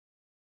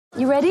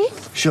You ready?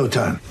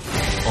 Showtime.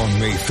 On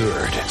May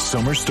 3rd,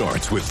 summer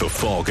starts with The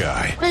Fall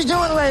Guy. Let's do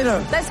it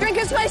later. Let's drink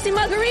a spicy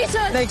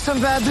margarita. Make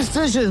some bad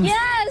decisions.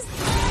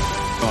 Yes!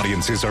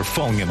 Audiences are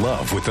falling in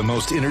love with the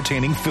most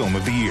entertaining film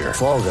of the year.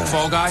 Fall Guy.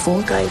 Fall Guy?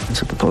 Fall guy.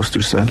 That's what the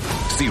poster said.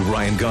 See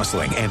Ryan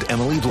Gosling and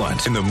Emily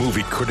Blunt in the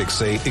movie critics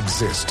say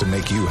exists to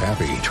make you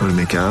happy. Trying to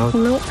make it out?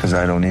 Nope. Because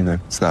I don't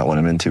either. It's not what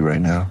I'm into right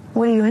now.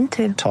 What are you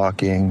into?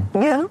 Talking.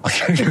 Yeah.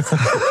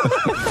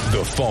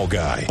 The Fall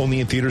Guy.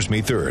 Only in theaters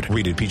May 3rd.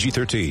 Rated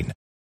PG-13.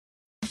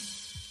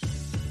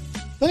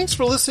 Thanks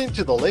for listening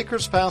to the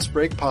Lakers Fast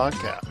Break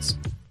podcast,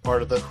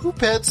 part of the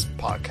Hoopheads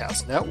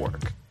Podcast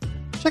Network.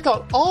 Check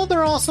out all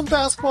their awesome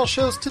basketball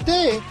shows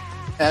today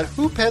at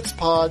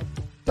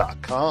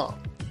hoopheadspod.com.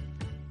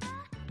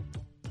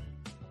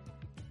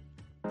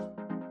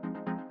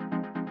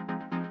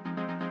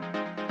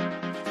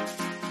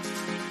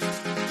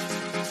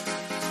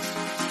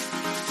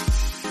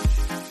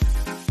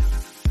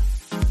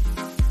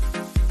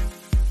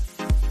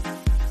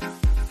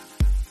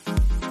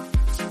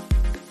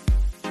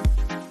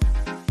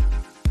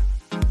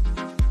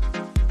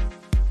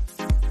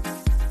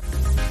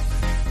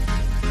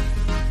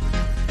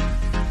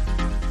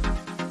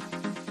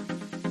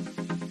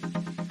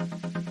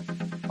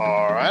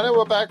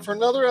 We're back for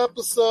another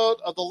episode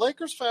of the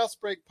Lakers Fast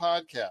Break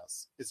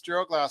podcast. It's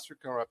Gerald Glasser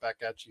coming right back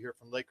at you here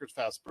from Lakers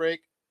Fast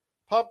Break,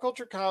 Pop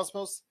Culture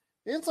Cosmos,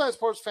 Inside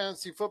Sports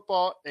Fantasy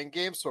Football, and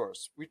Game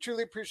Source. We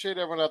truly appreciate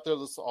everyone out there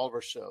listening to all of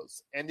our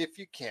shows. And if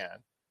you can,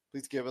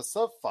 please give us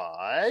a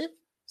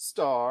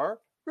 5-star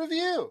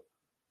review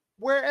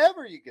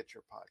wherever you get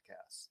your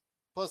podcasts.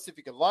 Plus, if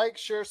you can like,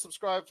 share,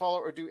 subscribe, follow,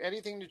 or do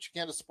anything that you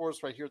can to support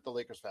us right here at the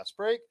Lakers Fast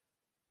Break,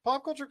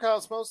 Pop Culture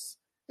Cosmos,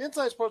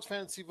 Inside Sports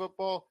Fantasy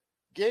Football,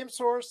 Game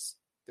Source,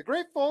 the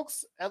great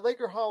folks at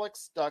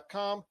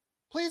Lakerholics.com.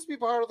 Please be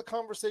part of the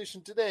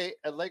conversation today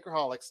at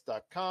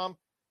Lakerholics.com.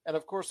 And,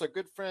 of course, our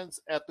good friends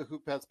at the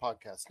Hoopheads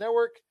Podcast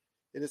Network.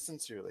 It is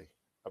sincerely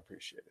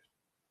appreciated.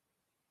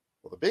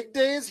 Well, the big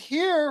day is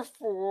here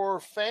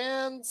for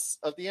fans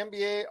of the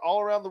NBA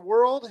all around the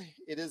world.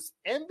 It is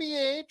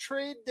NBA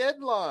trade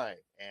deadline.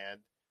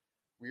 And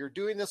we are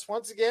doing this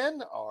once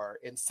again. Our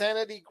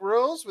insanity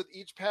grows with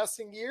each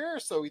passing year.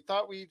 So we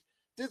thought we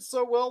did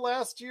so well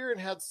last year and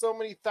had so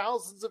many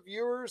thousands of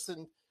viewers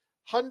and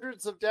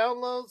hundreds of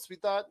downloads. We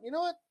thought, you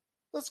know what?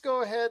 Let's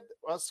go ahead,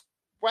 us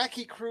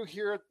wacky crew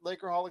here at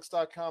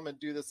Lakerholics.com, and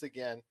do this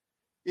again.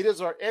 It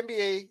is our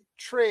NBA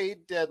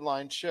trade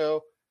deadline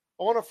show.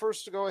 I want to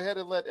first go ahead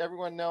and let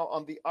everyone know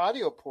on the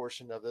audio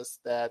portion of this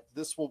that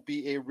this will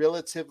be a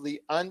relatively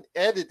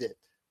unedited.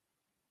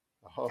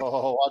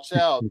 Oh, watch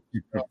out.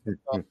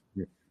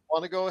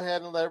 Want to go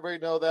ahead and let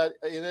everybody know that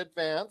in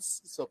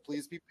advance, so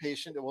please be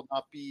patient. It will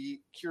not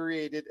be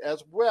curated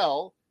as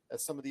well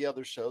as some of the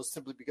other shows,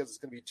 simply because it's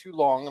going to be too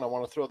long, and I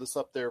want to throw this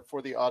up there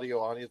for the audio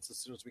audience as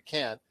soon as we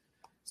can.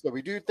 So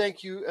we do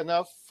thank you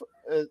enough,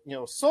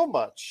 so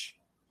much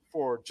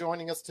for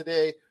joining us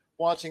today,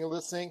 watching and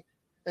listening.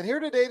 And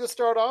here today to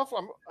start off,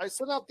 I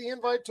sent out the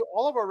invite to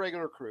all of our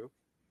regular crew,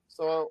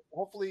 so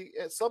hopefully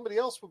somebody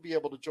else will be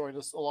able to join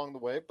us along the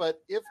way. But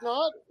if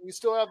not, we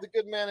still have the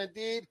good man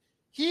indeed.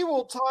 He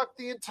will talk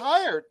the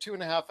entire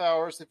 2.5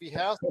 hours if he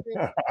has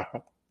to.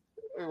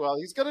 Well,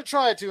 he's going to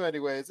try to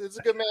anyways. It's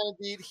a good man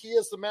indeed. He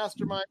is the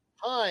mastermind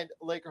behind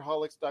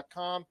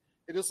Lakerholics.com.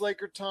 It is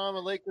Laker Tom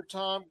and Laker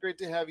Tom. Great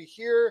to have you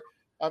here.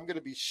 I'm going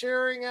to be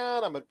sharing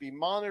out. I'm going to be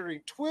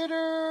monitoring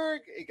Twitter.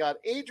 I got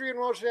Adrian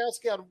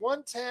Wojnarowski on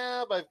one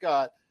tab. I've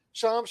got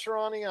Shams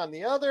Charania on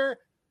the other.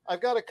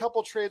 I've got a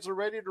couple trades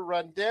already to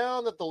run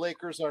down that the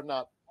Lakers are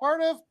not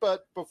part of.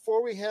 But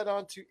before we head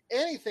on to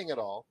anything at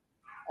all,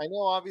 I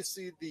know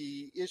obviously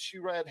the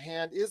issue right at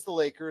hand is the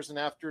Lakers, and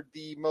after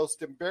the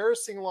most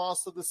embarrassing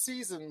loss of the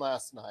season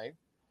last night,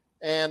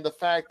 and the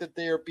fact that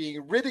they are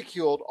being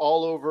ridiculed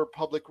all over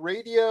public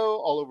radio,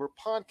 all over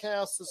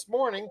podcasts this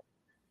morning,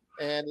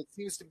 and it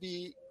seems to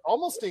be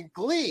almost in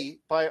glee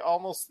by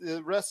almost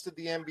the rest of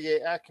the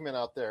NBA acumen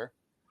out there.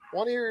 I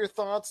want to hear your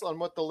thoughts on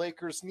what the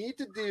Lakers need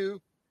to do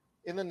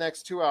in the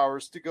next 2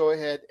 hours to go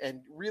ahead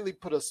and really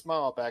put a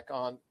smile back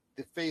on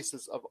the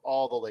faces of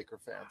all the Laker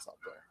fans out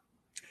there.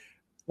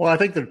 Well, I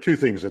think there are two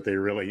things that they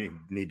really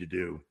need to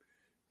do.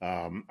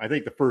 I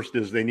think the first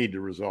is they need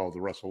to resolve the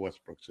Russell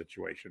Westbrook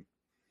situation.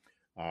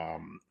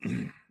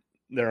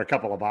 There are a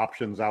couple of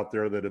options out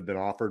there that have been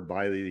offered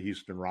by the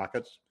Houston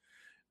Rockets.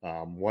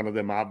 One of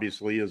them,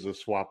 obviously, is a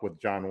swap with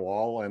John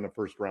Wall and a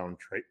first-round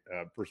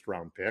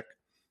pick.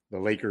 The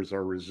Lakers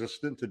are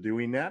resistant to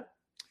doing that.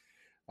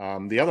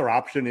 The other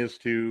option is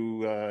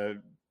to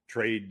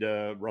trade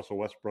Russell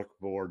Westbrook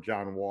for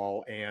John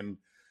Wall and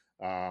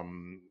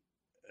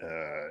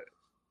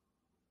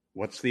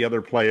what's the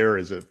other player?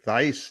 Is it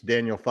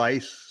Daniel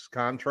Theis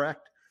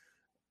contract?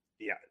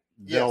 Yeah.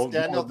 They'll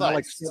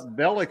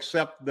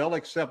accept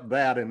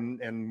that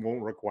and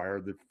won't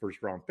require the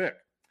first round pick.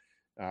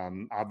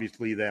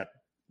 Obviously that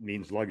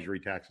means luxury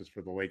taxes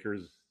for the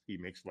Lakers. He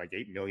makes like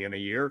 $8 million a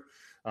year.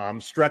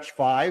 Stretch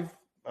 5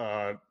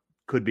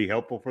 could be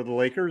helpful for the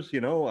Lakers.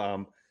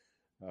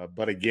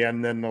 But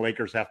again, then the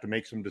Lakers have to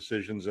make some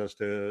decisions as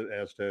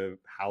to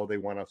how they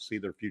want to see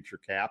their future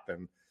cap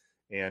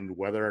and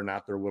whether or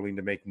not they're willing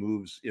to make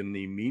moves in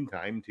the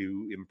meantime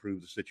to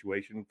improve the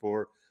situation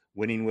for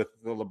winning with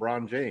the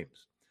LeBron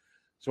James.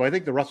 So I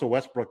think the Russell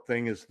Westbrook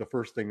thing is the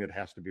first thing that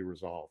has to be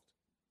resolved.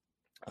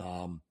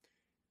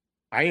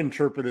 I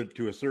interpreted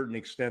to a certain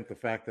extent the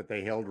fact that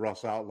they held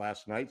Russ out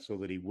last night so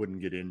that he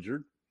wouldn't get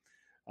injured,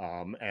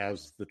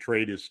 as the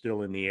trade is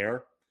still in the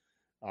air.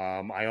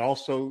 I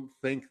also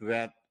think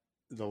that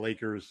the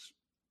Lakers'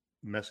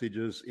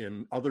 messages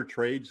in other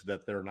trades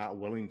that they're not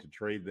willing to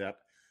trade that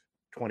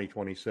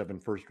 2027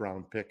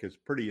 first-round pick is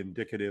pretty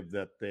indicative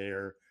that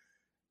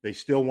they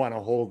still want to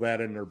hold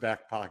that in their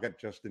back pocket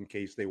just in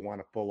case they want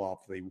to pull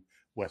off the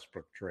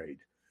Westbrook trade.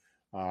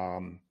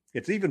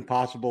 It's even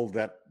possible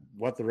that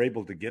what they're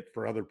able to get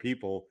for other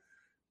people,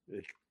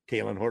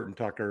 Talen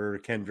Horton-Tucker,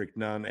 Kendrick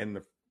Nunn, and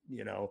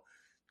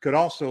could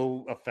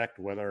also affect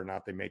whether or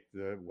not they make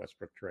the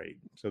Westbrook trade.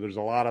 So there's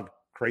a lot of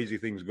crazy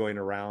things going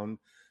around.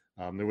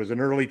 There was an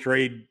early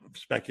trade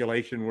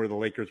speculation where the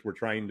Lakers were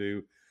trying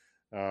to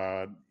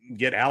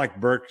get Alec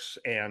Burks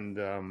and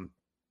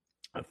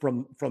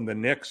from the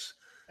Knicks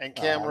and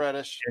Cam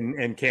Reddish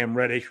and Cam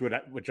Reddish,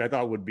 which I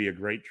thought would be a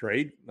great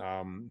trade.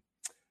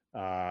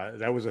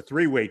 That was a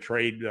three-way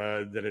trade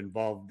that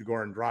involved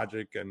Goran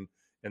Dragic and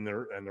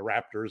the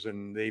Raptors,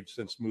 and they've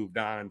since moved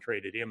on and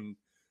traded him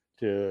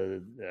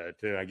to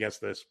I guess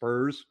the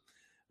Spurs.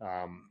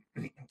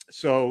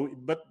 So,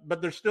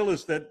 but there still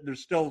is that.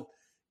 There's still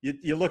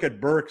you look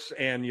at Burks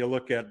and you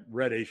look at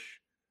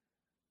Reddish.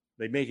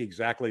 They make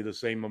exactly the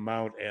same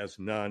amount as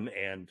Nunn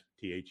and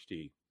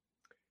THT.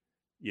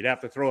 You'd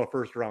have to throw a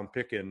first-round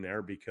pick in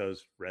there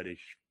because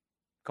Reddish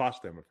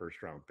cost them a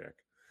first-round pick.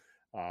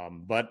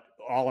 But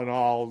all in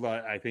all,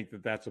 I think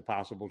that's a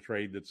possible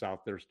trade that's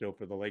out there still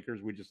for the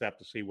Lakers. We just have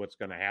to see what's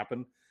going to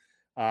happen.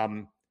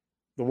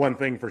 The one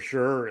thing for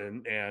sure,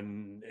 and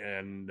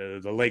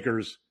the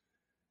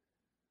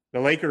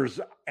Lakers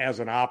as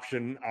an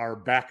option are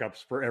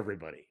backups for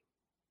everybody.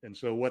 And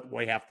so what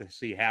we have to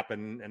see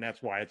happen, and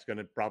that's why it's going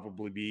to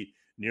probably be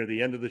near the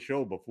end of the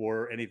show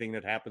before anything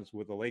that happens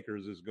with the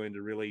Lakers is going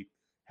to really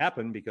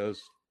happen,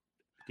 because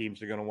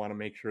teams are going to want to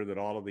make sure that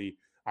all of the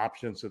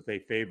options that they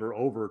favor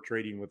over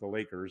trading with the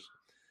Lakers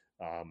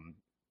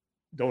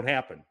don't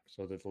happen,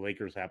 so that the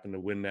Lakers happen to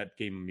win that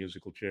game of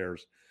musical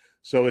chairs.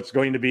 So it's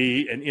going to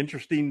be an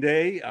interesting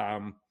day.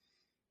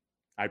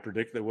 I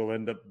predict that we'll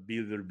end up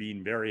either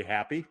being very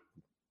happy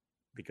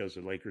because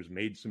the Lakers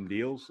made some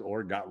deals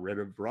or got rid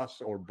of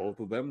Russ, or both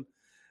of them,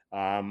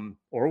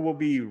 or we'll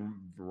be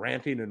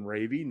ranting and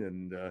raving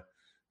and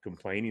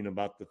complaining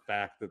about the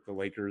fact that the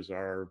Lakers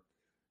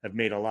have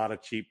made a lot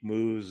of cheap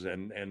moves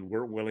and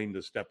weren't willing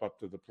to step up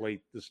to the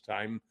plate this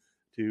time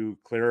to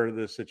clear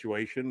the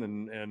situation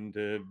and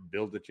to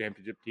build the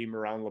championship team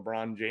around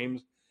LeBron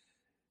James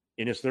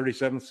in his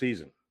 37th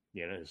season.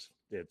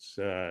 It's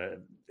a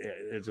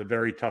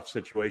very tough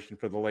situation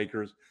for the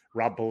Lakers.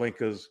 Rob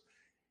Pelinka's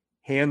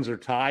hands are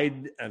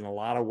tied in a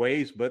lot of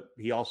ways, but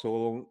he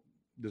also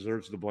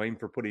deserves the blame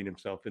for putting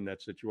himself in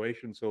that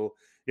situation. So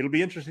it'll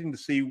be interesting to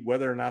see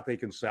whether or not they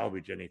can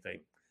salvage anything.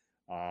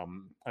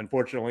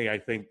 Unfortunately, I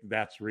think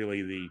that's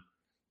really the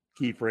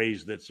key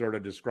phrase that sort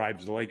of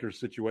describes the Lakers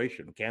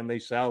situation. Can they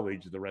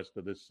salvage the rest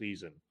of this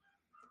season?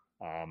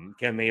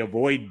 Can they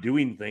avoid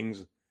doing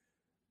things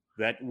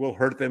that will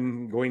hurt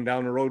them going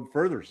down the road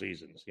further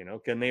seasons?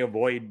 Can they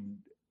avoid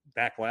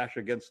backlash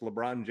against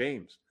LeBron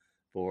James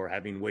for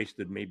having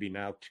wasted maybe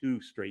now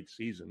 2 straight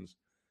seasons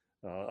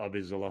of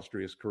his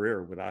illustrious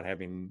career without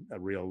having a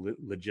real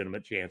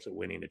legitimate chance at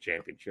winning a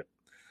championship?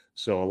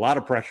 So a lot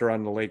of pressure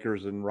on the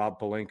Lakers and Rob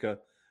Pelinka.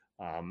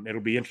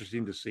 It'll be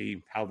interesting to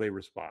see how they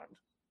respond.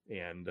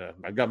 And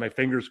I've got my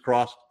fingers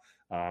crossed.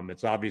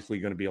 It's obviously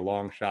going to be a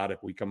long shot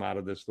if we come out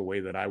of this the way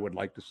that I would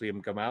like to see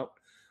them come out.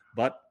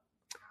 But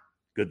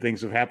good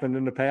things have happened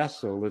in the past,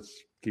 so let's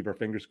keep our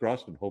fingers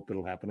crossed and hope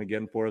it'll happen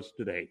again for us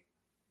today.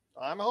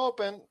 I'm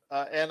hoping,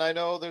 and I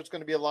know there's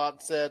going to be a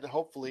lot said,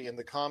 hopefully, in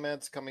the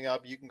comments coming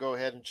up. You can go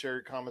ahead and share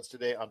your comments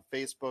today on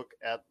Facebook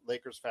at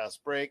Lakers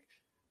Fast Break.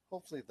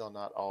 Hopefully, they'll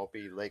not all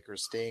be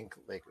Lakers stink,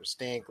 Lakers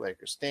stink,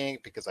 Lakers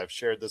stink, because I've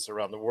shared this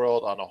around the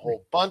world on a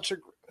whole bunch of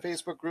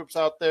Facebook groups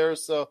out there.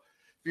 So if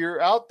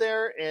you're out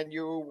there and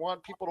you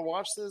want people to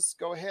watch this,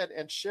 go ahead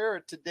and share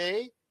it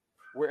today,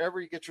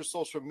 wherever you get your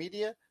social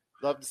media.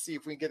 Love to see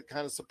if we can get the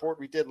kind of support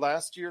we did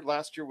last year.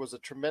 Last year was a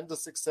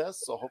tremendous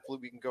success, so hopefully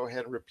we can go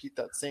ahead and repeat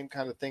that same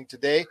kind of thing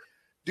today.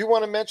 Do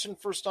want to mention,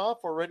 first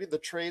off, already the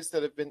trades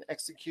that have been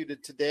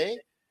executed today.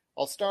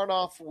 I'll start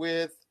off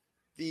with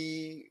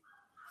the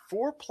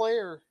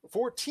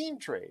 4-team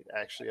trade,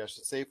 actually, I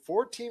should say.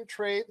 4-team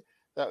trade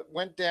that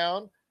went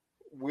down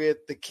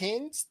with the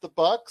Kings, the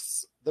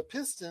Bucks, the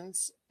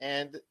Pistons,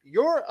 and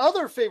your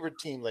other favorite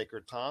team,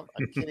 Laker Tom.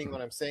 I'm kidding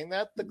when I'm saying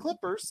that. The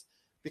Clippers,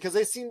 because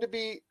they seem to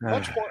be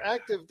much more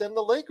active than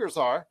the Lakers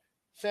are.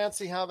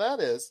 Fancy how that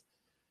is.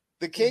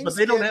 The Kings, but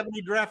they don't have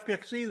any draft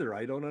picks either.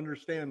 I don't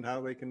understand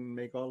how they can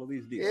make all of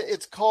these deals.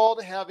 It's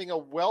called having a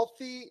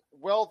wealthy,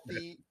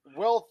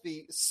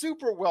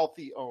 super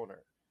wealthy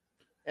owner,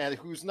 and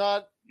who's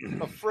not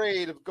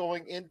afraid of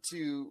going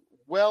into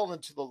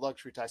the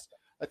luxury tax.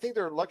 I think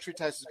their luxury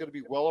tax is going to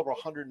be well over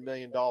 $100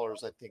 million,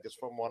 I think, is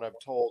from what I'm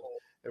told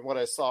and what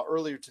I saw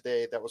earlier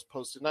today that was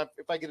posted. And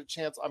if I get a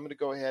chance, I'm going to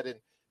go ahead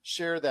and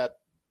share that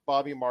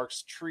Bobby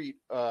Marks tweet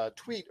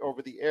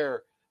over the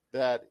air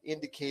that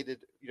indicated,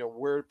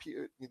 where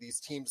these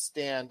teams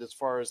stand as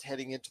far as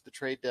heading into the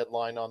trade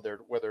deadline on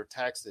where their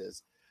tax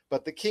is.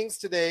 But the Kings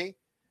today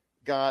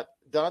got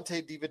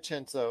Dante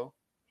DiVincenzo,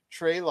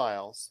 Trey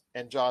Lyles,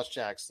 and Josh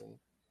Jackson.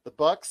 The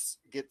Bucks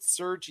get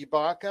Serge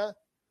Ibaka.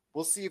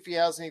 We'll see if he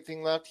has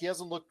anything left. He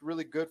hasn't looked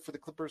really good for the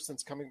Clippers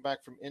since coming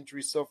back from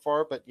injury so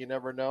far, but you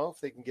never know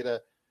if they can get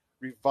a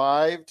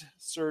revived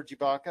Serge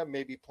Ibaka,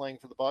 maybe playing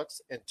for the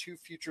Bucks, and 2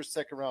 future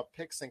second-round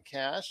picks and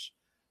cash.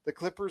 The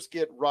Clippers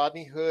get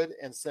Rodney Hood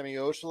and Semi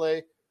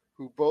Ojeleye,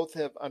 who both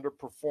have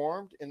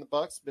underperformed in the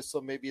Bucks, so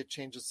maybe a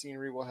change of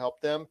scenery will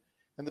help them.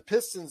 And the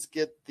Pistons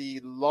get the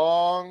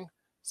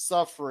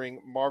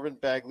long-suffering Marvin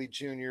Bagley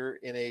Jr.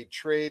 in a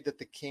trade that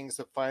the Kings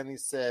have finally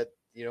said,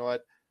 you know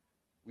what,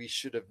 we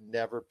should have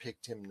never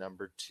picked him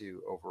number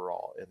 2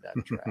 overall in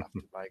that draft.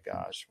 My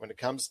gosh. When it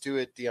comes to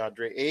it,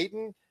 DeAndre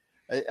Ayton,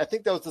 I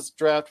think that was this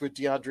draft with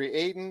DeAndre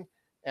Ayton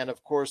and,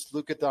 of course,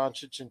 Luka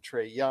Doncic and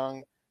Trae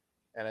Young.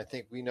 And I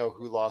think we know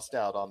who lost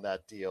out on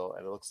that deal,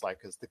 and it looks like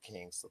it's the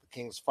Kings. So the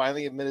Kings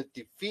finally admitted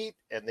defeat,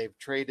 and they've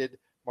traded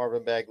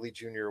Marvin Bagley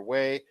Jr.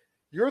 away.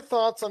 Your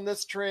thoughts on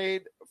this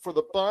trade for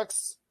the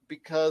Bucks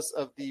because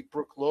of the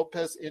Brook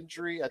Lopez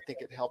injury? I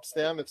think it helps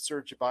them if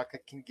Serge Ibaka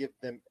can give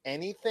them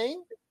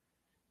anything.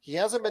 He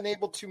hasn't been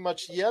able to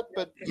much yet,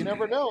 but you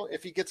never know.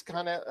 If he gets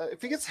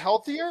if he gets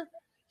healthier,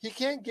 he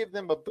can give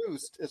them a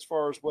boost as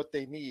far as what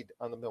they need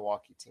on the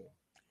Milwaukee team.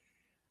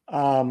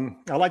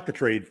 I like the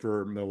trade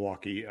for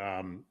Milwaukee.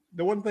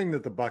 The one thing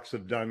that the Bucks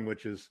have done,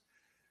 which is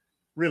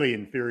really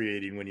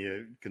infuriating when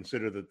you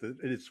consider that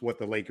it's what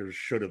the Lakers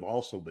should have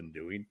also been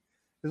doing,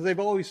 is they've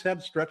always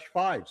had stretch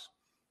fives.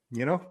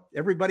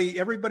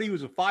 Everybody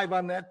who's a 5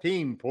 on that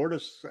team,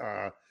 Portis,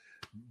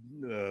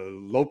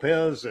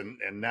 Lopez, and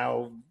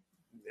now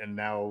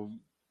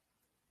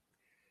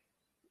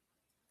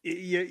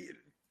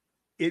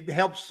it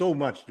helps so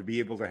much to be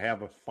able to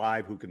have a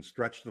 5 who can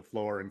stretch the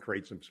floor and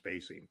create some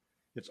spacing.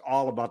 It's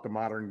all about the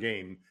modern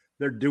game.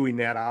 They're doing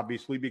that,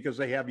 obviously, because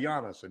they have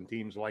Giannis, and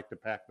teams like to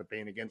pack the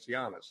paint against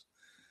Giannis.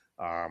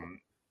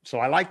 So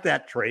I like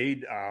that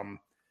trade.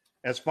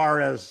 As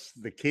far as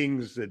the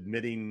Kings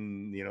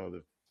admitting,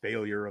 the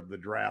failure of the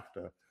draft,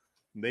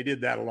 they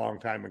did that a long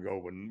time ago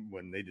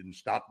when they didn't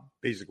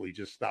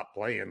just stop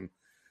playing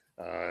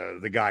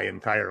the guy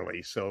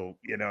entirely. So,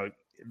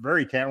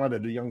 very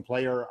talented young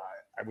player.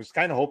 I was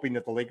kind of hoping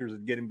that the Lakers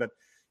would get him, but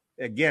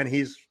again,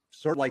 he's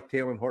sort of like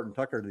Talen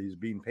Horton-Tucker, that he's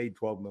being paid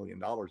 $12 million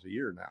a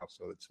year now.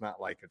 So it's not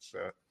like it's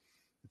a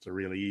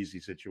really easy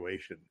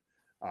situation.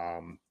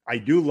 I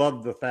do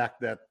love the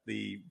fact that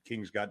the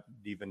Kings got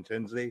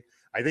DiVincenzo.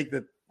 I think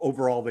that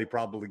overall they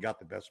probably got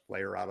the best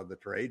player out of the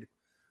trade.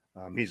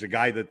 He's a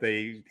guy that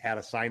they had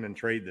a sign and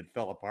trade that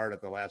fell apart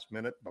at the last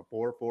minute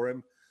before for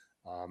him.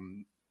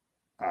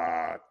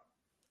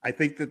 I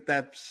think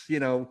that's,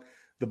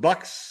 the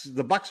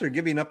Bucks are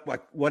giving up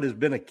what has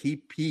been a key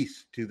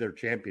piece to their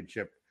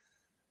championship.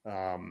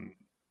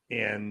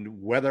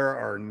 And whether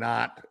or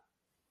not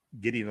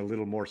getting a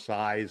little more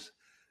size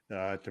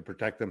to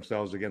protect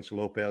themselves against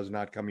Lopez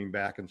not coming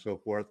back and so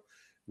forth,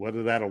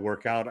 whether that'll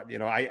work out,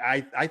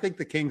 I think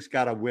the Kings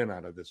got a win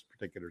out of this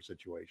particular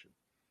situation.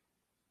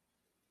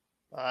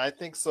 I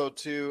think so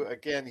too.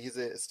 Again, he's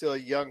still a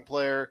young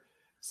player,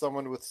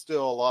 someone with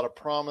still a lot of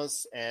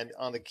promise, and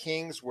on the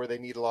Kings, where they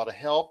need a lot of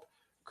help,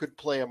 could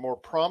play a more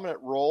prominent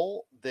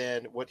role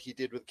than what he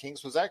did with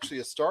Kings. Was actually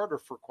a starter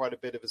for quite a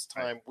bit of his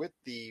time with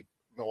the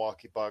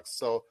Milwaukee Bucks.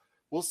 So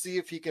we'll see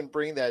if he can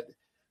bring that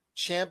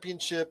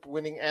championship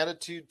winning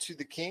attitude to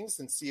the Kings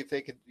and see if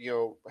they could,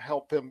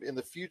 help him in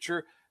the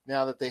future.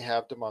 Now that they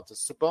have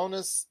Domantas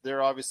Sabonis,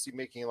 they're obviously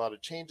making a lot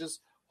of changes,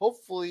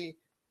 hopefully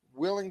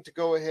willing to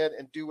go ahead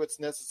and do what's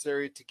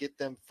necessary to get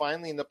them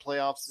finally in the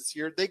playoffs this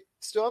year. They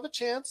still have a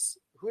chance.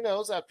 Who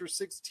knows, after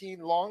 16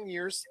 long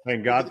years.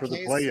 Thank God for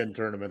the play-in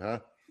tournament, huh?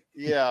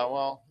 Yeah,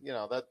 well,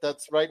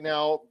 that's right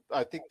now.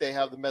 I think they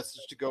have the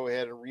message to go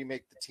ahead and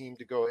remake the team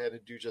to go ahead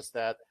and do just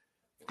that.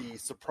 The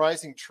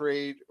surprising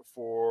trade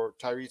for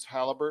Tyrese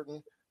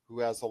Halliburton, who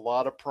has a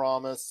lot of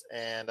promise,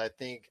 and I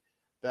think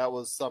that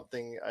was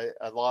something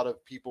a lot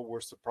of people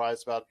were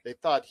surprised about. They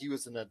thought he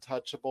was an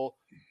untouchable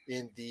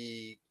in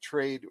the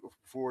trade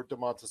for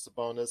Domantas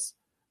Sabonis.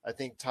 I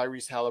think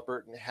Tyrese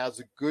Halliburton has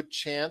a good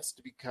chance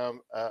to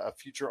become a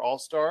future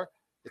All-Star.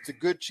 It's a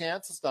good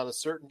chance. It's not a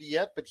certainty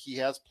yet, but he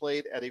has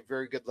played at a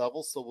very good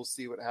level, so we'll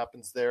see what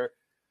happens there.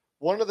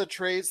 One of the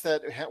trades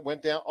that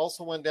went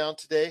down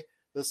today,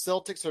 the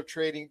Celtics are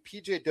trading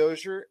PJ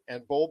Dozier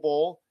and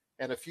Bol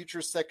and a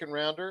future second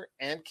rounder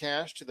and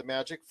cash to the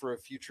Magic for a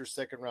future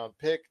second round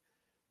pick.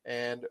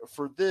 And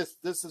for this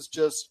is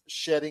just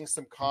shedding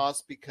some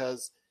costs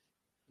because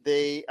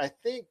I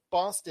think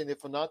Boston,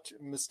 if I'm not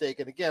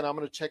mistaken, again, I'm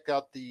going to check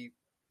out the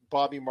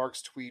Bobby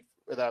Marks tweet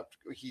that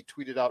he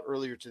tweeted out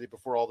earlier today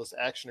before all this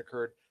action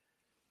occurred.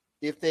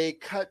 If they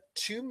cut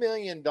 $2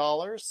 million,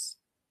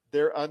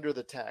 they're under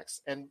the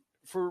tax. And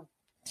for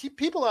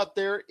people out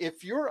there,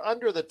 if you're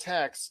under the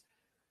tax,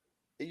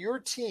 your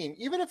team,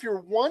 even if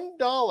you're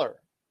 $1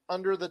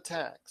 under the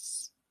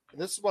tax, and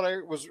this is what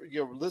I was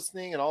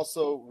listening and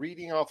also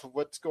reading off of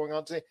what's going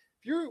on today.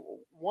 If you're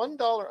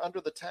 $1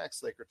 under the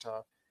tax, Laker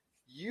Tom,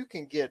 you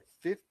can get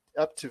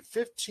up to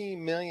 $15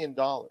 million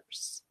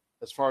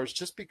as far as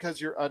just because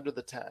you're under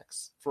the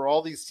tax. For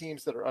all these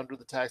teams that are under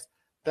the tax,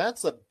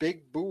 that's a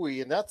big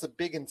buoy, and that's a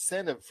big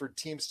incentive for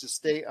teams to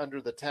stay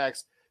under the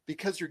tax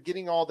because you're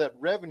getting all that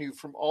revenue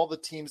from all the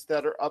teams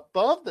that are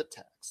above the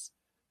tax.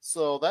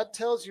 So that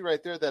tells you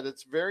right there that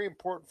it's very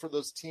important for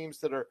those teams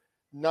that are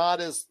not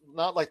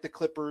like the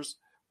Clippers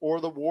or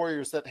the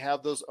Warriors that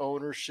have those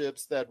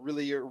ownerships that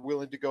really are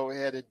willing to go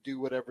ahead and do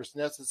whatever's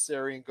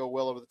necessary and go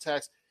well over the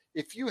tax.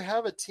 If you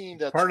have a team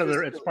that's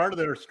it's part of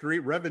their street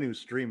revenue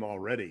stream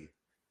already.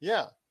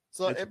 Yeah.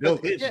 So it's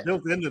built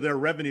into their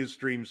revenue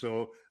stream,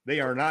 so they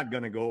are not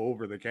going to go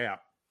over the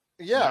cap.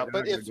 Yeah,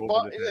 but if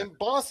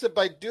Boston,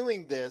 by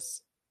doing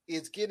this,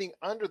 is getting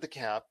under the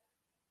cap,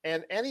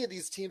 and any of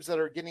these teams that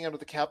are getting under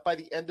the cap by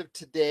the end of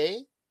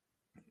today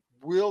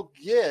will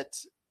get,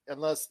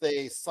 unless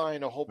they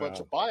sign a whole bunch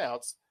of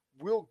buyouts,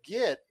 will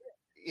get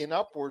in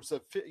upwards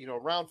of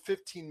around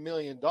 $15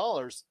 million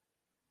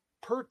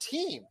per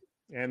team.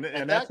 And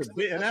that's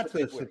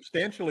a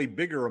substantially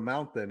bigger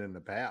amount than in the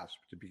past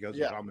because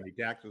of how many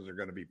taxes are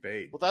going to be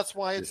paid. Well, that's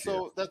why it's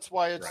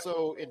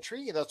so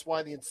intriguing. That's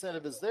why the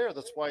incentive is there.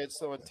 That's why it's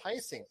so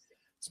enticing.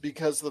 It's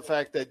because of the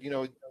fact that,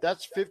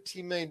 that's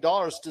 $15 million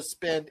to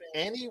spend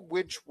any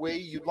which way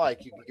you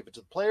like. You can give it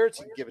to the players,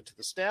 you can give it to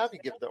the staff, you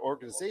can give it to the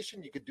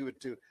organization, you could do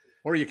it to,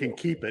 or you can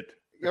keep it.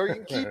 Or you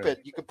can keep it.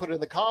 You can put it in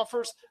the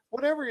coffers,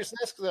 whatever is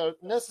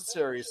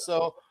necessary.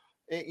 So,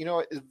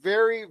 it's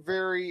very,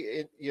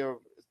 very,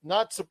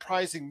 not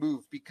surprising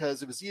move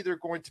because it was either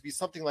going to be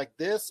something like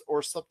this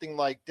or something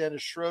like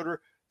Dennis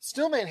Schroeder.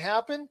 Still may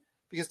happen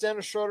because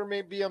Dennis Schroeder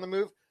may be on the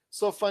move.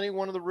 So funny,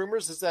 one of the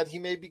rumors is that he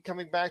may be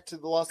coming back to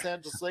the Los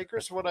Angeles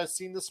Lakers, from what I've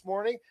seen this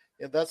morning.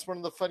 And that's one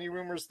of the funny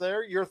rumors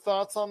there. Your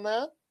thoughts on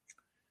that?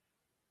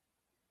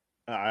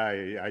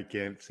 I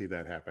can't see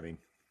that happening.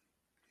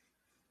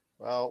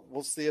 Well,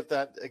 we'll see if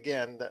that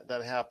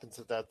happens,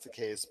 if that's the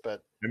case.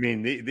 But I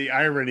mean, the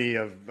irony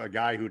of a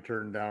guy who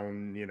turned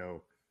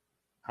down,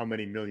 how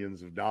many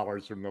millions of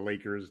dollars from the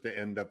Lakers to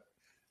end up,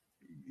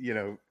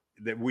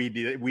 that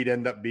we'd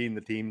end up being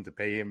the team to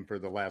pay him for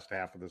the last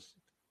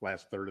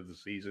third of the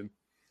season.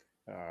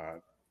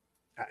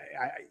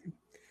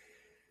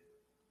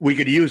 We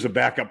could use a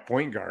backup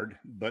point guard,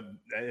 but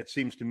it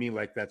seems to me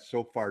like that's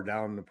so far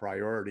down the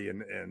priority.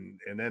 And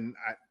then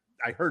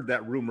I heard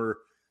that rumor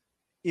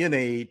in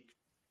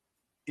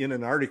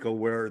an article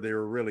where they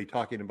were really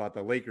talking about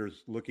the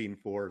Lakers looking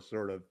for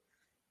sort of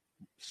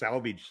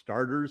salvage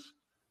starters.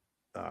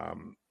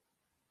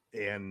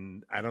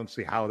 And I don't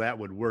see how that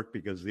would work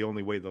because the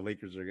only way the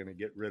Lakers are going to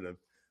get rid of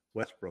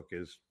Westbrook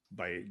is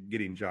by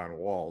getting John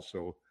Wall.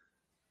 So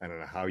I don't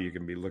know how you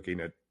can be looking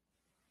at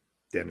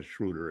Dennis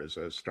Schroeder as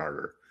a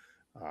starter.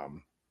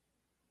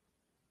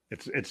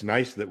 It's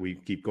nice that we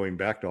keep going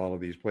back to all of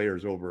these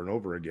players over and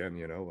over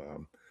again,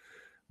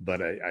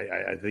 but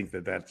I think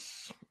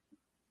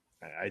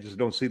I just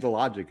don't see the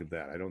logic of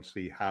that. I don't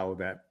see how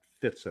that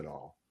fits at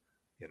all,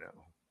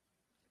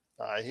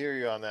 I hear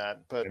you on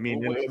that, but I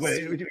mean,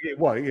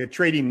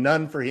 trading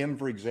Nunn for him,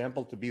 for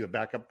example, to be the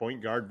backup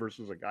point guard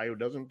versus a guy who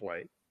doesn't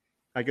play,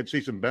 I could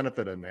see some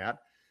benefit in that.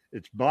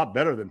 It's not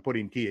better than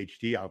putting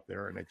THT out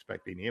there and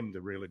expecting him to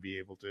really be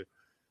able to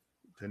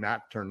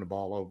not turn the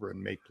ball over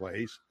and make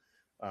plays.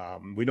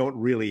 We don't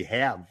really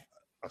have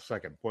a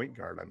second point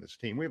guard on this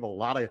team. We have a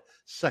lot of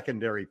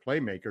secondary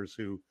playmakers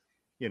who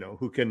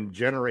can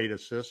generate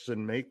assists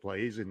and make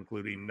plays,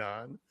 including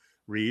Nunn.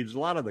 Reeves, a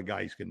lot of the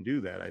guys can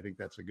do that. I think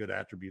that's a good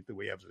attribute that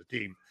we have as a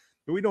team.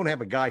 But we don't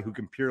have a guy who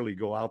can purely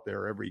go out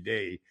there every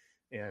day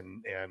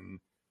and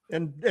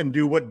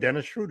do what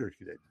Dennis Schroeder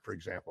did, for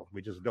example.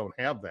 We just don't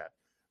have that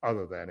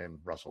other than in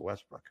Russell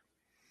Westbrook.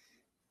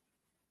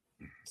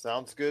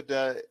 Sounds good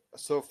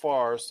so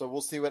far. So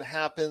we'll see what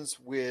happens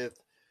with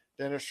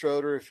Dennis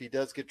Schroeder if he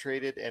does get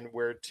traded and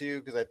where to,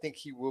 because I think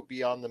he will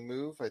be on the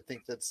move. I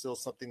think that's still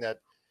something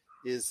that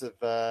is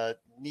of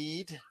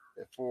need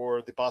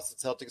for the Boston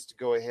Celtics to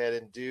go ahead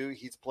and do.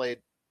 He's played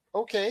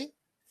okay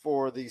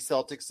for the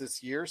Celtics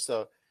this year,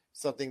 so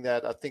something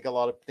that I think a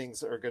lot of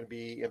things are going to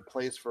be in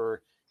place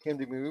for him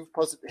to move.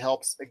 Plus, it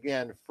helps,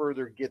 again,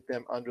 further get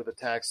them under the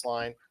tax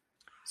line.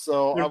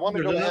 So I want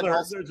to go ahead.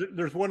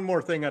 There's one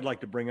more thing I'd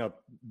like to bring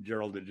up,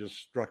 Gerald, that just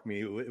struck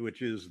me,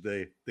 which is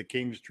the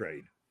Kings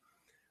trade.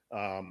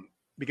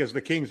 Because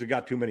the Kings have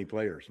got too many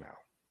players now.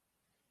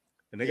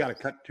 And they got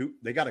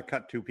to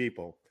cut two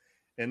people.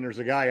 And there's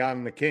a guy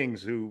on the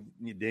Kings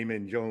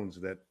Damon Jones,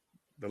 that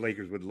the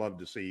Lakers would love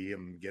to see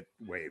him get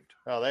waived.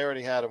 Oh, they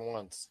already had him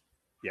once.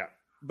 Yeah.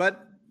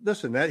 But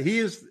listen, that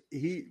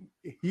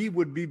he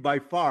would be by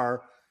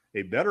far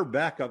a better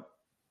backup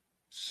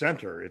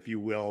center, if you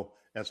will,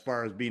 as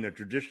far as being a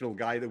traditional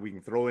guy that we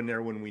can throw in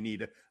there when we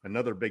need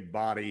another big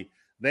body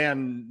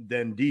than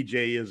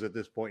DJ is at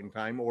this point in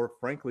time, or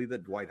frankly,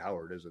 that Dwight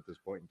Howard is at this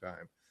point in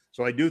time.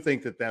 So I do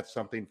think that that's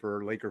something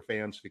for Laker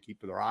fans to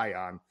keep their eye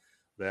on,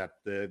 that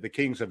the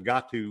Kings have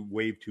got to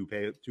waive two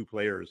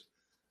players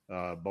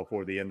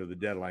before the end of the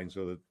deadline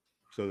so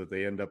that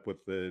they end up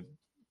with the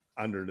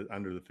under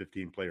the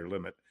 15-player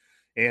limit.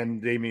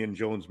 And Damian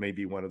Jones may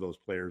be one of those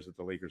players that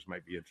the Lakers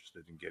might be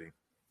interested in getting.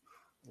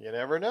 You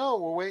never know.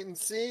 We'll wait and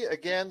see.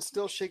 Again,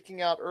 still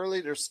shaking out early.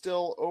 There's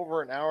still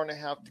over an hour and a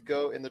half to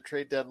go in the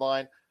trade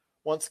deadline.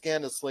 Once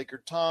again, it's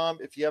Laker Tom.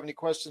 If you have any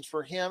questions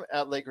for him,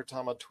 at Laker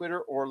Tom on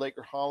Twitter or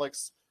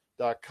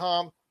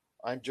LakerHolics.com.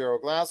 I'm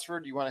Gerald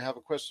Glassford. You want to have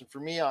a question for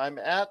me? I'm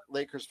at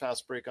Lakers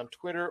Fast Break on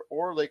Twitter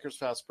or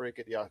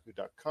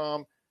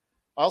LakersFastBreak@yahoo.com.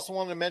 I also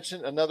wanted to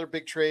mention another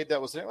big trade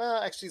that was,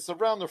 actually, it's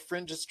around the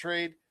fringes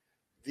trade.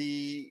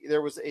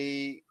 There was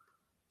a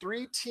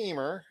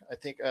three-teamer, I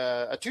think,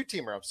 a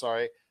two-teamer, I'm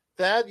sorry,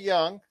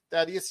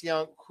 Thaddeus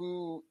Young,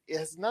 who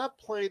has not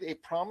played a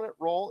prominent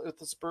role with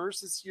the Spurs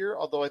this year,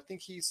 although I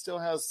think he still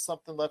has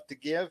something left to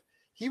give.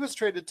 He was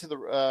traded to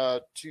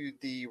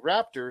the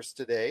Raptors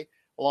today,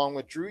 along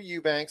with Drew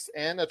Eubanks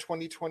and a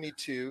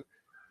 2022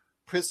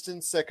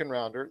 Pistons second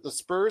rounder. The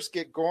Spurs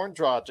get Goran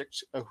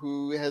Dragic,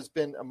 who has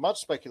been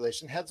much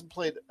speculation, hasn't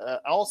played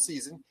all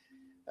season.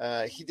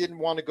 He didn't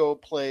want to go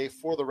play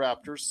for the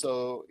Raptors,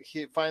 so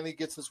he finally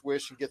gets his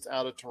wish and gets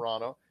out of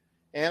Toronto.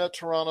 And a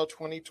Toronto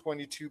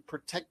 2022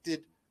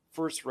 protected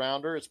first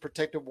rounder. It's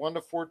protected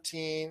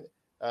 1-14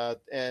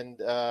 and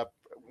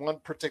one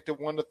protected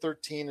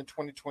 1-13 in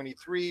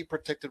 2023,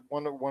 protected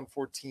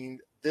 1-114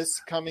 this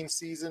coming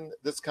season,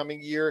 this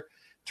coming year,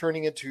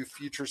 turning into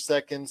future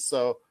seconds.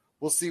 So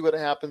we'll see what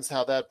happens,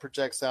 how that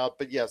projects out.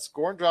 But yes,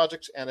 Goran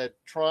Dragic and a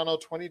Toronto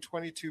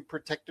 2022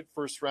 protected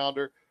first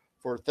rounder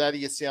for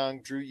Thaddeus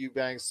Young, Drew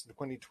Eubanks,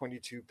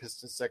 2022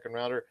 Pistons second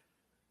rounder.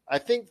 I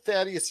think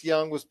Thaddeus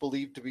Young was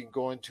believed to be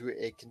going to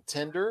a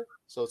contender,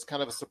 so it's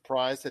kind of a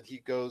surprise that he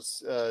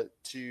goes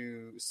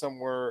to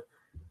somewhere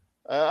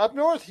up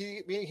north.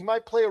 He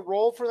might play a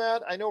role for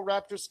that. I know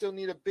Raptors still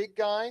need a big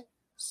guy,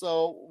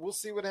 so we'll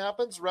see what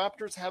happens.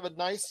 Raptors have a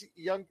nice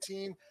young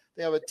team.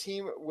 They have a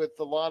team with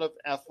a lot of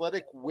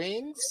athletic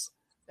wings,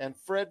 and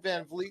Fred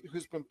VanVleet,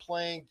 who's been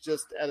playing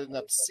just at an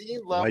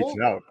obscene level.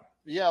 Lights out.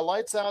 Yeah,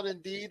 lights out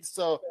indeed.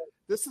 So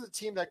this is a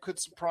team that could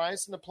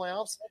surprise in the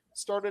playoffs.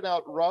 Started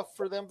out rough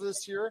for them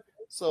this year.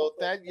 So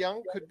Thad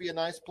Young could be a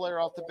nice player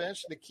off the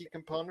bench and a key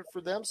component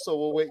for them. So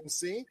we'll wait and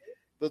see.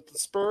 But the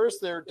Spurs,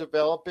 they're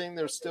developing.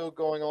 They're still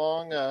going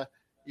along,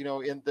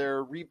 in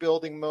their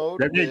rebuilding mode.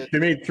 They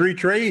made 3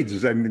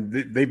 trades. I mean,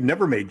 they've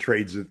never made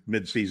trades at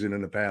midseason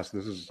in the past.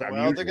 This is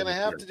well, they're going to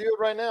have to do it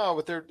right now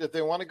if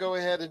they want to go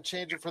ahead and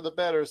change it for the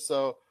better.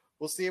 So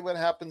we'll see what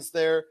happens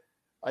there.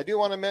 I do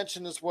want to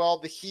mention as well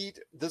the Heat.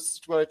 This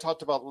is what I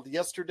talked about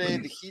yesterday.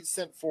 The Heat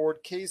sent forward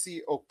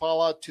Casey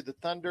Okpala to the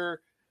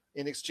Thunder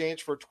in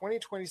exchange for a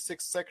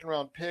 2026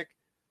 second-round pick.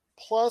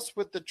 Plus,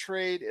 with the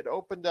trade, it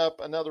opened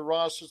up another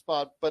roster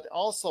spot, but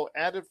also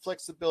added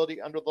flexibility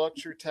under the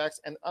luxury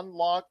tax and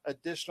unlocked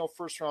additional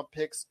first-round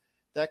picks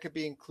that could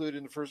be included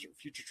in the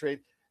future trade,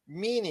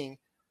 meaning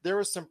there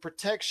was some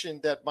protection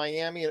that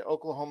Miami and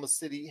Oklahoma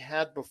City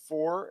had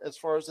before as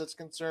far as it's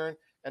concerned.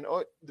 And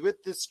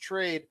with this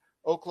trade,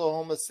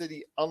 Oklahoma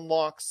City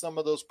unlocks some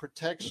of those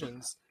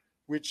protections,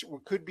 which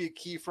could be a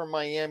key for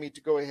Miami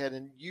to go ahead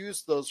and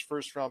use those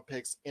first-round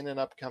picks in an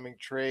upcoming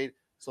trade.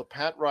 So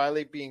Pat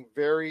Riley being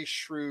very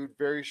shrewd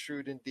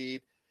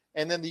indeed.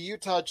 And then the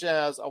Utah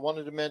Jazz, I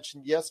wanted to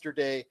mention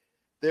yesterday,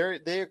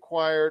 they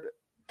acquired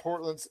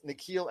Portland's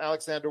Nickeil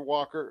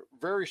Alexander-Walker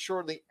very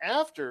shortly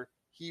after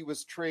he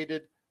was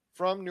traded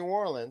from New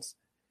Orleans.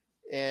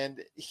 And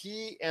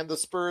he and the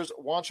Spurs,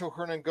 Juancho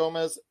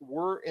Hernan-Gomez,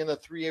 were in a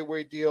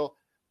 3-way deal.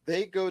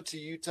 They go to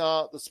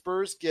Utah. The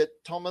Spurs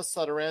get Tomas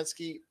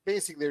Satoransky.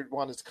 Basically, they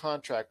want his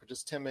contract, which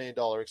is $10 million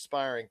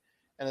expiring,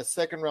 and a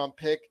second-round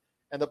pick.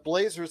 And the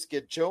Blazers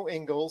get Joe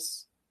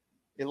Ingles,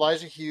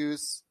 Elijah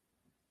Hughes,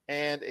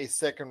 and a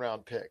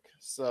second-round pick.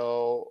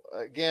 So,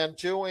 again,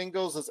 Joe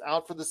Ingles is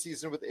out for the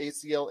season with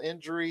ACL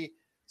injury.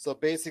 So,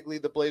 basically,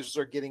 the Blazers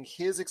are getting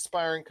his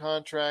expiring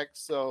contract.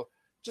 So,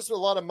 just a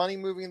lot of money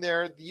moving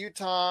there. The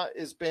Utah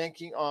is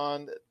banking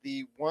on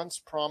the once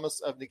promise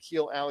of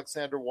Nickeil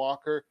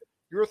Alexander-Walker.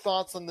 Your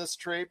thoughts on this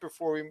trade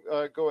before we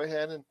go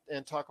ahead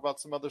and talk about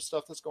some other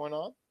stuff that's going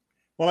on?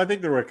 Well, I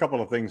think there were a couple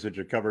of things that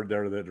you covered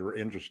there that are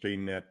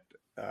interesting. That,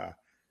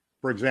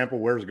 for example,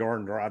 where's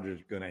Goran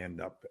Dragic going to end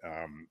up?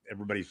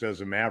 Everybody says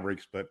the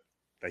Mavericks, but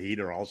the Heat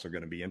are also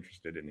going to be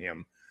interested in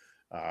him.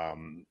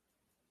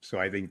 So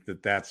I think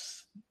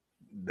that's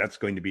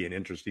going to be an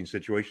interesting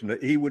situation.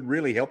 That he would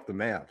really help the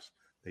Mavs.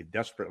 They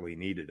desperately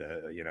needed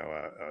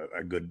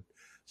a good,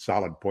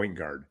 solid point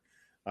guard.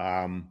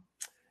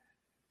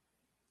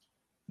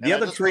 The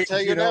other trade,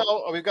 tell you now,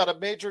 we've got a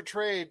major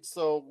trade.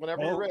 So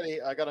whenever you're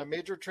ready, I got a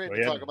major trade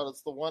to talk about.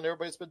 It's the one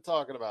everybody's been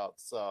talking about.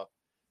 So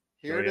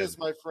here it is,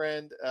 my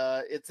friend.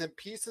 It's in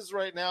pieces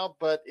right now,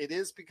 but it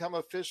is become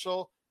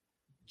official.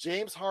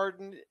 James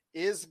Harden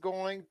is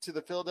going to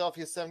the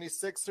Philadelphia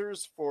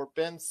 76ers for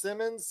Ben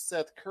Simmons,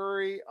 Seth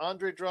Curry,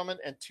 Andre Drummond,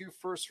 and 2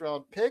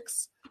 first-round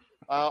picks.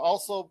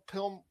 Also,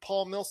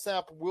 Paul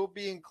Millsap will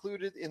be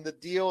included in the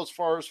deal as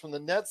far as from the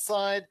Nets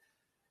side.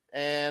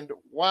 And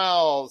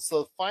wow,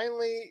 so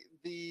finally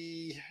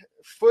the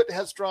foot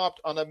has dropped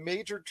on a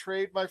major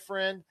trade, my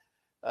friend.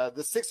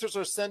 The Sixers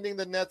are sending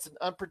the Nets an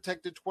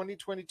unprotected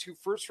 2022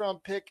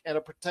 first-round pick and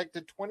a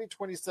protected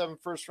 2027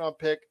 first-round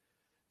pick.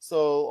 So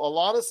a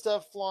lot of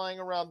stuff flying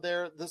around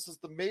there. This is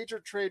the major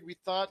trade we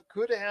thought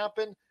could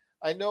happen.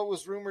 I know it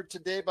was rumored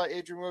today by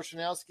Adrian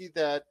Wojnarowski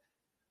that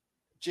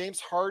James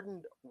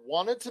Harden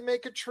wanted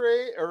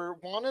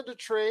a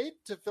trade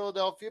to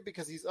Philadelphia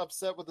because he's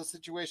upset with the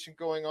situation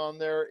going on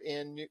there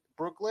in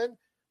Brooklyn,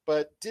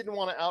 but didn't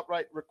want to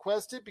outright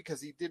request it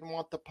because he didn't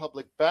want the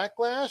public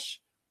backlash.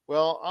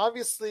 Well,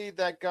 obviously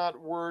that got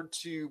word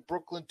to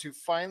Brooklyn to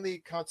finally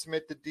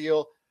consummate the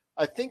deal.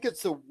 I think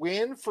it's a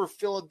win for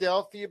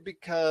Philadelphia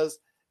because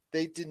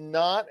they did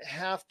not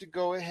have to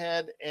go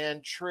ahead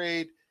and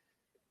trade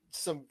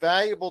some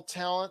valuable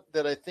talent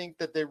that I think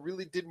that they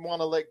really didn't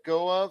want to let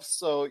go of.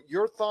 So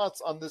your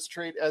thoughts on this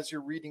trade as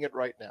you're reading it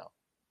right now?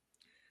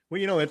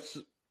 Well, it's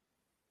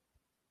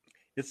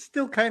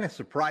still kind of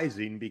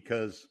surprising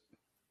because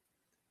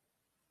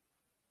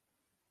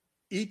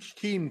each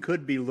team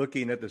could be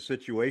looking at the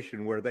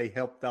situation where they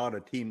helped out a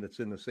team that's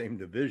in the same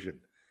division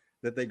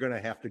that they're going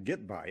to have to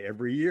get by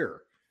every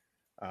year.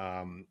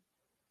 And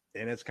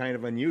it's kind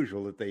of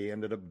unusual that they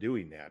ended up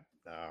doing that.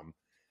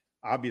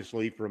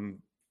 Obviously from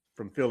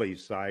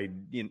Philly's side,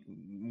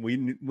 we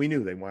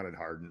knew they wanted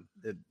Harden.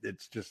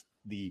 It's just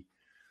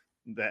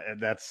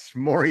that's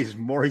Morey's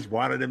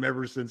wanted him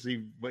ever since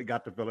he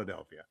got to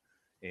Philadelphia,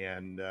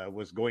 and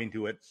was going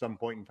to at some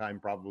point in time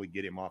probably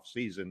get him off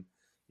season,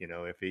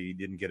 if he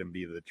didn't get him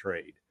via the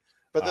trade.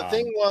 But the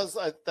thing was,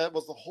 that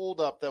was the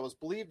holdup that was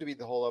believed to be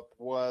the holdup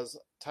was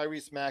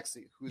Tyrese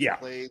Maxey, who's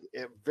played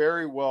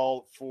very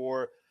well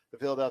for the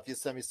Philadelphia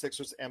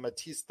 76ers, and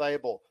Matisse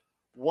Thybulle.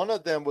 One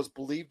of them was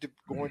believed to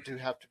going to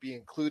have to be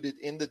included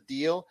in the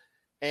deal.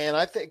 And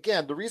I think,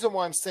 again, the reason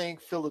why I'm saying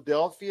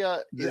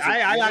Philadelphia is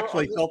I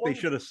actually felt they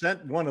should have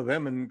sent one of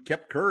them and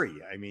kept Curry.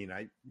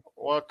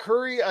 Well,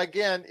 Curry,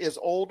 again, is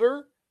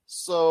older.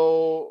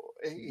 So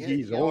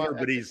he's older,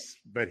 but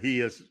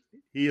he is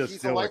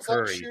still a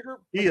Curry. Shooter,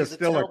 he is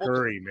still a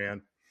Curry,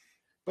 man.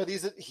 But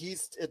he's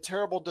a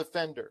terrible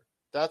defender.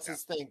 That's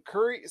his thing.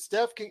 Curry,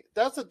 Steph,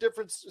 that's a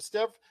difference.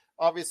 Steph,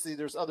 obviously,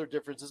 there's other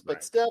differences,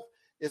 but Steph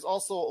is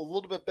also a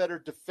little bit better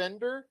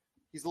defender.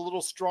 He's a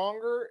little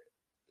stronger.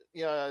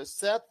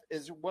 Seth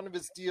is one of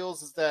his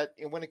deals is that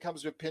when it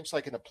comes to a pinch,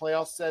 like in a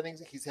playoff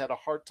settings, he's had a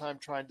hard time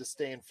trying to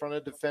stay in front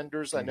of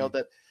defenders. Mm-hmm. I know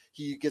that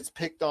he gets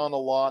picked on a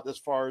lot as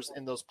far as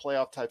in those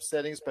playoff type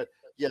settings, but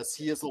yes,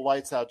 he is a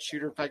lights out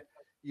shooter. In fact,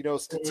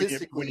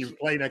 statistically, when you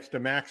play next to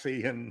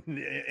Maxey and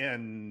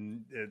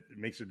it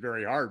makes it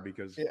very hard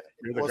because you're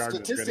the guard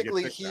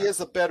statistically he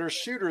is a better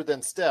shooter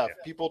than Steph.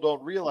 Yeah. People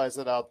don't realize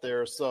it out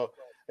there. So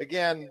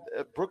again,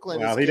 Brooklyn.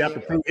 Well, he's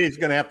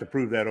going to have to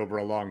prove that over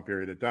a long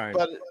period of time.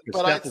 But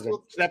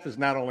Steph is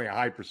not only a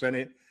high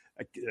percentage.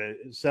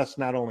 Seth's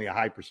not only a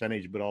high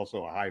percentage, but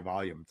also a high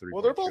volume.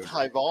 Well, they're both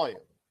high volume.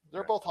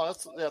 They're both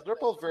they're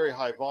both very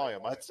high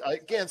volume.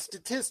 Again,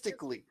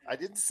 statistically, I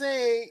didn't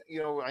say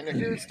I know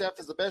here Steph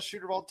is the best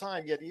shooter of all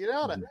time.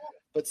 Yada.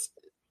 But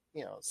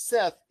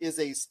Seth is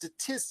a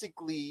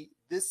statistically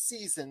this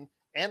season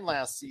and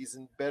last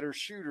season better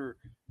shooter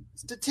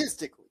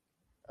statistically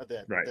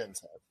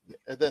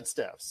than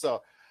Steph.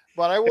 So,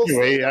 but I will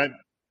say,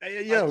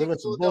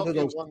 listen, both of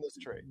those won this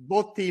trade.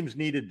 Both teams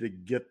needed to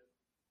get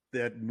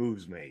that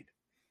moves made.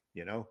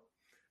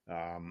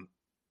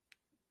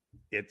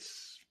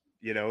 It's.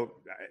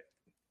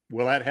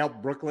 Will that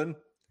help Brooklyn?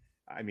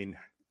 I mean,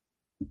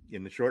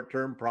 in the short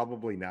term,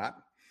 probably not.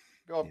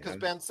 Well, because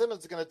Ben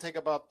Simmons is going to take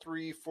about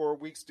 3-4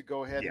 weeks to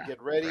go ahead and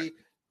get ready. Right.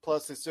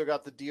 Plus, they still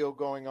got the deal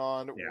going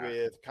on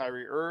with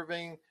Kyrie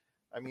Irving.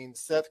 I mean,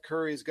 Seth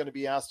Curry is going to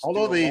be asked.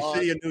 Although the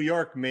city of New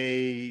York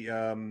may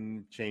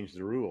change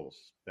the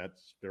rules,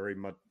 that's very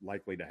much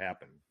likely to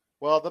happen.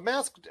 Well, the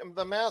mask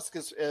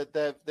is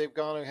that they've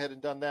gone ahead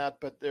and done that,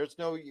 but there's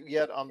no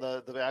yet on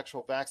the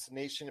actual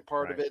vaccination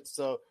part of it.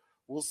 So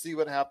we'll see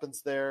what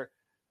happens there.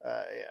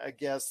 I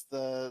guess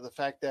the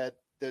fact that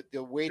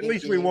the waiting. At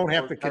least we won't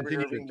have to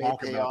continue to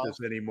talk about this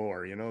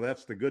anymore.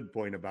 That's the good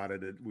point about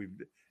it.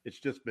 It's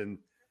just been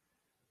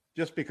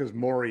because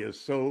Morey is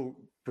so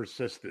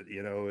persistent,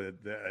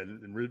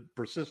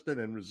 persistent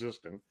and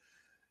resistant.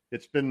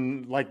 It's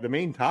been like the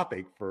main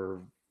topic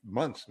for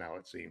months now,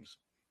 it seems.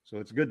 So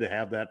it's good to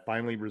have that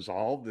finally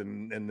resolved.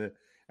 And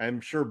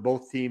I'm sure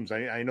both teams,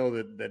 I know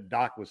that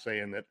Doc was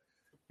saying that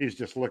he's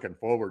just looking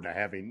forward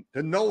to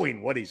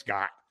knowing what he's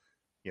got,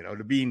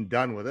 to being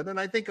done with it. And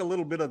I think a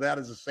little bit of that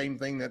is the same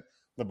thing that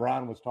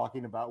LeBron was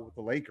talking about with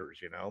the Lakers,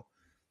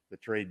 the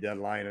trade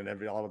deadline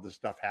and all of the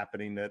stuff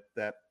happening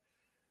that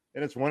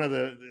and it's one of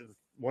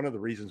the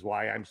reasons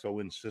why I'm so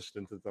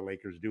insistent that the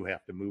Lakers do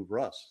have to move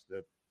Russ,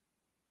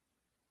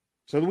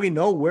 so that we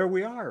know where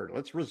we are.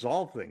 Let's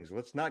resolve things.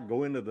 Let's not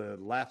go into the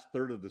last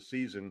third of the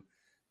season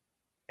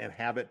and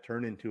have it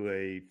turn into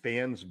a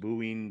fans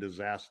booing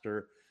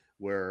disaster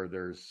where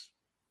there's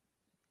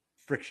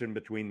friction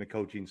between the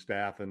coaching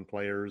staff and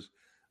players,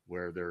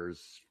 where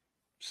there's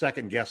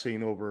second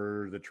guessing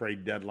over the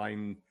trade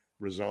deadline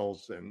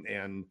results,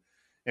 and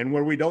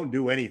where we don't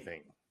do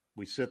anything.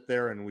 We sit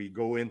there and we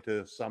go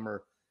into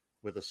summer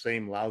with the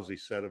same lousy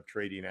set of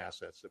trading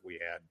assets that we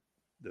had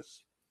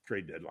this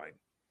trade deadline.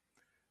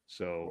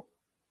 So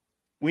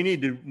we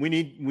need to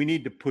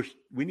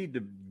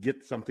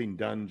get something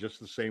done just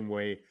the same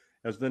way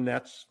as the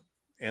Nets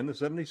and the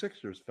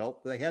 76ers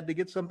felt they had to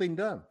get something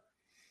done.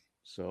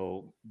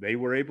 So they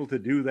were able to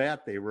do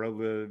that. They were able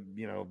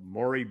to,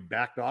 Morey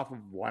backed off of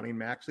wanting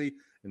Maxey,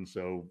 and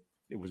so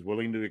it was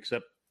willing to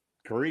accept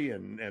Curry,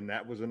 and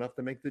that was enough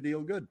to make the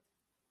deal good.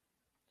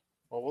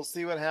 Well, we'll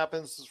see what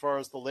happens as far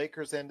as the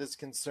Lakers end is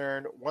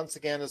concerned. Once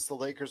again, it's the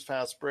Lakers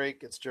Fast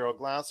Break. It's Gerald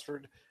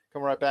Glassford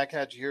coming right back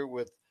at you here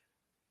with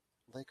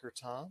Laker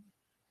Tom,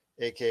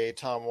 a.k.a.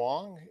 Tom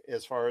Wong.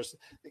 As far as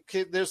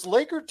there's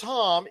Laker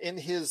Tom in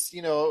his,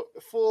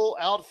 full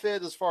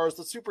outfit as far as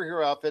the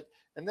superhero outfit,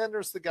 and then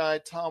there's the guy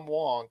Tom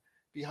Wong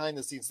behind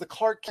the scenes, the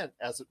Clark Kent,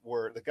 as it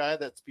were, the guy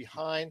that's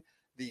behind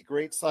the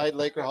great site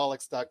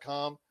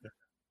Lakerholics.com.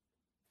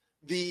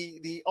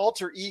 The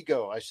alter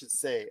ego, I should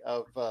say,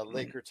 of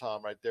Laker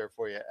Tom right there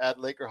for you at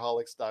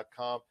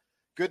Lakerholics.com.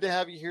 Good to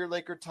have you here,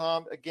 Laker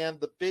Tom. Again,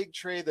 the big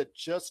trade that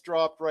just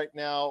dropped right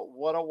now.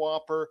 What a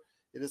whopper.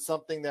 It is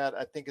something that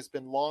I think has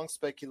been long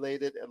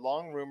speculated and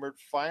long rumored,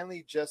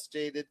 finally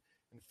gestated,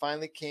 and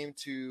finally came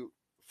to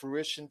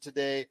fruition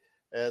today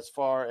as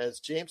far as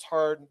James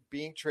Harden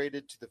being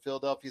traded to the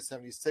Philadelphia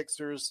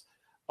 76ers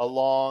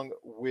along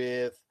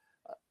with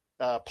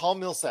Paul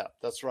Millsap.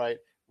 That's right.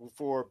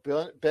 For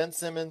Ben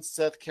Simmons,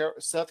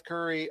 Seth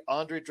Curry,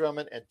 Andre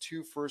Drummond, and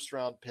 2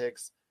 first-round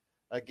picks.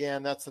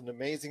 Again, that's an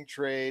amazing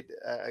trade.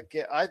 I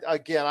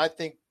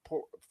think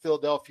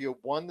Philadelphia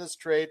won this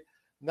trade,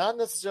 not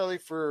necessarily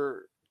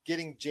for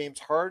getting James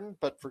Harden,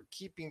 but for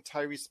keeping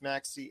Tyrese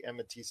Maxey and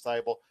Matisse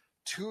Thybulle,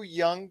 2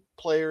 young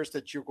players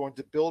that you're going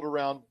to build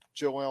around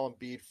Joel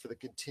Embiid for the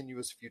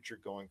continuous future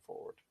going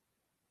forward.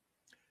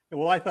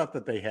 Well, I thought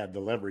that they had the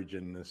leverage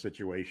in the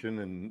situation,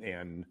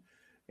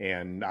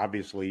 and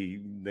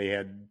obviously they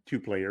had 2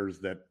 players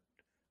that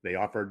they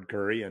offered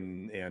Curry,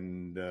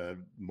 and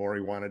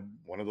Morey wanted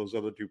one of those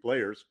other 2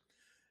 players,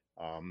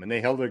 and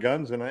they held their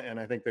guns, and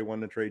I think they won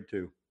the trade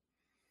too.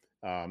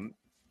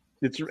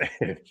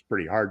 It's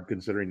pretty hard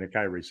considering the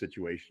Kyrie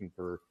situation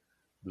for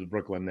the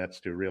Brooklyn Nets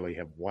to really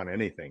have won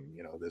anything,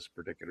 this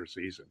particular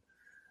season.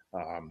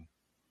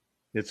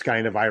 It's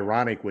kind of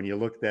ironic when you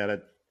looked at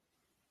it.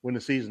 When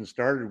the season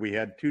started, we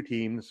had 2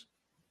 teams,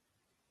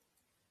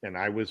 and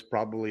I was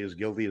probably as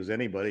guilty as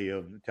anybody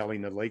of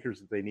telling the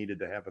Lakers that they needed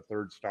to have a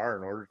 3rd star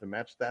in order to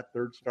match that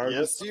 3rd star.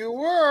 Yes, you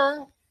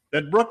were.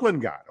 That Brooklyn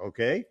got,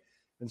 okay?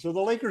 And so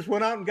the Lakers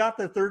went out and got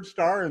their 3rd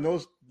star, and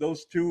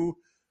those two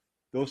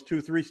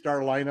 3-star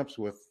lineups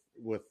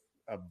with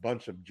a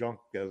bunch of junk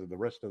as the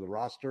rest of the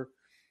roster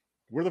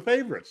were the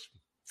favorites.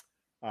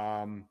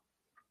 And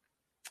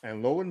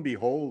lo and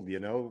behold,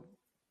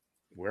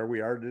 where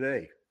we are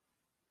today.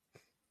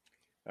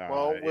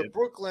 Well, with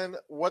Brooklyn,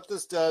 what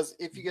this does,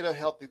 if you get a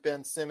healthy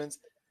Ben Simmons,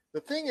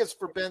 the thing is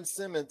for Ben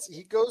Simmons,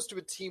 he goes to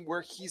a team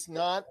where he's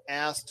not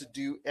asked to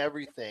do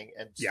everything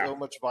and so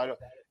much vital.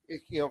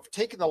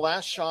 Taking the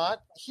last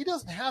shot, he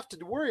doesn't have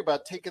to worry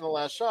about taking the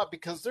last shot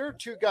because there are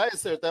 2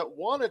 guys there that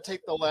want to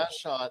take the last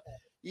shot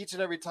each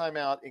and every time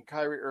out in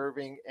Kyrie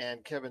Irving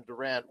and Kevin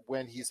Durant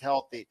when he's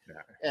healthy.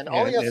 And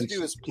all he has to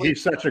do is play.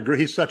 He's such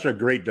a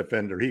great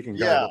defender. He can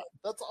guard.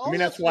 That's all.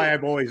 That's why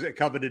I've always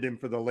coveted him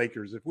for the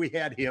Lakers. If we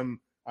had him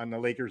on the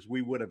Lakers,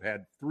 we would have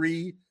had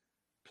 3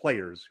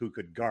 players who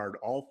could guard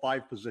all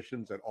 5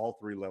 positions at all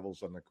 3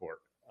 levels on the court.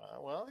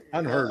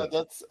 Unheard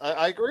of.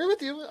 I agree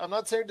with you. I'm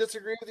not saying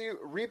disagree with you.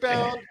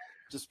 Rebound,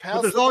 just pass.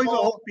 But there's always a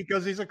hope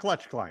because he's a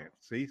clutch client.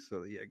 See,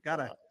 so you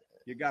gotta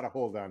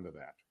hold on to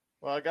that.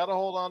 Well, I gotta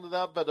hold on to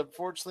that, but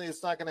unfortunately,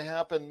 it's not going to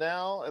happen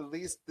now. At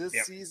least this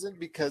season,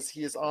 because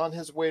he is on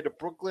his way to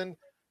Brooklyn.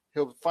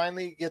 He'll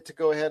finally get to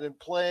go ahead and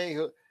play.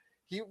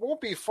 He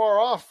won't be far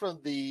off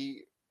from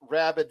the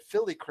rabid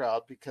Philly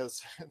crowd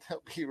because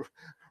they'll be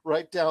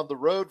right down the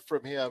road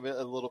from him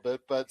a little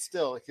bit, but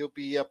still he'll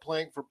be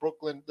playing for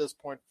Brooklyn at this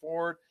point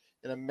forward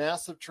in a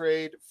massive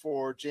trade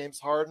for James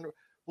Harden.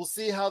 We'll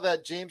see how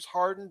that James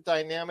Harden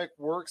dynamic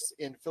works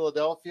in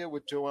Philadelphia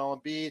with Joel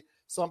Embiid.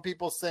 Some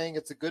people saying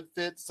it's a good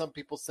fit, some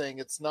people saying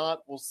it's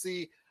not. We'll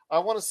see. I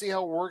want to see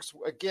how it works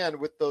again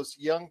with those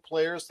young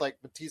players like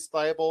Matisse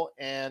Thybulle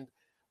and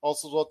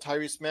also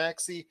Tyrese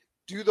Maxey.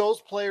 Do those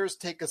players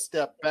take a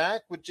step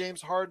back with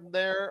James Harden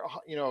there,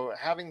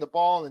 having the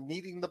ball and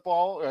needing the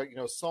ball,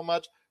 so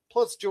much?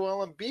 Plus,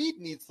 Joel Embiid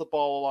needs the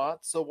ball a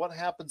lot. So what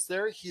happens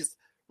there? He's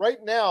right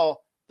now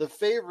the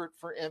favorite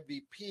for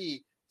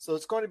MVP. So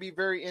it's going to be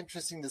very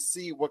interesting to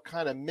see what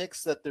kind of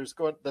mix that they're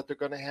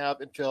going to have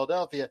in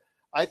Philadelphia.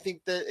 I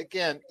think that,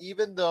 again,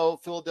 even though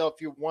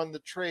Philadelphia won the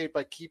trade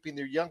by keeping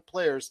their young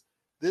players,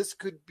 this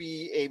could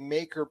be a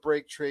make or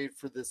break trade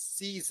for this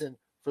season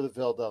for the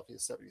Philadelphia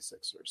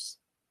 76ers.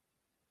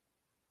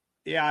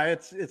 Yeah,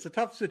 it's a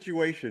tough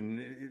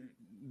situation.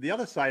 The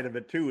other side of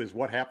it too is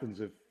what happens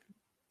if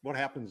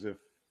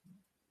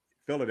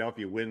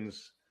Philadelphia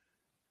wins.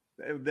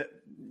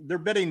 They're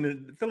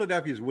betting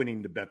Philadelphia's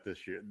winning the bet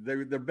this year.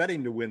 They're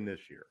betting to win this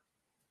year.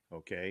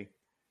 Okay.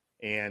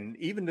 And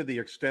even to the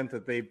extent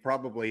that they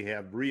probably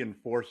have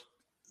reinforced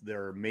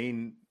their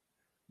main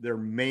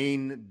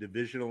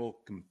divisional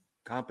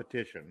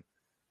competition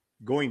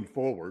going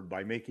forward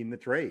by making the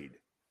trade,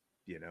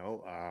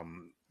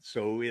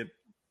 so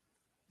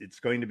it's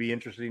going to be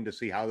interesting to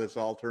see how this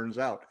all turns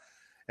out.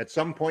 At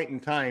some point in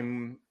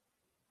time,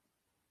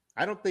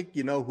 I don't think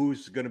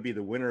who's going to be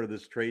the winner of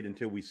this trade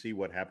until we see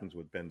what happens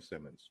with Ben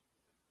Simmons.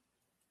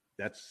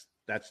 That's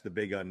the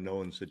big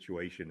unknown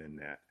situation in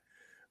that.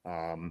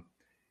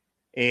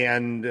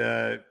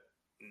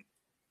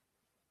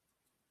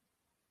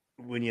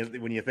 When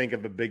you think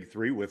of a big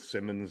three with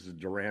Simmons,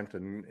 Durant,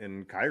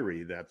 and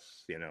Kyrie,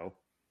 that's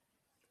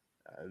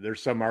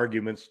there's some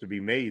arguments to be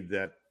made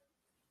that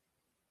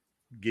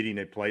getting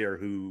a player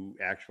who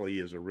actually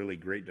is a really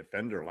great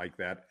defender like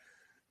that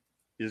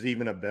is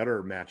even a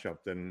better matchup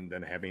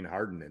than having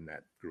Harden in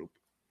that group.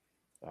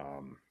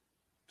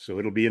 So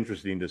it'll be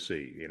interesting to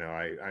see.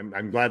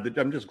 I'm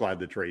just glad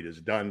the trade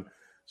is done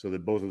so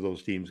that both of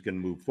those teams can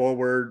move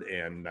forward.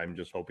 And I'm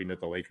just hoping that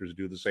the Lakers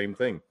do the same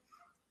thing,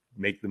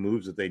 make the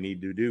moves that they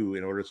need to do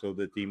in order so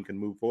the team can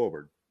move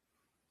forward,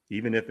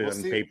 even if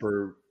on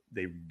paper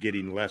they're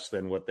getting less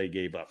than what they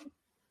gave up.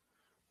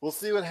 We'll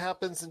see what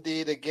happens.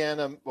 Indeed, again,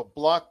 a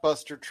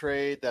blockbuster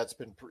trade that's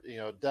been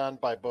done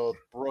by both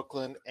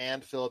Brooklyn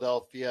and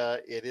Philadelphia.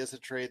 It is a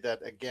trade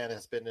that, again,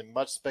 has been in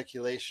much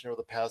speculation over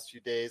the past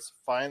few days,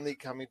 finally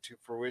coming to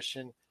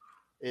fruition.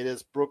 It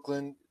is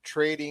Brooklyn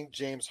trading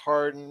James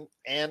Harden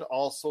and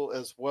also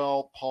as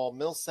well Paul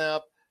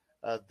Millsap.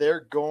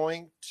 They're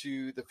going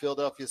to the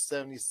Philadelphia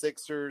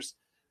 76ers.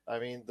 I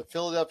mean, the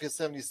Philadelphia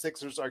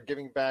 76ers are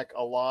giving back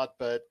a lot,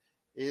 but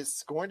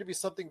it's going to be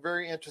something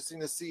very interesting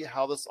to see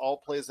how this all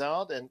plays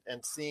out and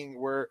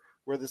seeing where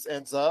this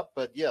ends up.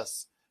 But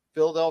yes,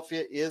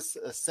 Philadelphia is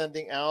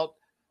sending out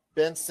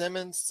Ben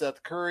Simmons,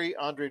 Seth Curry,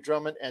 Andre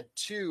Drummond, and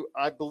two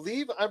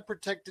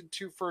unprotected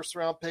 2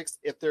 first-round picks.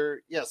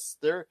 The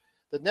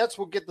Nets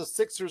will get the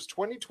Sixers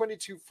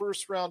 2022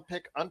 first-round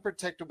pick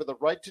unprotected with a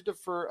right to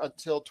defer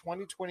until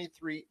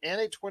 2023 and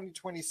a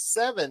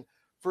 2027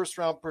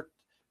 first-round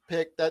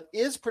pick that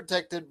is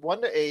protected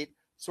 1-8,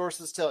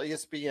 sources tell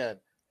ESPN.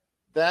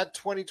 That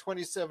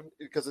 2027,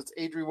 because it's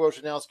Adrian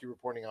Wojnarowski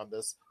reporting on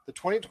this, the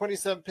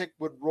 2027 pick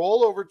would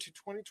roll over to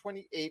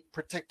 2028,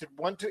 protected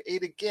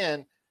 1-8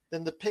 again.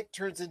 Then the pick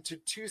turns into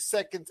 2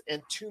 seconds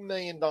and $2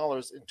 million in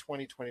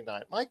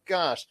 2029. My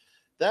gosh,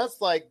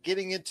 that's like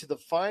getting into the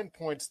fine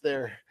points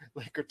there,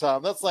 Laker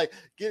Tom. That's like,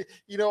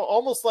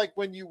 almost like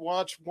when you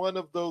watch one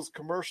of those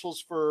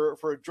commercials for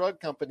a drug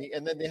company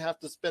and then they have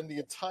to spend the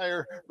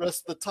entire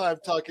rest of the time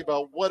talking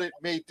about what it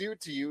may do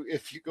to you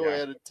if you go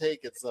ahead and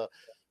take it. So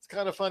it's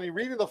kind of funny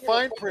reading the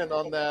fine print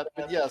on that.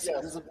 But yes, it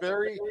is a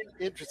very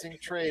interesting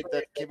trade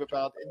that came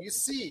about. And you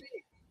see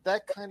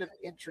that kind of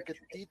intricate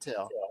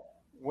detail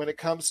when it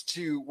comes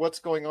to what's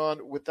going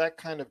on with that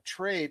kind of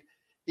trade.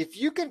 If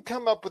you can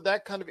come up with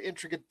that kind of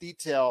intricate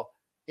detail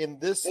in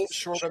this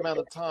short amount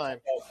of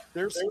time,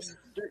 there's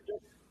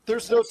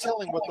no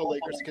telling what the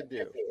Lakers can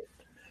do.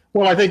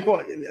 Well, I think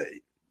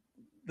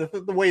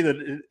the way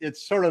that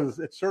it's sort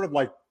of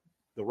like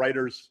the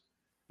writers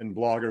and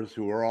bloggers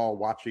who are all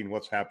watching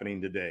what's happening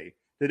today.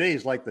 Today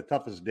is like the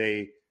toughest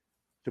day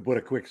to put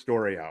a quick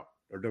story out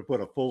or to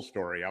put a full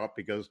story out,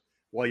 because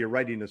while you're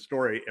writing a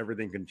story,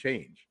 everything can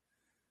change.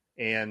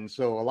 And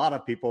so a lot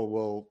of people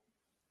will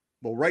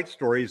write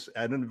stories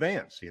in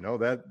advance,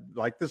 that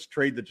like this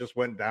trade that just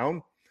went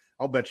down.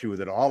 I'll bet you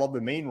that all of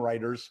the main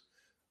writers,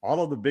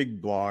 all of the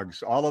big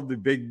blogs, all of the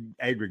big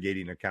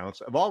aggregating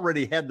accounts have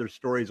already had their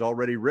stories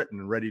already written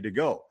and ready to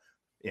go.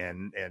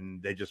 And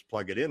they just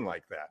plug it in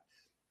like that.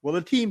 Well,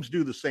 the teams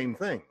do the same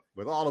thing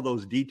with all of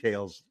those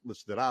details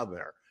listed out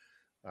there.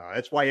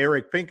 That's why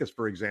Eric Pincus,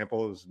 for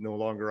example, is no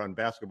longer on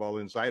Basketball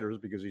Insiders,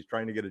 because he's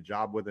trying to get a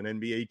job with an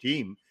NBA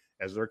team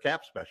as their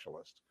cap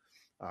specialist.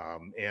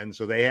 And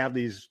so they have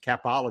these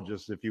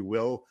capologists, if you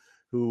will,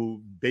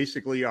 who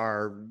basically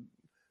are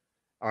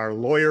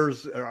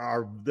lawyers,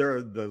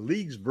 they're the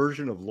league's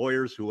version of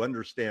lawyers who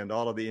understand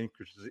all of the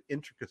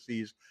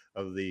intricacies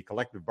of the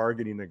collective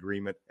bargaining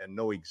agreement and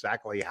know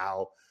exactly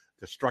how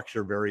to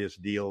structure various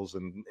deals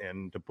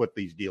and to put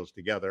these deals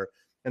together.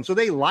 And so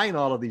they line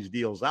all of these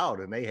deals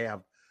out, and they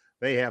have,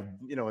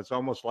 it's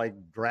almost like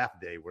draft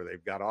day where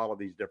they've got all of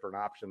these different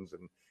options,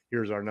 and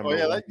here's our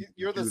number.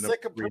 You're the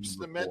second person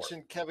to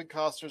mention Kevin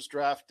Costner's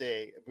Draft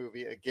Day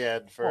movie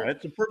again.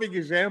 It's a perfect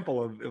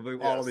example of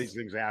all of these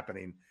things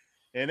happening.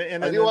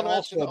 And I do want to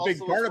also mention a big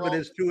part of it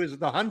is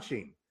the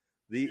hunching.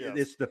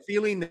 It's the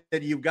feeling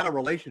that you've got a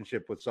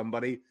relationship with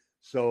somebody.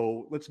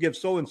 So let's give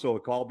so-and-so a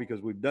call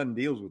because we've done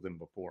deals with them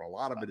before. A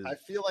lot of it is. I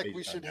feel like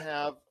we should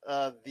have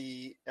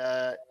the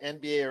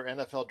NBA or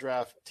NFL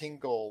draft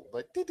tingle,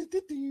 like that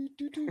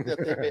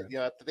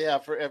they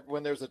have for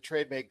when there's a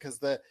trade made, because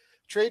the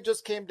trade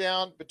just came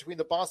down between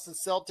the Boston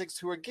Celtics,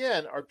 who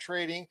again are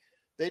trading.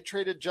 They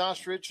traded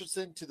Josh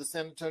Richardson to the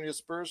San Antonio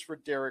Spurs for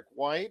Derek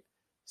White.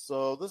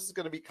 So this is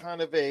going to be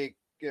kind of a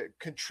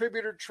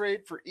contributor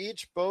trade for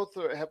each. Both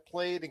have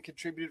played and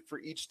contributed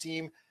for each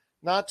team.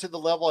 Not to the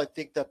level I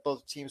think that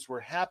both teams were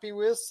happy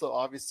with. So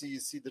obviously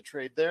you see the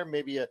trade there.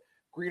 Maybe a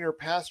greener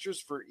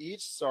pastures for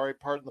each. Sorry,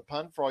 pardon the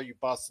pun for all you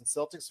Boston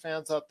Celtics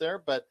fans out there.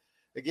 But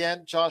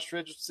again, Josh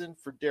Richardson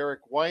for Derek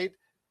White.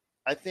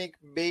 I think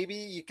maybe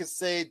you could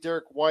say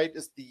Derek White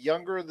is the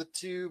younger of the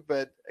two.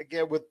 But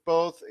again, with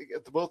both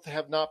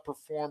have not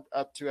performed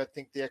up to, I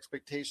think, the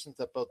expectations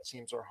that both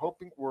teams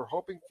were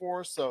hoping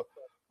for. So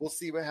we'll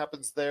see what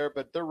happens there.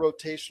 But they're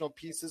rotational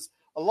pieces.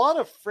 A lot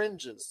of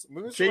fringes.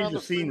 Moves around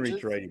the scenery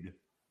fringes. Trade.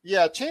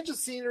 Yeah, change of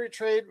scenery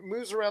trade,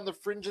 moves around the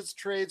fringes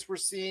trades. We're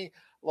seeing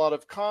a lot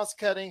of cost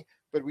cutting,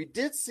 but we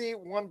did see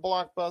one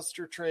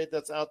blockbuster trade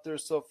that's out there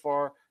so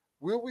far.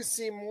 Will we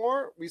see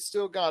more? We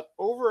still got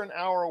over an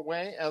hour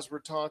away as we're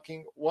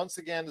talking. Once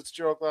again, it's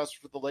Gerald Glasser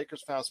for the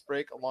Lakers Fast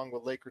Break along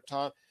with Laker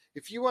Tom.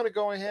 If you want to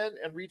go ahead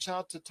and reach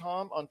out to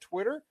Tom on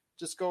Twitter,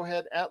 just go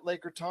ahead at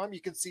Laker Tom. You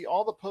can see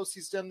all the posts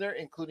he's done there,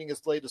 including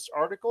his latest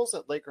articles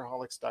at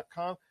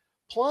Lakerholics.com.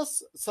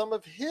 Plus some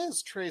of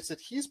his trades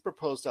that he's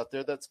proposed out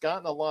there that's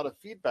gotten a lot of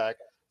feedback.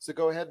 So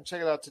go ahead and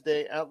check it out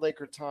today at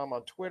Laker Tom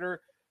on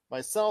Twitter,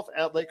 myself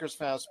at Lakers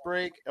Fast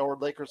Break, or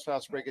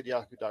LakersFastBreak at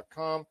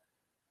yahoo.com.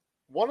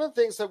 One of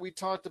the things that we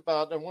talked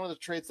about and one of the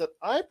trades that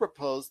I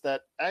proposed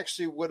that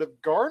actually would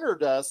have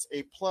garnered us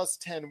a plus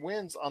 10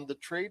 wins on the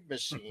trade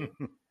machine,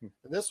 and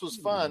this was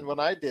fun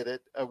when I did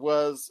it,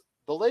 was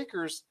the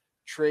Lakers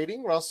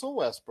trading Russell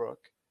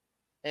Westbrook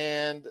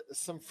and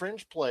some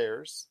fringe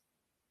players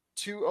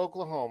to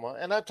Oklahoma,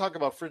 and I talk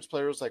about fringe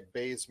players like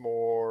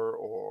Bazemore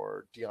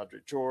or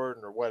DeAndre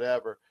Jordan or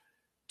whatever,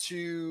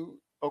 to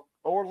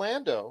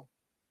Orlando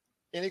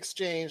in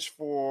exchange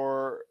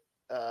for,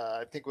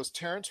 I think it was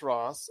Terrence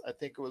Ross, I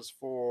think it was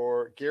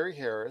for Gary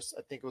Harris,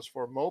 I think it was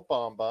for Mo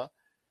Bamba,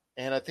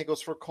 and I think it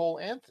was for Cole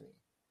Anthony.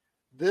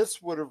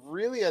 This would have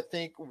really, I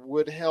think,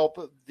 would help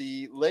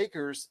the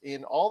Lakers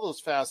in all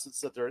those facets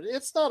that they're in.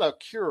 It's not a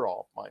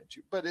cure-all, mind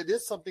you, but it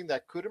is something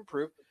that could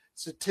improve.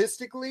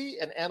 Statistically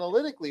and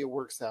analytically, it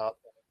works out,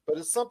 but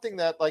it's something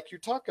that, like you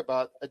talk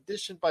about,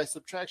 addition by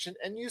subtraction,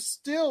 and you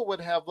still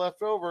would have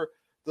left over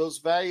those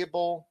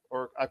valuable,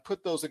 or I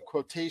put those in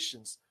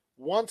quotations,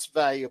 once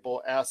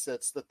valuable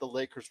assets that the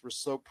Lakers were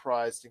so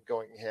prized in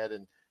going ahead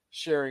and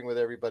sharing with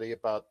everybody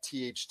about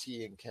THT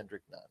and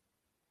Kendrick Nunn.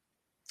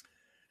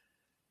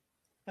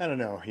 I don't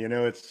know.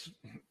 It's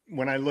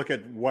when I look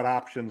at what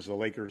options the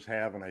Lakers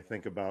have, and I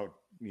think about,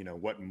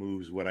 what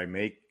moves would I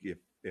make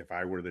if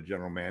I were the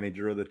general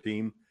manager of the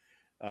team.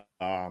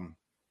 I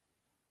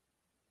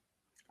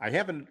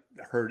haven't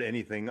heard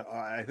anything.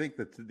 I think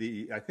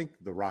the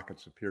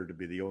Rockets appear to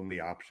be the only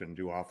option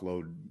to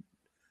offload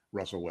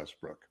Russell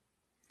Westbrook.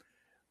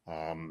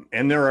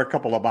 And there are a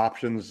couple of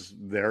options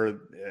there.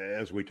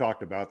 As we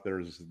talked about,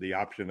 there's the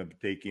option of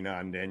taking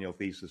on Daniel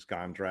Theis's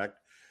contract,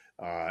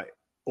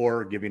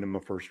 or giving him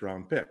a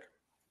first-round pick.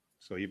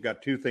 So you've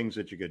got two things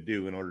that you could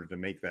do in order to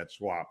make that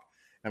swap.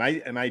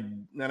 And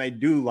I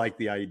do like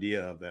the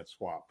idea of that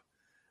swap.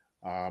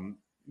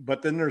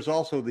 But then there's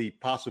also the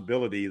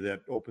possibility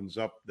that opens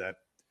up that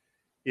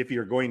if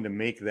you're going to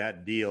make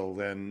that deal,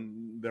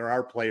 then there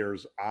are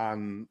players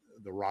on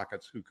the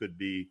Rockets who could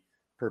be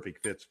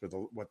perfect fits for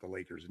what the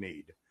Lakers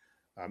need.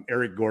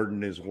 Eric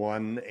Gordon is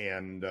one,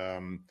 and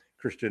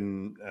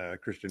Christian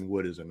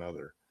Wood is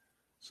another.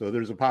 So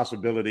there's a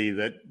possibility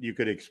that you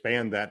could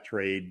expand that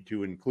trade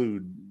to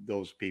include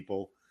those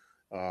people,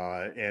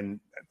 and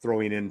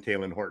throwing in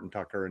Talen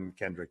Horton-Tucker and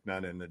Kendrick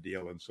Nunn in the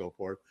deal and so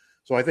forth.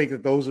 So I think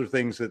that those are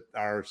things that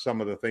are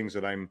some of the things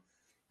that I'm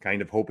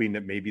kind of hoping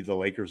that maybe the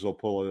Lakers will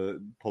pull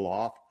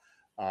off.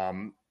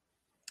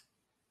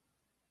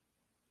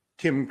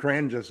 Tim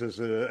Kranjus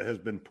has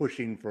been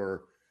pushing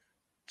for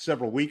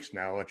several weeks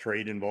now a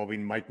trade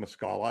involving Mike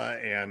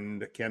Muscala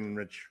and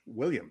Kenrich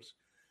Williams,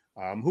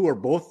 who are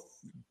both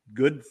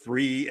good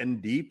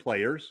 3-and-D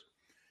players.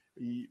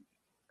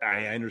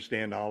 I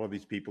understand all of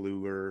these people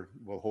who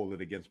will hold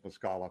it against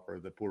Muscala for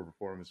the poor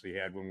performance he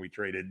had when we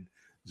traded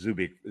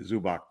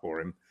Zubac for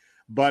him.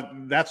 But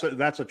that's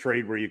a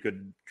trade where you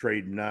could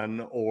trade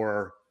Nunn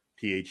or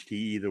THT,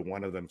 either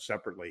one of them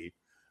separately,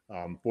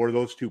 for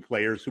those two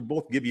players who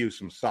both give you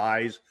some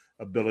size,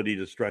 ability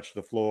to stretch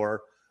the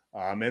floor,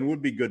 and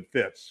would be good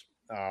fits.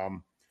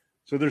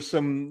 So there's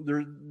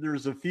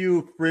a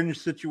few fringe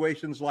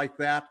situations like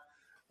that,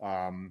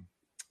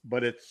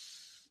 but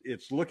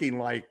it's looking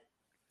like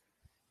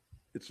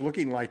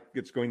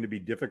it's going to be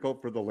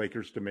difficult for the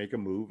Lakers to make a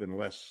move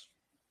unless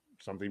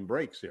something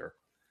breaks here.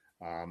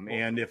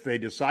 And if they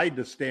decide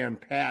to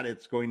stand pat,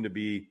 it's going to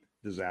be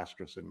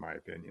disastrous, in my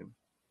opinion.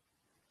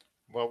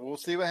 Well, we'll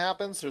see what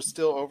happens. There's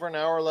still over an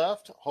hour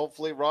left.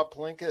 Hopefully, Rob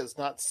Pelinka is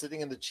not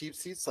sitting in the cheap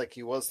seats like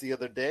he was the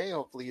other day.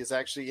 Hopefully, he's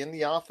actually in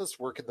the office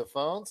working the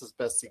phones as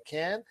best he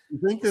can. You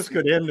think this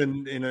could end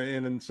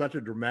in such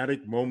a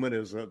dramatic moment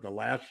as the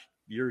last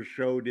year's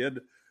show did,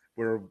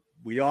 where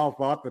we all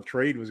thought the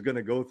trade was going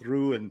to go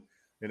through, and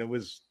it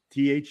was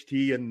THT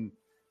and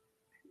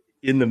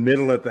in the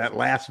middle at that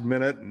last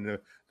minute, and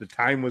the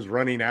time was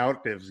running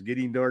out. It was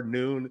getting toward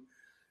noon.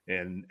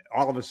 And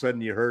all of a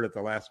sudden, you heard at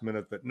the last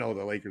minute that no,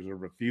 the Lakers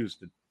have refused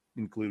to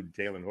include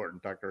Jalen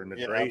Horton-Tucker in the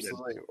trade.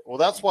 Absolutely. Well,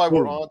 that's why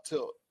we're on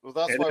to. Well,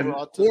 that's why we're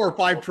on to 4 or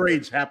 5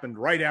 trades happened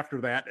right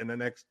after that, and the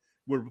next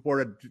were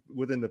reported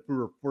within the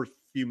first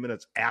few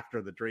minutes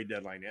after the trade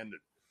deadline ended.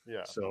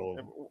 Yeah. So,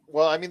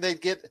 well, I mean,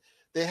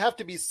 they have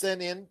to be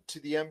sent in to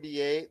the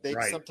NBA. They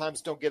Right.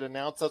 sometimes don't get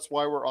announced. That's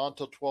why we're on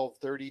till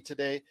 12:30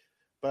 today.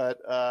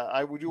 But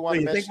I do want to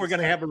you mention. think we're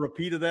going to have a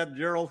repeat of that,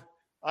 Gerald?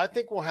 I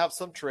think we'll have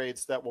some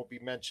trades that will be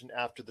mentioned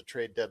after the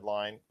trade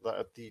deadline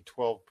at the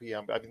 12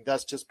 p.m. I mean,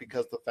 that's just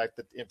because of the fact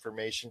that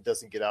information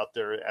doesn't get out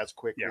there as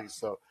quickly. Yeah.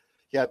 So,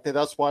 yeah,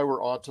 that's why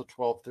we're on till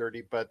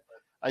 12:30. But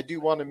I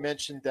do want to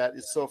mention that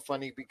it's so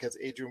funny because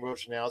Adrian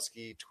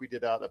Wojnarowski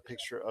tweeted out a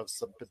picture of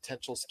some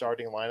potential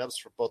starting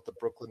lineups for both the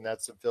Brooklyn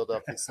Nets and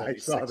Philadelphia I saw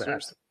 76ers.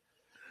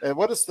 that. And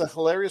what is the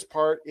hilarious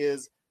part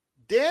is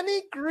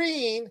Danny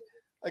Green,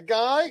 a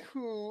guy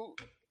who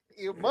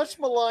much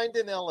maligned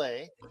in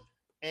LA,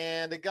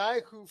 and a guy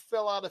who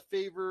fell out of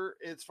favor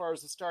as far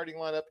as the starting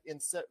lineup in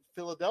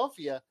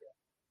Philadelphia,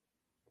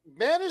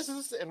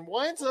 manages and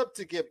winds up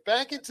to get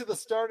back into the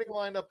starting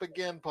lineup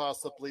again,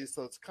 possibly.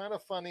 So it's kind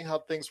of funny how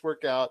things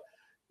work out.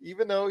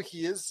 Even though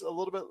he is a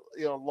little bit,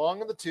 long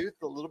in the tooth,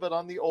 a little bit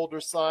on the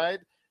older side,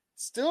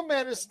 still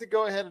manages to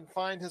go ahead and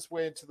find his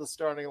way into the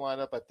starting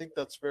lineup. I think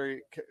that's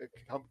very,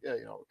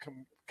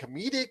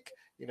 comedic,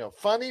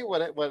 funny,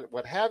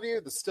 what have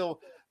you. That's still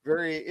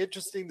very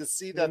interesting to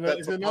see that.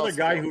 There's another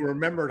guy who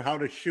remembered how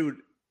to shoot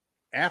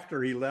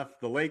after he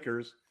left the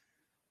Lakers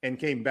and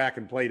came back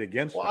and played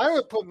against them. I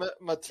would put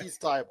Matisse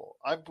Thybulle.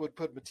 I would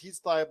put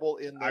Matisse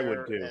Thybulle in there. I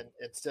would too. And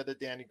instead of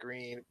Danny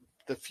Green.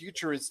 The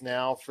future is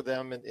now for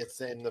them, and it's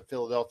in the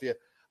Philadelphia.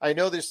 I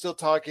know they're still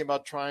talking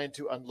about trying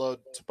to unload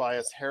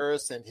Tobias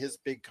Harris and his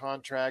big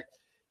contract.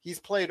 He's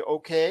played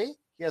okay.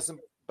 He hasn't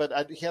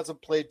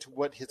played to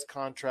what his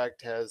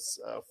contract has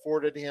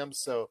afforded him.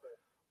 So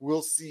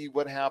we'll see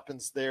what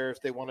happens there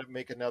if they want to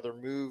make another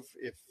move.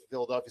 If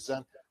Philadelphia's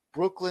done,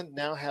 Brooklyn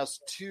now has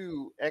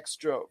 2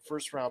 extra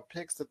first-round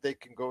picks that they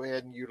can go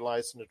ahead and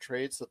utilize in a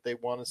trade. So if they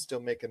want to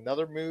still make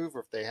another move, or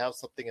if they have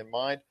something in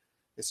mind,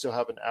 they still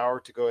have an hour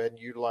to go ahead and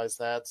utilize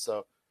that.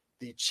 So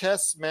the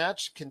chess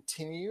match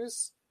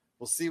continues.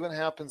 We'll see what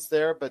happens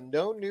there, but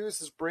no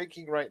news is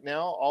breaking right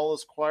now. All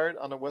is quiet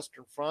on the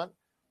Western Front.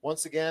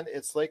 Once again,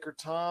 it's Laker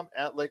Tom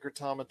at Laker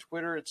Tom on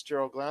Twitter. It's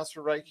Gerald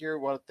Glasser right here. I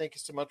want to thank you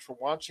so much for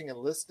watching and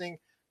listening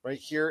right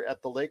here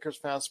at the Lakers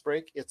Fast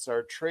Break. It's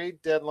our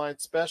trade deadline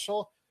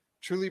special.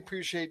 Truly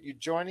appreciate you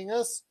joining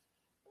us.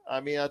 I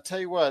mean, I'll tell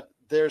you what,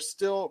 there's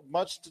still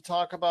much to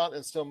talk about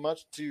and still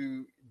much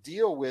to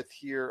deal with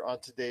here on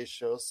today's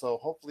show. So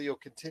hopefully you'll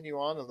continue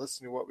on and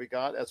listen to what we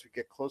got as we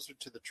get closer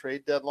to the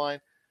trade deadline.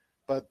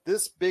 But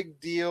this big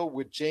deal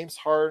with James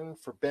Harden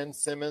for Ben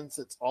Simmons,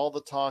 it's all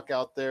the talk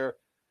out there.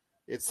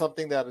 It's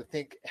something that I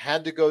think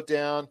had to go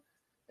down.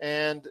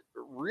 And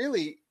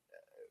really,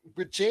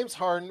 with James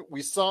Harden,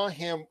 we saw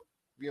him,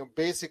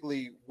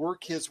 basically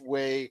work his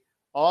way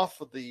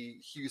off of the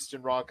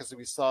Houston Rockets, and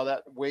we saw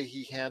that way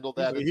he handled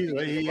that.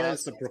 He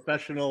has the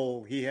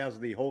professional. He has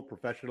the whole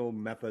professional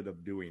method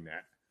of doing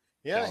that.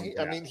 Yeah,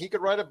 he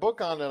could write a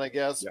book on it, I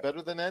guess,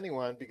 better than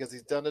anyone because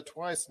he's done it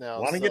twice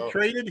now. Want to get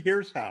traded?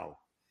 Here's how.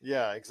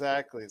 Yeah,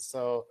 exactly.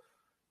 So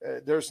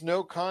there's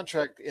no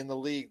contract in the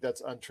league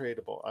that's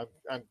untradeable.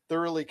 I'm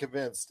thoroughly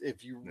convinced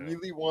if you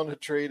really want to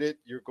trade it,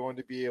 you're going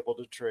to be able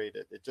to trade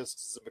it. It just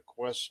is a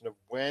question of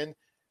when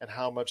and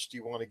how much do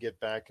you want to get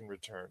back in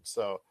return.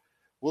 So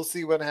we'll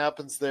see what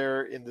happens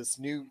there in this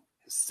new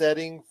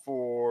setting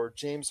for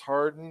James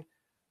Harden.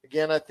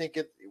 Again, I think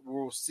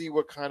we'll see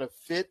what kind of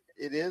fit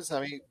it is.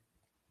 I mean,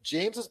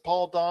 James is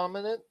ball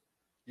dominant.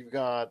 You've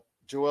got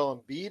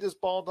Joel Embiid is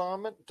ball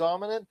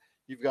dominant.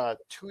 You've got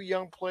 2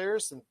 young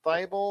players in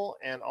Thybulle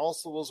and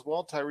also as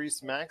well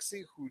Tyrese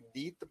Maxey who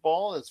need the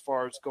ball as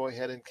far as go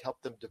ahead and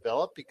help them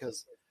develop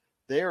because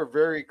they are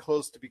very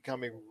close to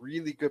becoming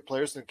really good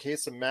players. In the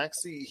case of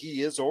Maxey,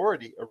 he is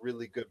already a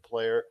really good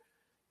player.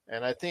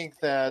 And I think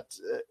that,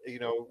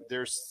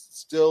 there's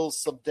still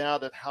some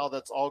doubt at how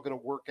that's all going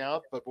to work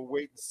out, but we'll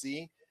wait and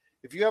see.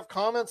 If you have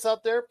comments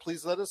out there,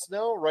 please let us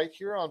know right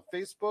here on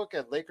Facebook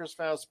at Lakers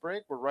Fast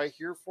Break. We're right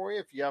here for you.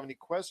 If you have any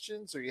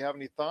questions or you have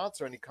any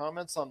thoughts or any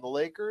comments on the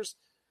Lakers,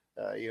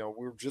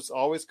 we're just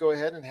always go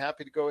ahead and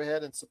happy to go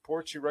ahead and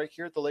support you right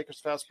here at the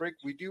Lakers Fast Break.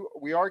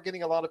 We are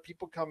getting a lot of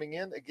people coming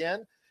in.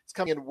 Again, it's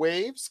coming in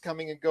waves,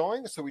 coming and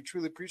going, so we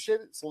truly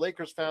appreciate it. It's the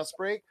Lakers Fast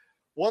Break.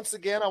 Once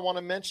again, I want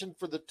to mention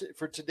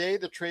for today,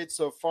 the trade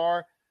so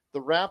far,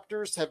 the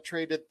Raptors have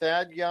traded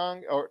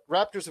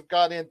Raptors have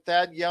got in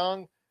Thad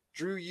Young,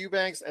 Drew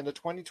Eubanks, and a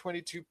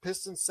 2022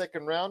 Pistons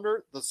second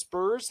rounder. The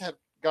Spurs have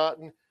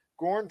gotten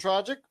Goran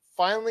Dragic,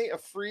 finally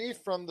free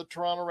from the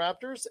Toronto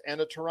Raptors,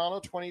 and a Toronto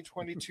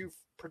 2022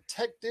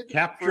 protected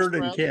captured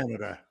in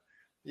Canada.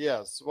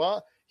 Yes,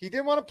 well, he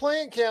didn't want to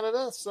play in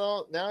Canada,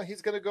 so now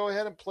he's going to go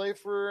ahead and play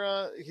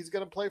for. He's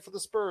going to play for the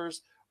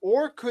Spurs.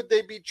 Or could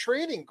they be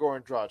trading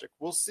Goran Dragic?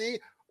 We'll see.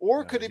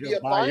 Or could it be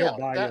a buyout? He'll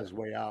buy his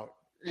way out.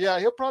 Yeah,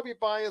 he'll probably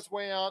buy his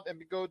way out and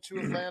go to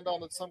and land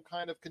on some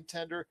kind of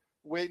contender.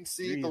 Wait and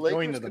see. He's the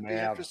Lakers could be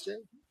interested.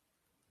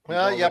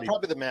 Well, yeah,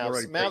 probably the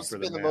Mavs. Mavs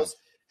have been the most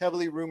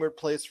heavily rumored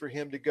place for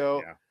him to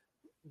go. Yeah.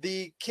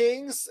 The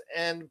Kings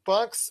and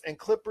Bucks and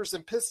Clippers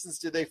and Pistons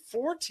did a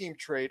 4-team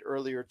trade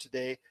earlier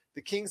today.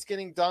 The Kings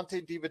getting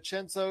Dante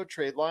DiVincenzo,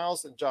 Trey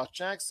Lyles, and Josh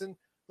Jackson.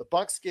 The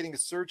Bucks getting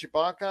Serge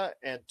Ibaka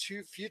and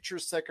 2 future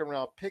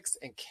second-round picks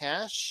and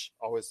cash.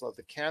 Always love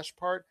the cash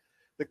part.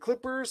 The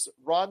Clippers,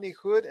 Rodney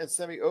Hood and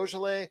Semi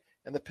Ojeleye.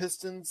 And the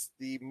Pistons,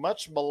 the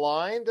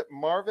much-maligned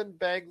Marvin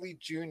Bagley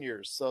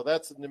Jr. So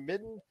that's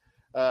admitted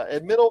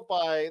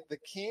by the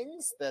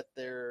Kings that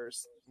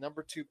there's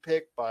number 2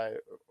 pick by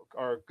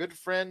our good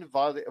friend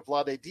Vlade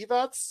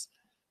Divac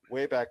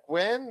way back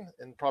when,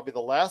 and probably the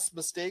last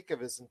mistake of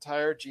his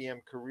entire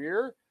GM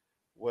career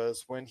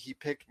was when he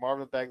picked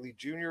Marvin Bagley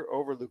Jr.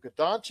 over Luka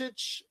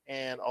Doncic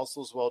and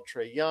also as well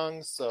Trae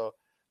Young. So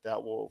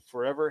that will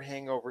forever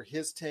hang over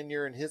his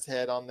tenure and his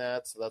head on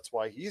that. So that's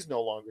why he's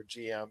no longer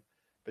GM.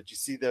 But you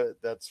see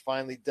that's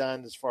finally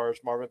done as far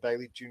as Marvin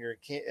Bagley Jr.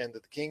 and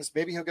the Kings.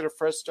 Maybe he'll get a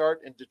fresh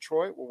start in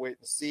Detroit. We'll wait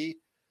and see.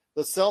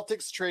 The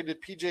Celtics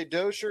traded P.J.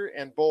 Dozier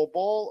and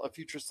Bol, a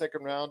future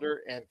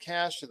second-rounder, and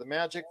cash to the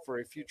Magic for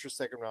a future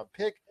second-round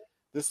pick.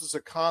 This is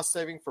a cost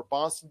saving for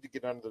Boston to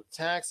get under the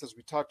tax. As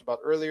we talked about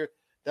earlier,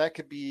 that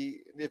could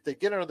be, if they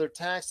get under their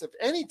tax, if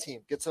any team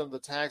gets under the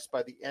tax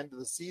by the end of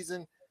the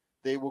season,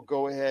 they will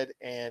go ahead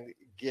and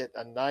get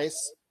a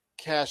nice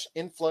cash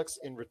influx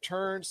in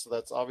return. So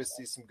that's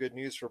obviously some good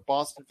news for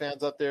Boston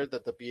fans out there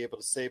that they'll be able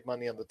to save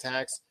money on the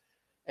tax.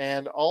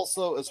 And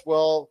also as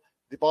well,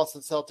 the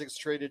Boston Celtics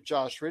traded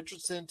Josh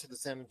Richardson to the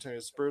San Antonio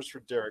Spurs for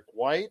Derek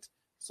White.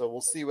 So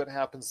we'll see what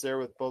happens there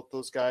with both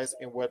those guys,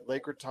 and what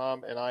Laker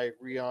Tom and I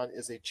agree on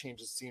is a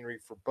change of scenery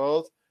for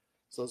both.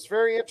 So it's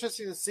very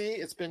interesting to see.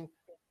 It's been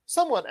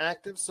somewhat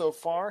active so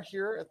far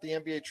here at the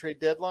NBA trade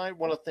deadline.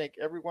 Want to thank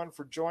everyone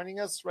for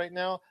joining us right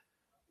now.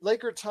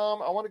 Laker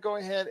Tom, I want to go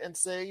ahead and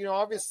say,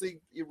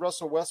 obviously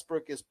Russell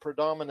Westbrook is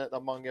predominant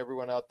among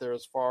everyone out there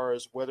as far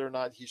as whether or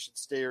not he should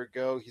stay or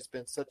go. He's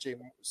been such a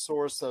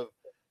source of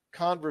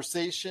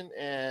conversation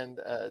and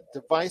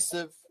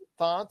divisive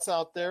thoughts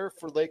out there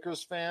for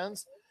Lakers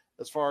fans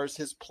as far as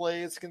his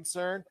play is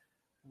concerned.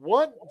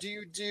 What do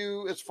you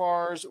do as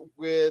far as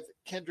with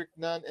Kendrick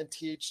Nunn and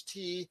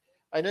THT?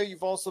 I know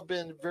you've also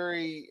been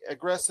very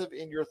aggressive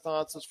in your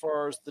thoughts as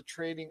far as the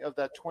trading of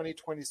that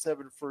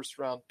 2027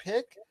 first-round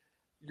pick.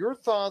 Your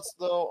thoughts,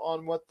 though,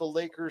 on what the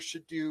Lakers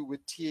should do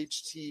with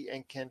THT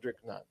and Kendrick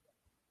Nunn?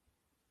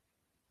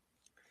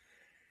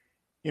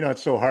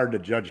 It's so hard to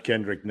judge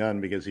Kendrick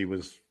Nunn because he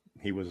was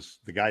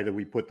the guy that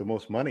we put the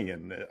most money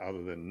in,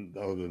 other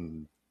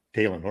than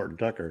Taylor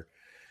Horton-Tucker,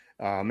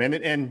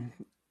 and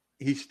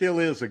he still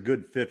is a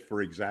good fit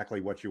for exactly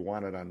what you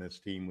wanted on this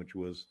team, which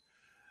was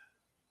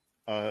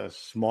a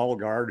small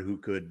guard who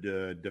could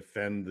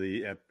defend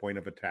at point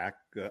of attack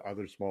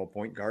other small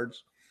point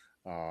guards.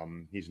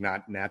 He's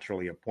not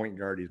naturally a point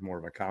guard; he's more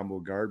of a combo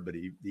guard, but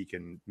he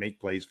can make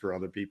plays for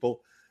other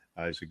people.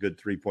 He's a good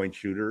 3-point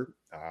shooter.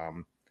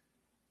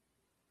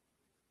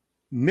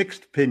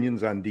 Mixed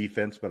opinions on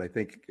defense, but I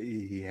think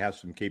he has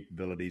some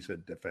capabilities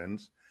at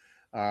defense.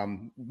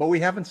 But we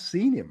haven't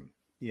seen him,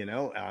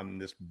 on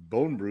this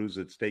bone bruise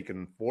that's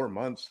taken 4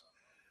 months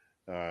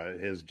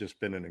has just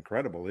been an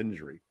incredible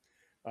injury.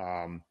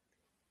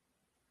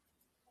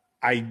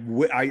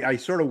 I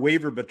sort of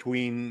waver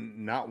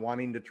between not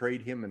wanting to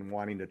trade him and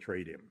wanting to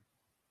trade him.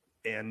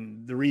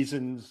 And the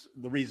reasons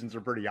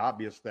are pretty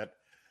obvious, that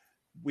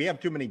we have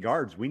too many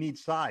guards. We need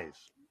size.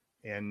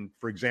 And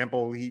for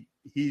example, he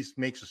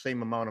makes the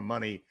same amount of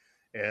money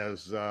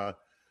as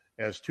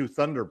 2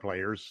 Thunder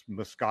players,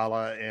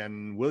 Muscala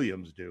and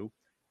Williams do,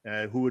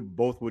 who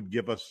would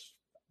give us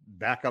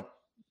backup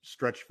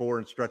stretch 4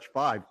 and stretch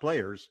 5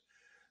 players.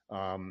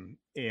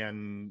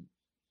 And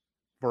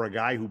for a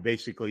guy who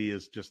basically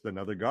is just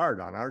another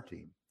guard on our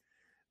team,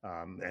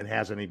 and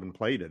hasn't even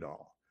played at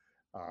all.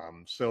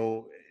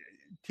 So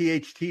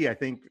THT, I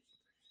think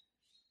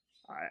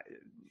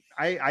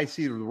I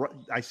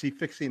see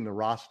fixing the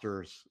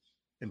rosters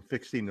and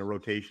fixing the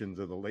rotations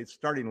of the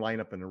starting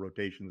lineup and the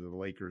rotations of the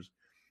Lakers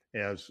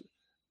as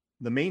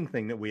the main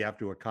thing that we have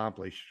to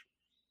accomplish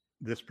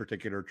this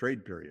particular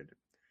trade period,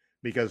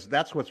 because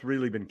that's what's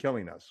really been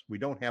killing us. We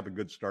don't have a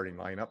good starting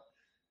lineup,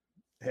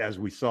 as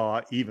we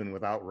saw even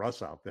without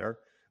Russ out there.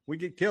 We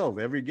get killed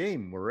every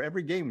game. We're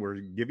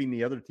giving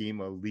the other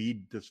team a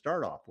lead to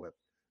start off with.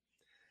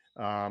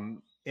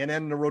 And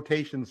then the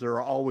rotations, there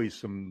are always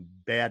some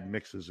bad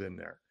mixes in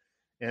there.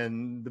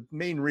 And the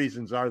main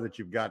reasons are that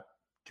you've got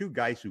 2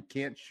 guys who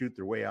can't shoot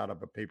their way out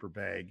of a paper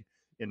bag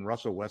in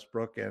Russell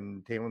Westbrook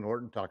and Talen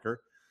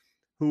Horton-Tucker,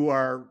 who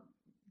are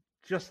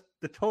just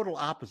the total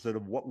opposite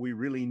of what we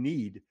really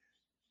need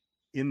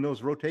in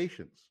those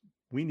rotations.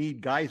 We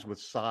need guys with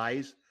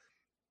size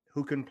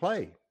who can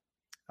play.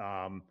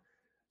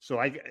 So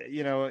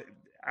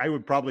I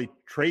would probably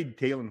trade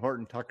Talen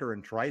Horton-Tucker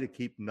and try to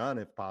keep none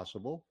if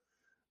possible.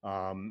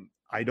 I'm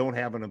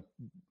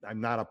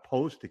not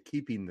opposed to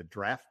keeping the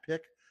draft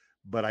pick,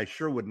 but I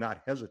sure would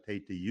not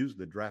hesitate to use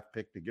the draft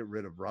pick to get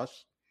rid of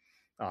Russ.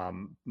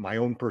 My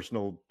own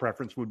personal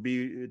preference would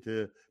be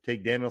to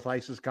take Daniel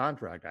Theis's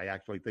contract. I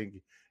actually think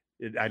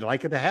I'd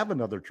like it to have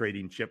another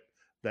trading chip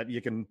that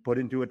you can put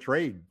into a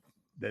trade,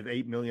 that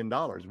 $8 million.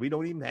 We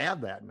don't even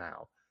have that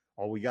now.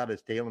 All we got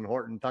is Talen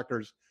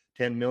Horton-Tucker's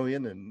 $10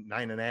 million and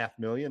 $9.5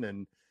 million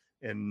and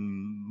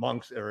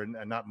Nunn's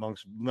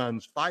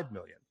 $5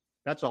 million.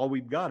 That's all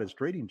we've got is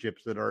trading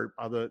chips that are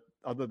other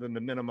than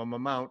the minimum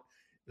amount,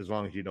 as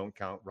long as you don't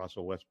count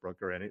Russell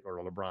Westbrook or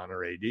LeBron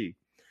or AD.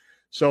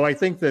 So I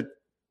think that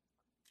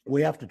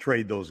we have to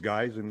trade those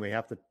guys and we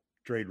have to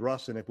trade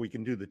Russ. And if we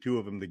can do the two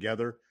of them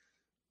together,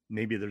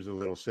 maybe there's a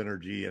little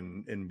synergy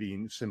in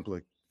being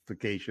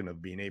simplification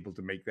of being able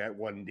to make that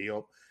one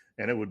deal.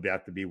 And it would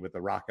have to be with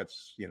the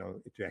Rockets,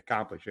 to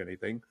accomplish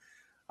anything.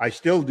 I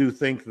still do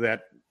think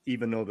that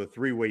even though the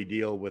three-way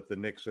deal with the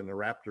Knicks and the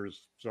Raptors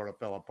sort of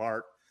fell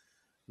apart,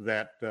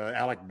 that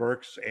Alec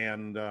Burks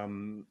and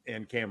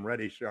Cam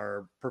Reddish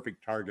are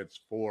perfect targets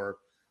for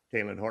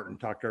Talen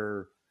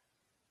Horton-Tucker,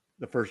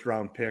 the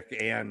first-round pick,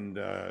 and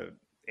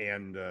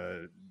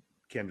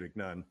Kendrick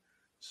Nunn.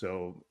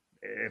 So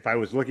if I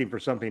was looking for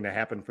something to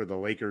happen for the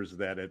Lakers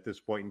that at this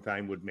point in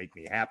time would make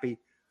me happy,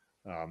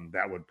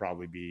 that would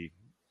probably be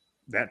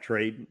that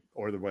trade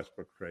or the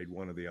Westbrook trade,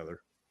 one or the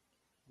other.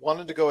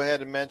 Wanted to go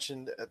ahead and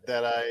mention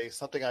that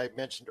something I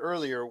mentioned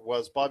earlier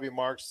was Bobby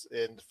Marks,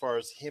 and as far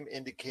as him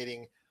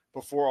indicating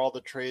before all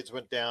the trades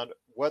went down,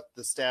 what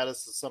the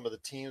status of some of the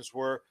teams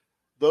were.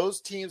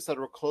 Those teams that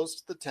were close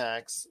to the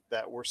tax,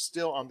 that were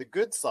still on the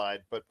good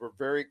side, but were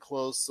very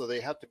close, so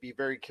they have to be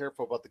very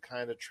careful about the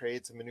kind of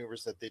trades and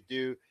maneuvers that they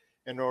do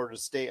in order to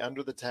stay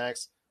under the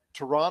tax.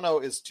 Toronto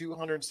is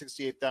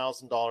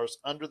 $268,000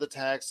 under the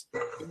tax.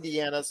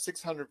 Indiana,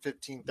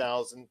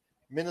 $615,000.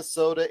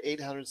 Minnesota,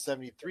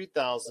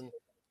 $873,000.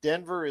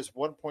 Denver is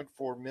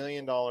 $1.4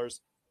 million.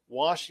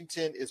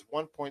 Washington is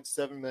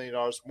 $1.7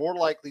 million. More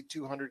likely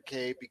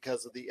 $200K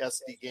because of the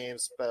SD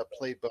games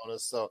play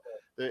bonus. So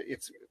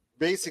it's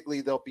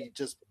basically they'll be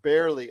just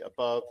barely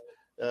above,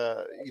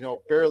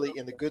 barely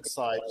in the good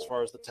side as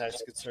far as the tax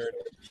is concerned.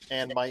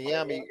 And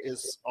Miami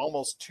is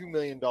almost $2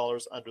 million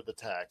under the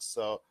tax.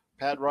 So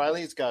Pat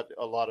Riley's got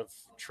a lot of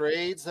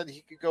trades that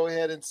he could go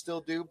ahead and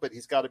still do, but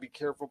he's got to be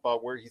careful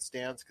about where he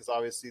stands because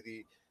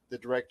obviously the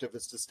directive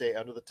is to stay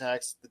under the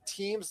tax. The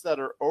teams that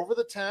are over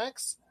the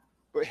tax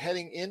but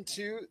heading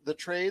into the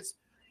trades,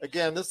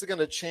 again, this is going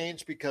to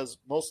change because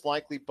most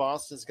likely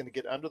Boston is going to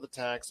get under the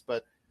tax,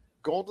 but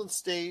Golden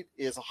State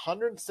is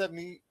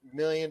 $170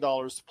 million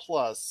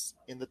plus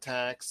in the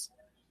tax.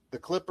 The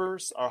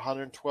Clippers are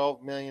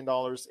 $112 million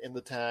in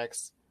the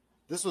tax.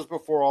 This was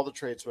before all the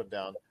trades went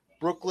down.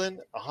 Brooklyn,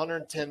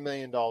 $110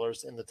 million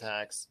in the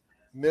tax.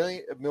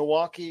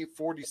 Milwaukee,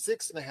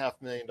 $46.5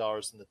 million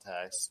in the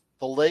tax.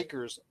 The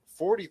Lakers,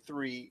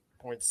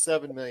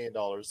 $43.7 million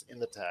in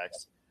the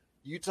tax.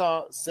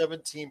 Utah,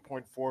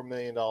 $17.4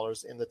 million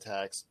in the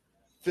tax.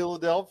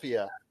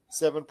 Philadelphia,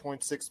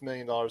 $7.6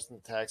 million in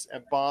the tax.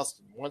 And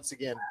Boston, once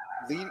again,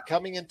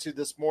 coming into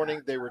this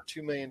morning, they were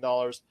 $2 million,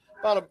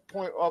 about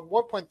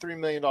 $1.3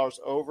 million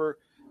over.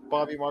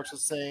 Bobby Marks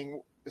was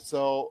saying.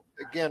 So,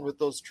 again, with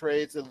those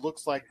trades, it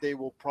looks like they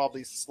will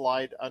probably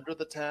slide under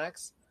the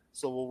tax.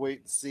 So we'll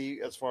wait and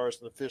see as far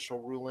as an official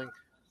ruling.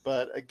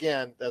 But,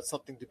 again, that's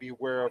something to be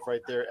aware of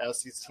right there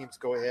as these teams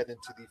go ahead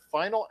into the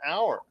final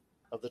hour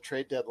of the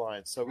trade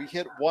deadline. So we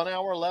hit 1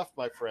 hour left,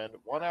 my friend.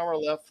 1 hour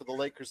left for the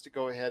Lakers to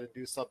go ahead and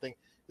do something.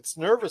 It's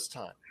nervous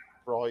time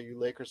for all you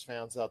Lakers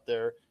fans out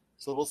there.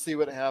 So we'll see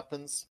what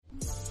happens.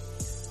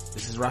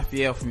 This is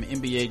Raphael from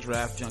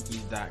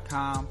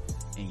NBADraftJunkies.com,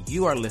 and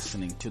you are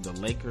listening to the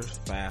Lakers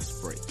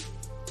Fast Break.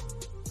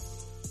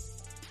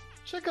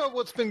 Check out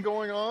what's been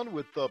going on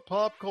with the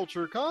Pop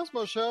Culture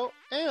Cosmos Show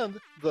and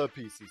the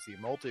PCC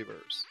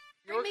Multiverse.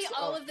 Bring me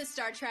all of the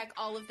Star Trek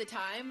all of the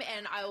time,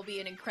 and I will be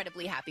an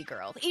incredibly happy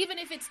girl. Even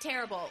if it's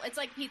terrible. It's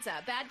like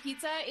pizza. Bad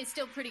pizza is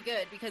still pretty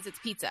good because it's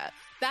pizza.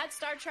 Bad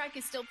Star Trek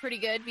is still pretty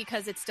good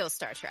because it's still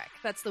Star Trek.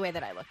 That's the way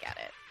that I look at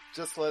it.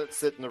 Just let it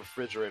sit in the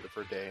refrigerator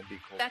for a day and be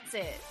cool. That's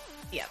it.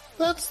 Yep.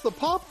 That's the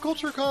Pop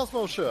Culture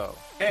Cosmos Show.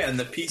 And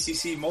the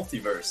PCC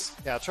Multiverse.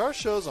 Catch our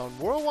shows on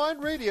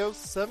Worldwide Radio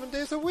 7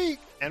 days a week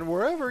and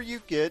wherever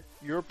you get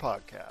your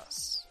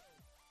podcasts.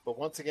 But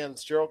once again,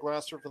 it's Gerald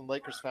Glasser from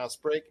Lakers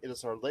Fast Break. It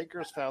is our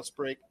Lakers Fast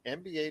Break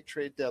NBA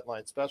trade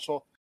deadline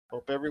special.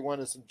 Hope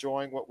everyone is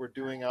enjoying what we're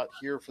doing out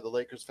here for the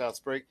Lakers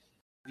Fast Break.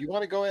 If you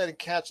want to go ahead and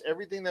catch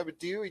everything that we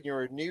do and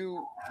you're a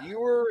new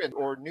viewer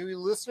or new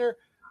listener,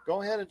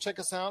 go ahead and check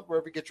us out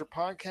wherever you get your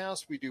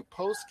podcasts. We do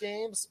post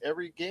games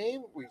every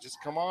game. We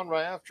just come on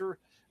right after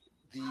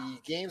the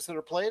games that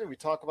are played, and we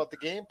talk about the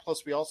game.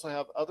 Plus, we also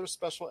have other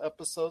special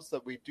episodes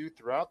that we do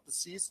throughout the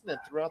season and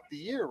throughout the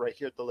year right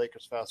here at the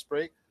Lakers Fast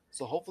Break.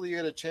 So hopefully you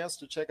get a chance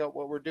to check out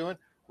what we're doing.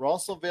 We're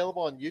also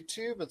available on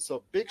YouTube, and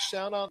so big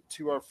shout out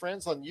to our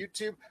friends on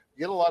YouTube. We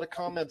get a lot of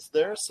comments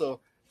there, so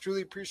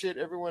truly appreciate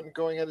everyone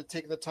going ahead and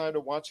taking the time to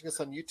watching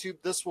us on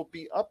YouTube. This will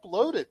be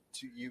uploaded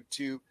to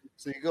YouTube,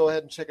 so you go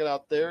ahead and check it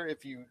out there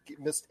if you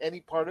missed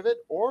any part of it,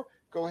 or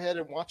go ahead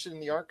and watch it in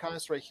the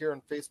archives right here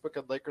on Facebook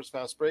at Lakers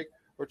Fast Break,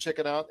 or check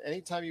it out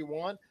anytime you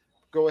want.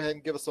 Go ahead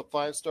and give us a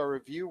 5-star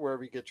review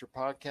wherever you get your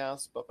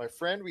podcasts. But my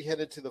friend, we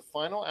headed to the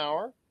final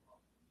hour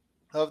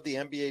of the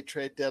NBA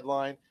trade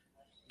deadline.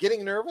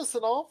 Getting nervous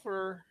at all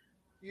for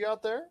you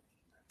out there?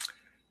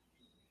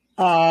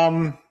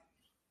 No,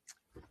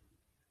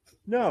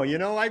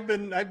 I've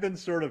been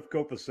sort of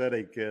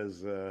copacetic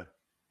as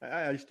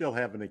I still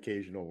have an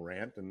occasional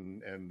rant,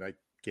 and I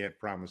can't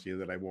promise you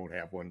that I won't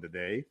have one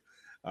today.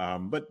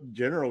 But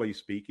generally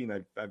speaking,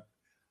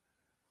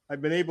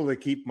 I've been able to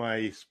keep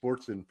my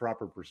sports in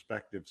proper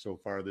perspective so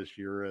far this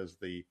year as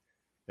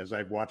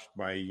I've watched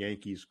my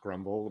Yankees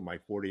crumble, my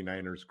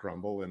 49ers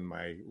crumble, and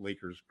my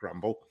Lakers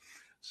crumble.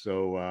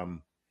 So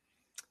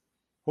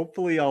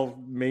hopefully I'll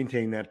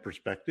maintain that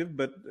perspective.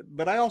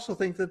 But I also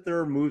think that there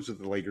are moves that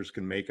the Lakers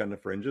can make on the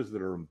fringes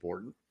that are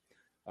important.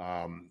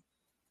 I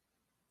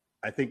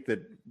think that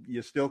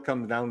you still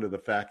come down to the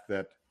fact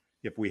that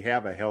if we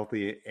have a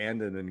healthy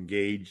and an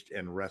engaged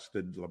and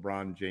rested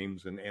LeBron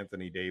James and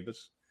Anthony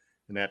Davis,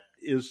 and that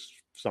is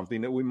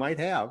something that we might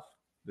have,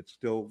 it's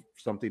still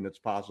something that's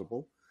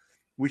possible,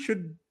 we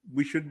should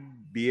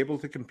be able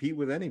to compete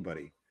with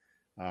anybody.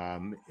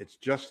 It's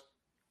just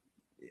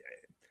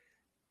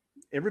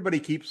everybody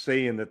keeps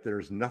saying that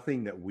there's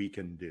nothing that we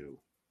can do.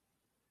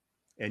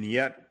 And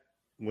yet,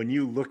 when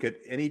you look at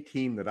any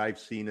team that I've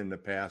seen in the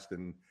past,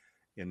 and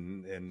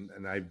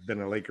I've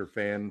been a Laker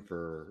fan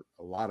for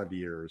a lot of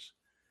years,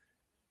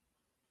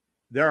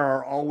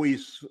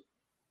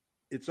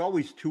 it's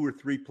always 2 or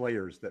 3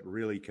 players that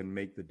really can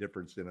make the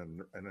difference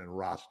in a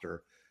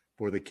roster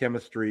for the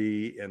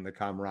chemistry and the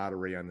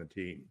camaraderie on the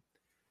team.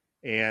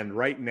 And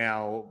right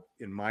now,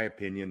 in my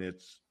opinion,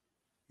 it's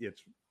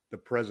the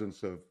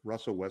presence of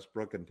Russell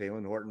Westbrook and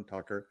Talen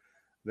Horton-Tucker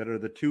that are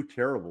the 2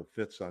 terrible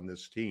fits on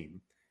this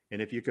team.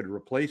 And if you could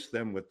replace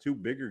them with 2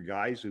 bigger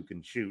guys who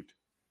can shoot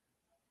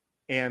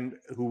and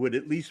who would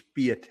at least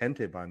be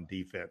attentive on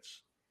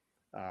defense,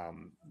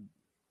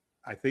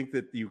 I think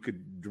that you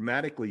could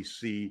dramatically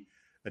see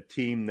a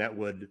team that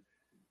would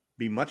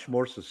be much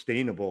more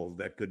sustainable,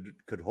 that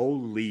could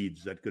hold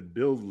leads, that could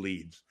build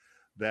leads,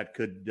 that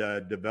could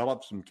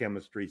develop some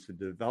chemistry, to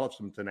develop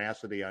some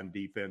tenacity on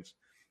defense,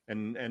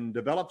 and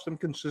develop some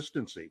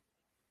consistency.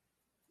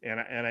 And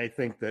I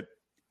think that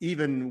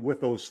even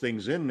with those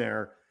things in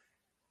there,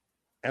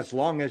 as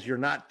long as you're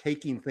not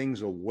taking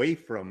things away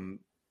from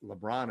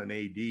LeBron and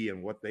AD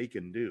and what they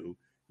can do,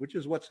 which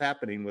is what's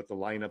happening with the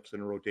lineups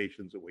and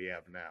rotations that we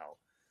have now.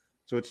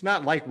 So it's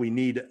not like we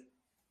need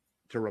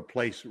to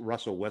replace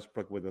Russell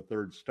Westbrook with a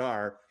 3rd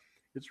star.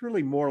 It's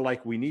really more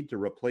like we need to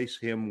replace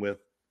him with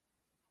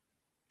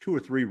 2 or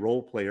 3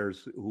 role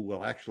players who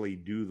will actually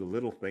do the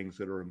little things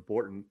that are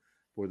important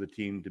for the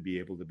team to be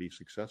able to be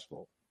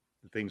successful.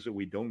 The things that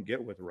we don't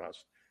get with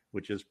Russ,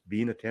 which is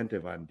being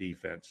attentive on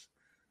defense,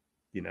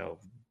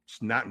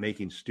 not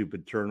making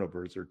stupid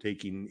turnovers or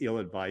taking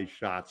ill-advised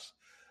shots,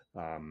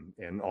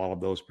 and all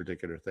of those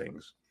particular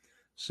things.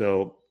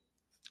 So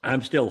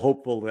I'm still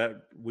hopeful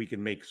that we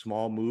can make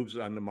small moves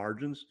on the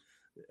margins,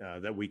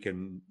 that we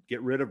can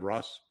get rid of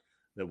Russ,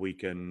 that we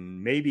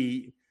can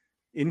maybe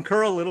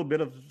incur a little bit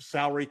of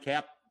salary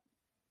cap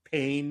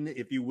pain,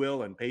 if you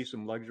will, and pay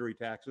some luxury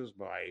taxes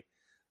by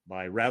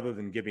rather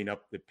than giving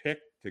up the pick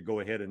to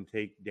go ahead and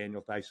take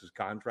Daniel Theis's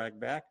contract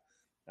back.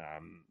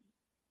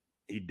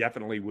 He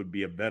definitely would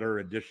be a better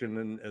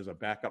addition as a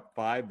backup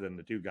 5 than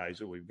the 2 guys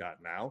that we've got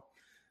now.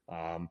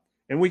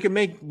 And we can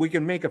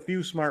make a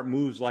few smart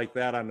moves like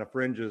that on the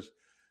fringes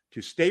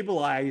to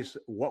stabilize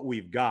what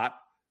we've got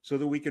so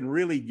that we can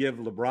really give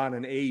LeBron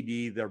and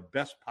AD their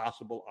best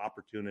possible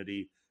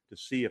opportunity to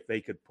see if they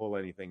could pull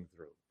anything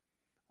through.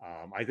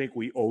 I think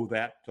we owe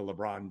that to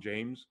LeBron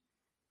James.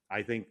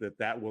 I think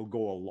that will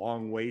go a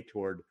long way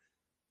toward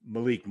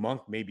Malik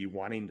Monk maybe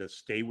wanting to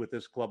stay with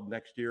this club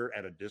next year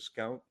at a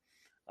discount.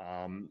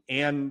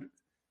 And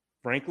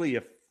frankly,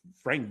 if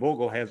Frank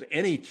Vogel has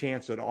any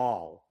chance at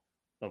all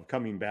of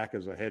coming back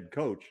as a head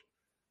coach,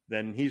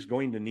 then he's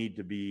going to need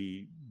to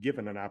be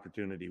given an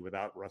opportunity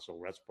without Russell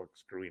Westbrook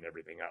screwing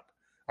everything up.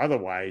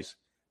 Otherwise,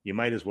 you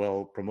might as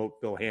well promote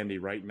Phil Handy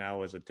right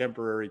now as a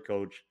temporary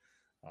coach,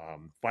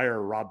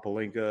 fire Rob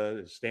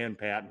Pelinka, stand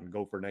pat, and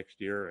go for next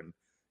year,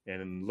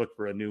 and look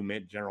for a new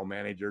general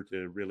manager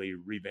to really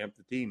revamp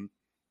the team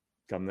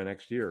come the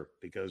next year,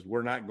 because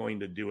we're not going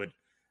to do it.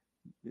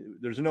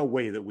 There's no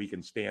way that we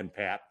can stand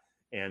pat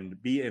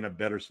and be in a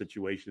better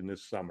situation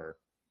this summer.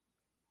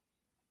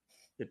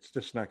 It's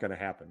just not going to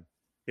happen.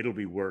 It'll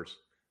be worse.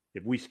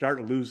 If we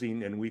start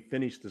losing and we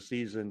finish the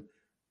season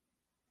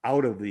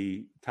out of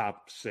the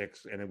top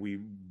 6, and if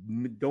we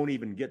don't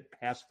even get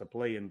past the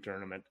play-in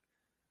tournament,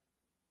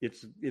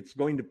 it's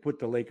going to put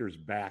the Lakers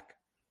back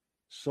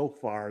so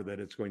far that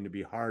it's going to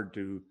be hard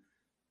to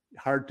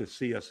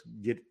see us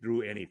get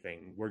through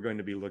anything. We're going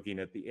to be looking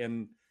at the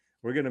end.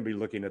 We're going to be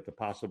looking at the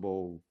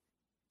possible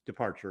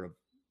departure of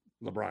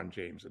LeBron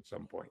James at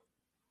some point.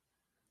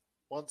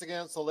 Once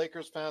again, it's the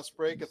Lakers Fast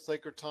Break. It's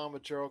Laker Tom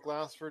with Gerald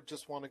Glassford.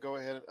 Just want to go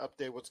ahead and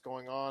update what's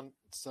going on.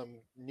 Some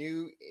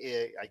new,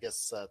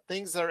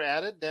 things that are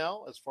added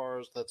now as far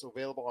as that's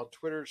available on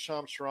Twitter.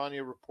 Shams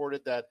Charania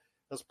reported that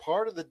as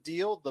part of the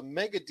deal, the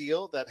mega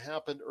deal that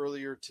happened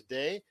earlier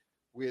today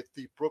with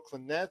the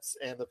Brooklyn Nets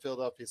and the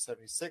Philadelphia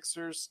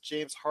 76ers,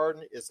 James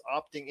Harden is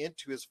opting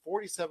into his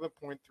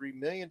 $47.3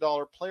 million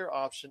player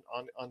option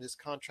on his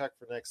contract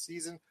for next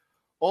season.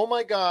 Oh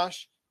my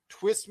gosh.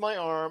 Twist my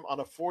arm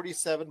on a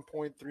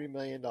 $47.3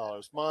 million.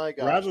 My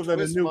gosh. Rather than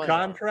a new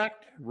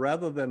contract?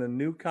 Rather than a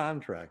new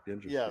contract.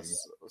 Interesting.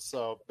 Yes.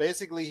 So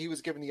basically he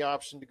was given the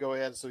option to go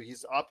ahead. So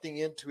he's opting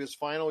into his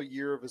final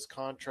year of his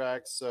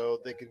contract so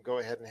they can go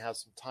ahead and have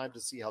some time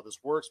to see how this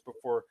works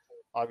before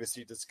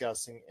obviously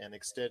discussing an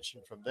extension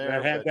from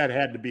there. That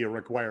had to be a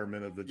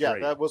requirement of the trade. Yeah,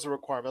 that was a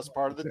requirement. That's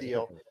part of the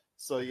deal.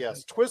 So,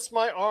 yes, twist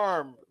my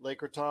arm,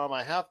 Laker Tom.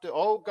 I have to.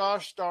 Oh,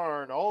 gosh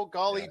darn. Oh,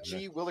 golly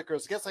gee,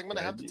 Willikers. Guess I'm going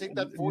to have to take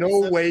that $47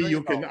 No way million.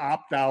 you can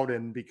opt out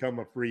and become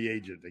a free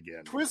agent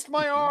again. Twist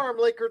my arm,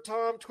 Laker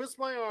Tom. Twist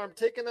my arm.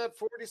 Taking that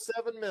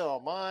 $47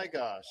 million. My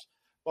gosh.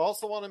 I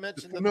also want to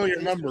mention the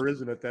familiar number,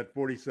 isn't it? That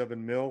 $47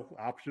 million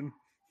option.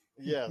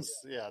 Yes.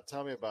 Yeah.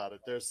 Tell me about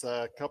it. There's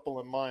a couple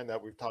in mind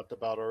that we've talked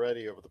about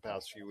already over the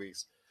past few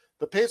weeks.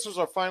 The Pacers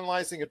are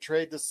finalizing a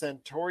trade to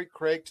send Torrey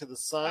Craig to the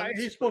Suns.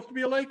 He's supposed to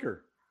be a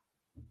Laker.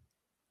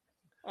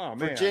 Oh,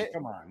 man,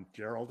 come on,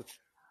 Gerald.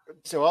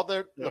 So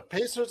the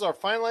Pacers are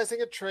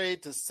finalizing a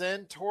trade to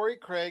send Torrey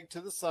Craig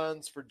to the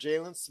Suns for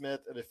Jalen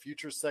Smith and a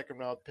future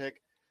second-round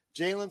pick.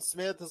 Jalen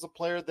Smith is a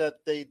player that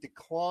they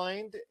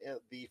declined at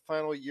the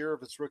final year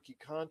of his rookie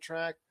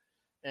contract,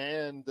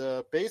 and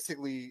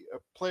basically a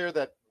player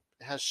that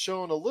has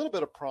shown a little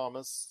bit of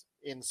promise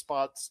in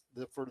spots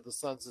for the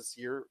Suns this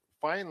year.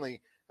 Finally,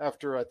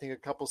 after I think a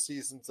couple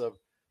seasons of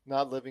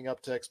not living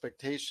up to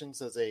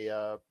expectations as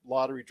a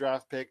lottery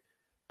draft pick,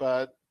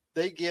 but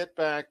they get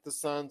back the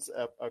Suns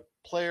a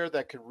player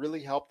that could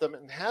really help them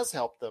and has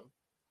helped them,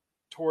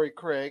 Torrey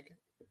Craig,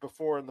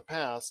 before in the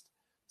past.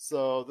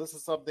 So this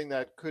is something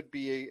that could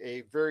be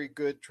a very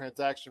good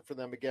transaction for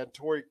them. Again,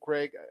 Torrey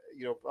Craig,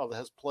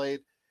 has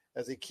played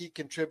as a key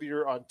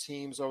contributor on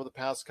teams over the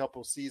past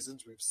couple of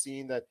seasons. We've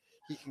seen that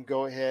he can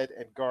go ahead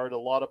and guard a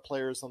lot of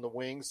players on the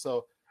wing.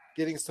 So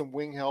getting some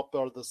wing help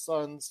out of the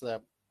Suns,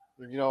 that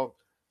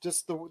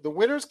just the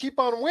winners keep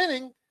on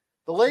winning.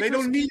 The Lakers, they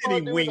don't need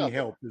any wing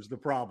help is the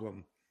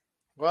problem.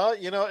 Well,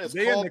 it's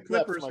they called and the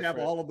Clippers depth, have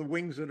all of the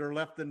wings that are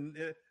left, and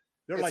they're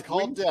it's like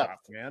called depth, stop,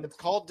 man. It's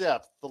called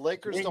depth. The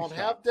Lakers Wing don't stop.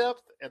 have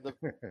depth, and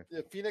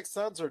the Phoenix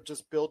Suns are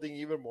just building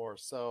even more.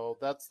 So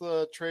that's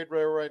the trade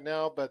right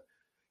now. But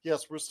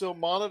yes, we're still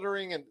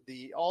monitoring and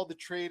all the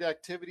trade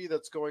activity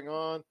that's going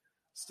on.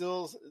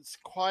 Still, it's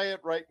quiet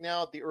right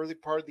now at the early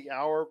part of the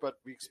hour, but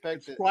we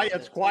expect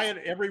it's quiet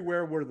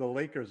everywhere where the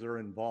Lakers are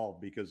involved,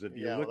 because if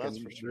you're looking,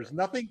 sure. there's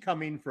nothing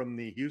coming from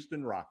the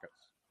Houston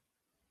Rockets.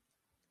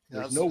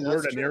 There's That's no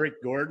word on true.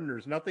 Eric Gordon.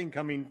 There's nothing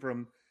coming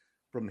from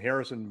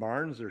Harrison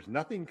Barnes. There's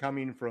nothing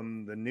coming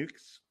from the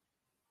Knicks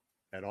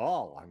at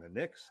all on the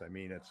Knicks. I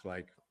mean, it's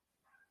like,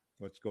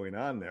 what's going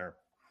on there?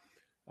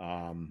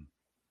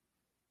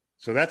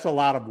 So that's a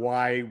lot of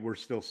why we're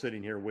still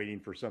sitting here waiting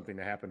for something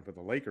to happen for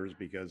the Lakers,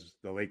 because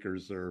the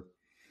Lakers are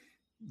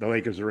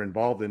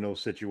involved in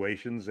those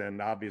situations,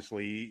 and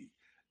obviously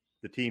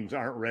the teams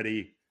aren't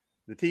ready.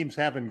 The teams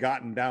haven't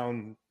gotten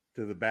down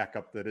to the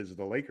backup that is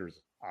the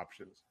Lakers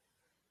options.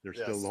 They're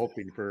still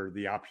hoping for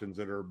the options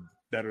that are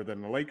better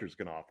than the Lakers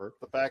can offer.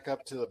 The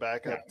backup to the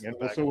backup. Yeah,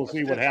 and so we'll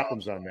see what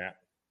happens on that.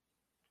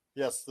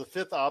 Yes, the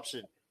fifth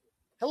option.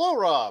 Hello,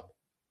 Rob.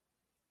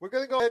 We're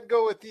going to go ahead and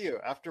go with you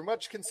after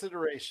much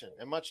consideration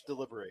and much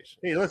deliberation.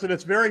 Hey, listen,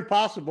 it's very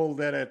possible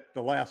that at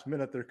the last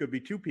minute there could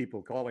be two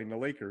people calling the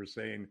Lakers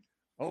saying,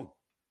 "Oh,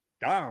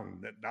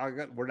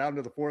 we're down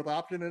to the fourth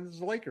option, and it's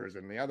the Lakers."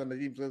 And the other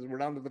team says, "We're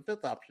down to the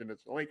fifth option,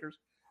 it's the Lakers."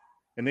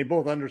 And they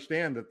both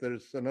understand that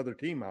there's another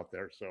team out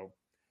there. So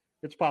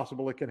it's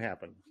possible it can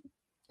happen.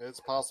 It's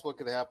possible it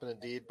could happen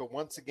indeed. But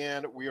once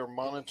again, we are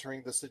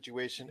monitoring the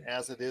situation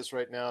as it is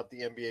right now at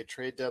the NBA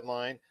trade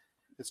deadline.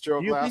 It's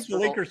Gerald Do you think Glassford. the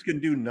Lakers can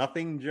do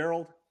nothing,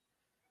 Gerald?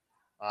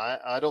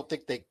 I don't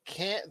think they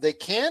can. They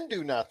can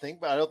do nothing,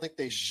 but I don't think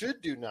they should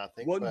do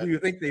nothing. What do you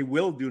think they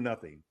will do?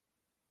 Nothing.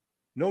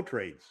 No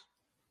trades.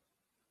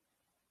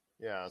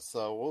 Yeah,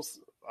 so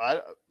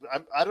I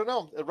don't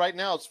know. Right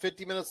now it's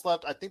 50 minutes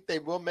left. I think they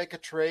will make a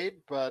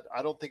trade, but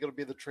I don't think it'll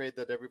be the trade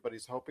that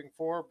everybody's hoping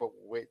for. But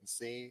we'll wait and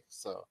see.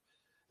 So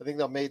I think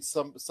they'll make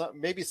some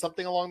maybe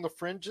something along the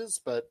fringes,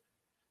 but.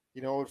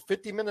 With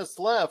 50 minutes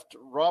left,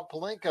 Rob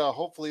Pelinka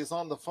hopefully is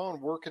on the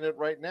phone working it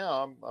right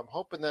now. I'm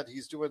hoping that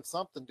he's doing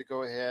something to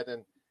go ahead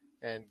and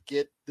and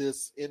get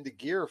this into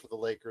gear for the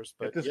Lakers.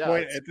 But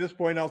at this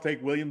point, I'll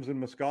take Williams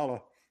and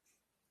Muscala.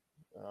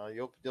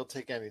 You'll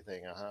take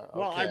anything,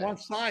 Well, okay. I want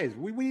size.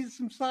 We need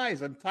some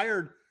size. I'm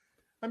tired.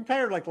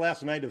 Like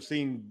last night of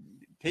seeing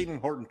Tatum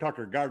Horton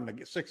Tucker guarding a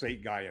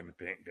 6'8" guy in the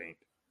paint.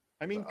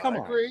 I mean, come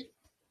on. Agree.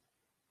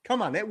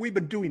 Come on. We've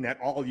been doing that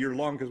all year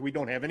long because we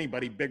don't have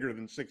anybody bigger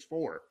than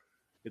 6'4".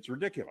 It's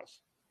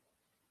ridiculous.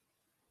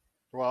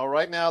 Well,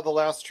 right now, the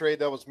last trade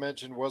that was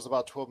mentioned was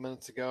about 12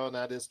 minutes ago, and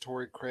that is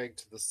Torrey Craig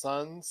to the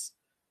Suns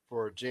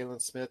for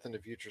Jalen Smith and a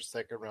future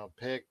second-round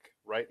pick.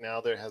 Right now,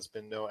 there has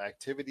been no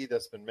activity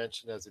that's been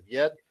mentioned as of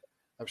yet.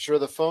 I'm sure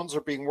the phones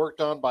are being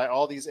worked on by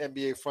all these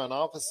NBA front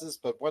offices,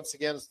 but once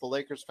again, it's the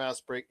Lakers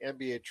Fast Break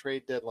NBA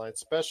Trade Deadline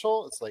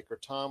Special. It's Laker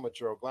Tom with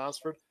Gerald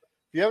Glassford.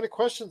 If you have any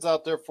questions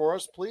out there for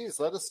us, please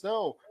let us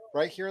know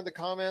right here in the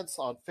comments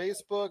on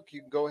Facebook.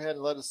 You can go ahead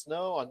and let us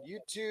know on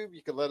YouTube.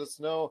 You can let us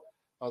know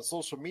on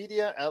social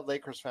media at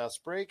Lakers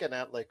Fast Break and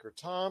at Laker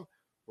Tom.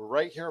 We're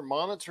right here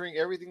monitoring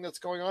everything that's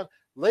going on.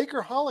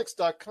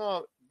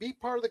 Lakerholics.com. Be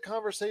part of the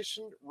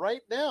conversation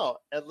right now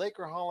at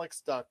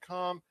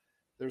Lakerholics.com.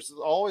 There's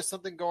always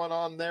something going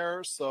on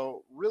there,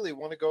 so really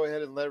want to go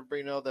ahead and let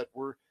everybody know that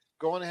we're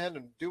going ahead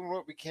and doing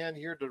what we can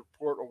here to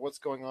report on what's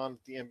going on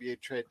with the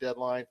NBA trade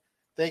deadline.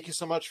 Thank you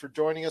so much for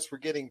joining us. We're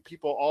getting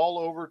people all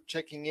over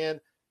checking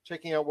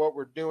out what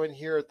we're doing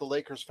here at the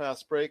Lakers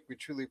Fast Break. We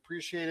truly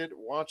appreciate it.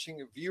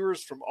 Watching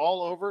viewers from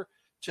all over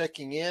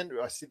checking in.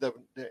 I see the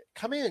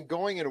coming and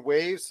going in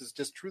waves. Is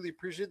just truly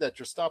appreciate that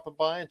you're stopping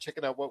by and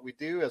checking out what we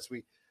do as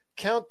we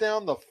count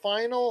down the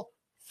final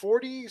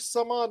 40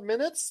 some odd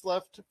minutes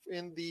left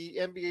in the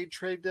NBA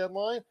trade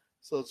deadline.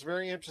 So it's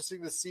very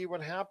interesting to see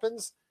what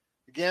happens.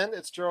 Again,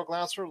 it's Gerald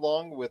Glasser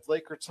along with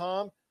Laker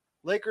Tom.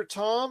 Laker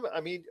Tom, I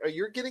mean,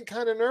 you're getting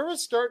kind of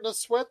nervous, starting to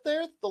sweat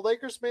there. The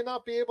Lakers may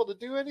not be able to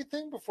do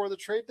anything before the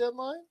trade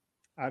deadline.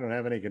 I don't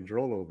have any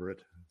control over it,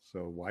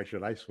 so why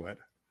should I sweat?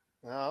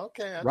 Oh,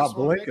 okay. Rob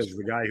Pelinka is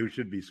the guy who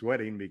should be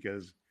sweating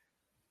because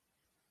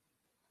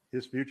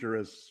his future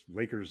as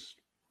Lakers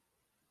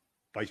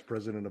vice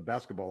president of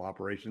basketball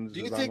operations.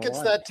 Do you think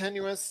it's that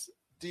tenuous?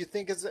 Do you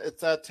think it's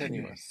that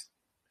tenuous?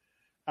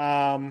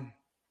 Well,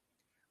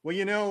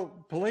 you know,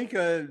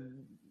 Pelinka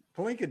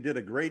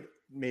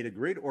made a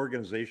great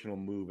organizational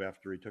move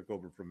after he took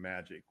over from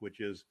Magic, which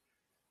is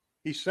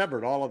he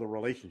severed all of the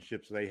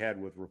relationships they had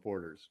with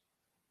reporters.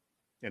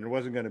 And there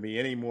wasn't going to be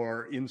any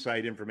more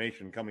inside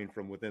information coming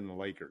from within the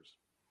Lakers.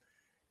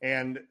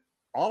 And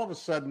all of a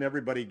sudden,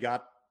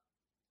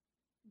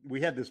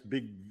 we had this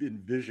big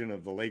vision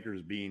of the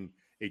Lakers being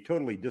a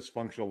totally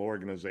dysfunctional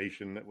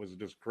organization that was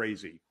just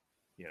crazy,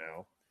 you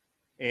know,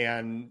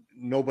 and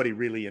nobody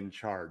really in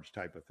charge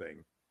type of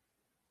thing.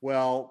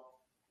 Well,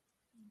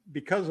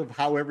 because of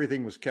how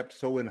everything was kept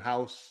so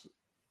in-house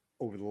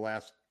over the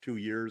last 2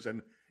 years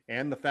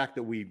and the fact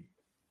that we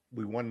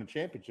won the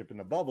championship in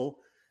the bubble,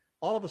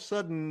 all of a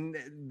sudden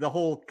the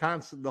whole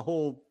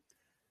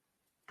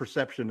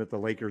perception that the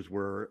Lakers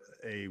were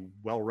a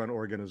well-run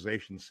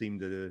organization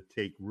seemed to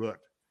take root.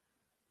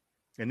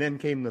 And then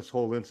came this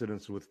whole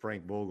incident with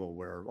Frank Vogel,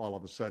 where all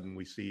of a sudden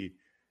we see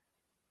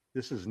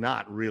this is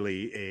not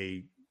really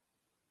a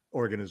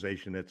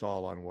organization that's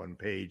all on one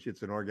page.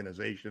 It's an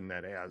organization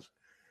that has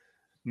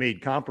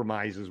made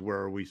compromises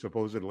where we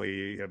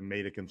supposedly have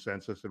made a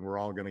consensus and we're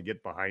all going to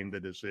get behind the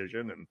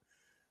decision.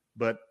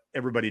 But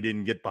everybody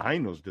didn't get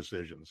behind those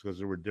decisions because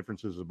there were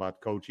differences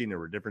about coaching. There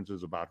were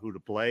differences about who to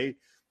play.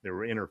 There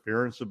were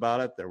interference about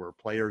it. There were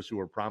players who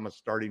were promised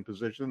starting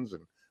positions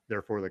and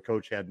therefore the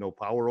coach had no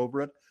power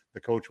over it. The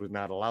coach was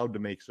not allowed to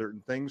make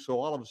certain things. So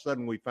all of a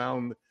sudden we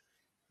found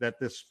that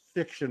this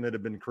fiction that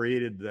had been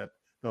created that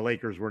the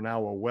Lakers were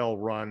now a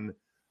well-run,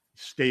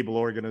 stable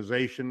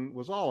organization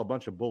was all a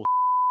bunch of bullshit.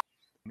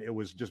 It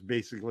was just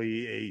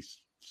basically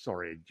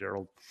sorry,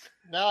 Gerald.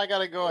 Now I got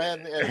to go ahead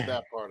and edit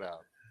that part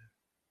out.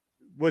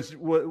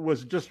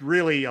 Was just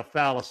really a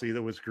fallacy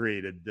that was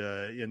created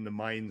in the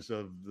minds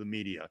of the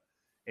media.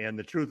 And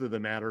the truth of the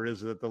matter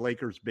is that the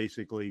Lakers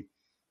basically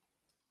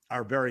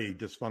are very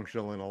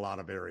dysfunctional in a lot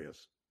of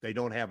areas. They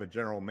don't have a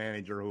general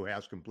manager who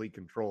has complete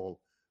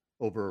control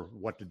over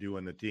what to do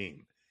in the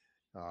team.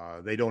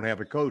 They don't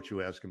have a coach who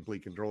has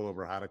complete control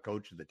over how to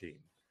coach the team.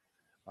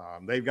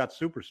 They've got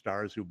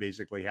superstars who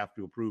basically have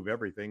to approve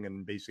everything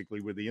and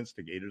basically were the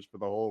instigators for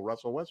the whole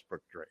Russell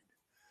Westbrook trade.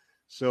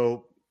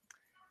 So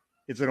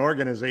it's an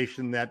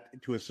organization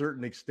that to a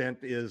certain extent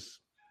is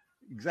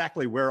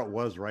exactly where it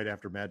was right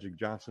after Magic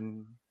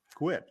Johnson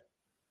quit.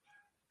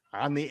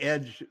 On the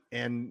edge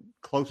and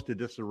close to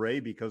disarray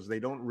because they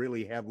don't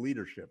really have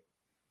leadership.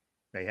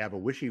 They have a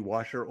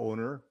wishy-washy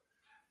owner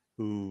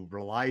who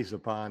relies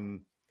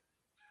upon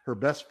her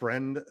best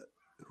friend,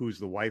 who's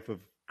the wife of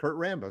Kurt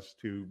Rambis,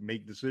 to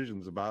make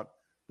decisions about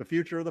the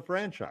future of the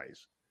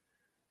franchise.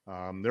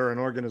 They're an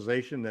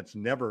organization that's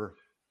never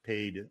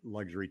paid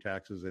luxury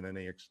taxes in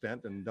any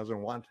extent and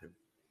doesn't want to.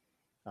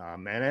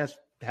 And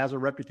has a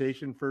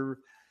reputation for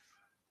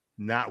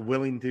not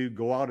willing to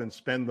go out and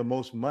spend the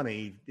most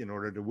money in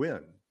order to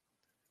win.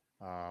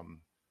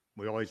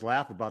 We always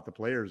laugh about the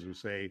players who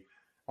say,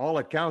 all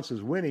it counts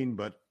is winning,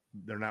 but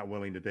they're not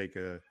willing to take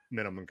a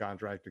minimum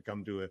contract to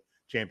come to a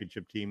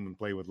championship team and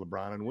play with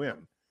LeBron and win.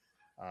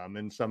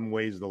 In some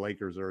ways, the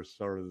Lakers are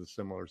sort of the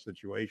similar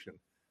situation.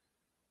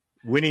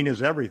 Winning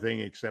is everything,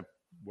 except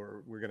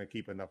we're going to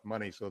keep enough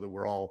money so that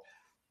we're all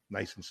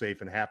nice and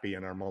safe and happy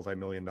in our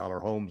multi-million-dollar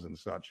homes and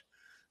such.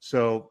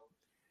 So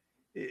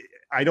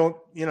I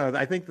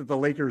think that the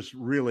Lakers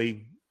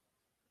really,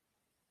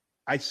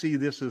 I see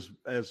this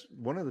as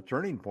one of the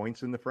turning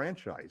points in the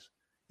franchise.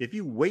 If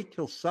you wait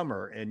till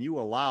summer and you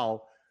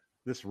allow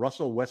this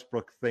Russell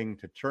Westbrook thing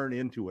to turn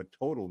into a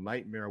total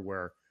nightmare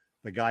where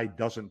the guy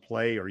doesn't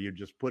play or you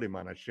just put him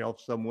on a shelf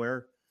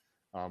somewhere,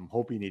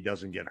 hoping he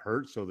doesn't get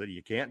hurt so that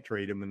you can't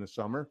trade him in the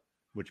summer,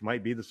 which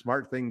might be the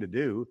smart thing to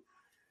do.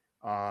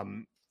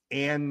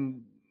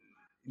 And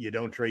you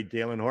don't trade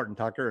Talen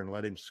Horton-Tucker and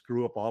let him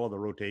screw up all of the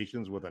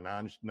rotations with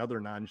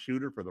another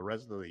non-shooter for the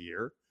rest of the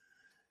year.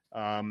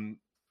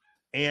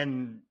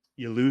 And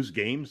you lose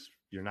games.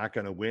 You're not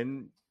going to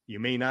win. You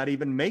may not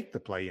even make the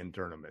play-in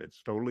tournament.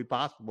 It's totally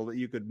possible that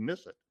you could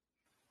miss it.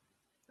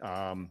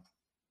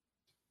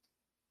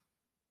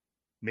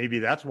 Maybe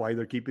that's why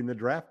they're keeping the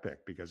draft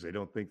pick, because they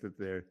don't think that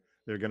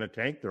they're going to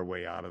tank their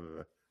way out of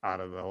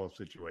the whole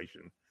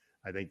situation.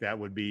 I think that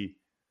would be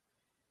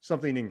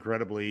something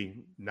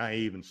incredibly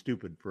naive and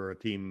stupid for a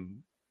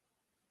team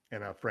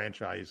and a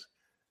franchise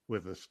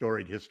with a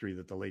storied history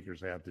that the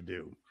Lakers have to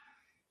do.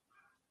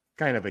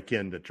 Kind of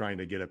akin to trying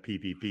to get a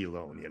PPP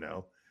loan, you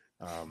know.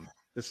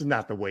 This is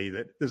not the way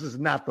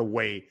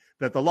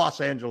that the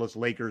Los Angeles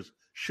Lakers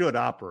should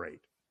operate.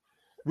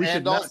 We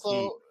should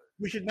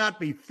not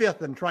be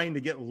fifth and trying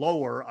to get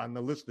lower on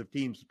the list of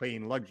teams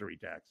paying luxury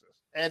taxes.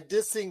 And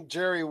dissing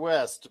Jerry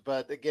West,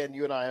 but again,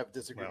 you and I have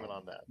disagreement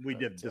on that. We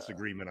did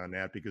disagreement on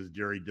that because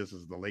Jerry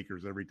disses the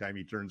Lakers every time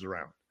he turns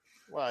around.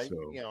 Well,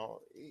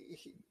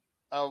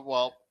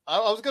 I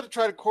was going to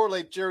try to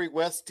correlate Jerry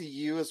West to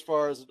you as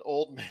far as an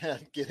old man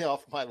getting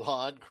off my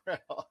lawn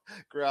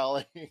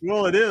growling.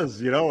 Well, it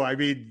is, I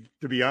mean,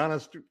 to be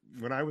honest,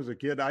 when I was a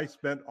kid, I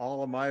spent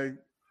all of my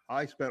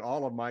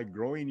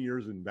growing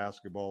years in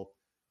basketball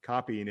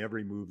copying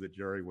every move that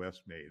Jerry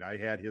West made. I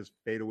had his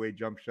fadeaway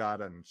jump shot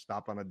and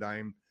stop on a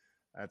dime.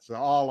 That's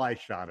all I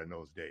shot in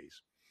those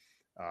days.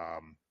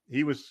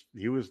 He was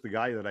the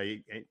guy that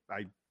I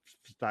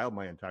styled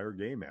my entire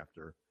game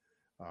after.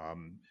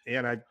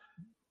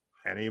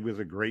 And he was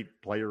a great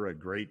player, a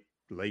great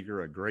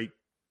Laker, a great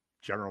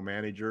general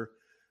manager.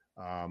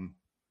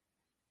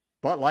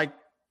 But like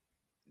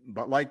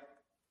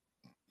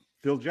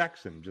Phil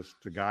Jackson, just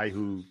a guy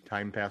who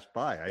time passed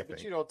by, I think.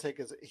 But you don't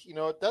take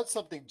that's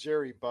something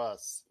Jerry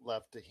Buss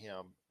left to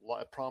him.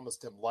 I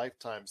promised him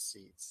lifetime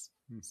seats.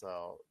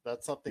 So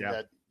that's something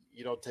that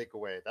you don't take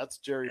away. That's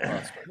Jerry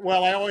Buss.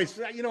 Well, I always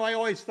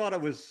thought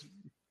it was,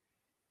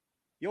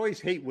 you always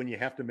hate when you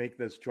have to make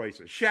those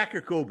choices. Shaq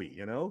or Kobe,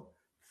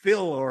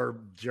 Phil or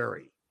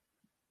Jerry.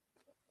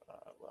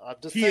 I'm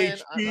just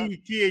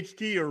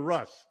THT or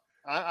Russ.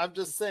 I'm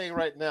just saying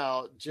right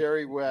now,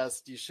 Jerry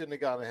West, you shouldn't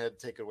have gone ahead and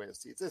taken away the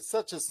seats. It's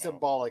such a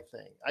symbolic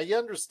thing. I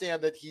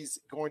understand that he's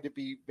going to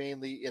be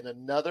mainly in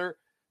another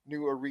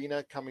new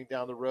arena coming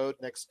down the road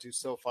next to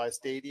SoFi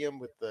Stadium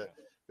with the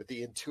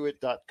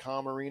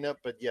Intuit.com arena.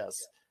 But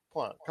yes,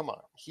 come on.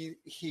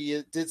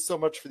 He did so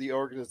much for the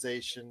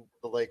organization,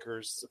 the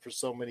Lakers, for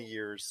so many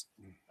years.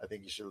 I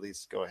think you should at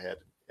least go ahead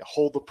and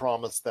hold the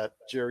promise that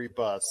Jerry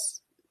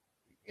Buss,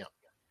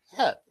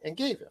 had and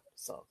gave him.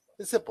 So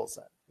it's simple as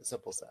that.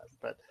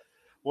 But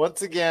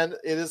once again,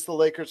 it is the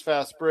Lakers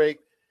Fast Break.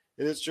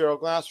 It is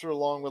Gerald Glasser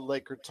along with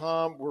Laker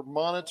Tom. We're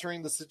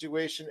monitoring the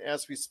situation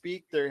as we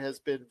speak. There has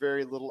been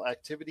very little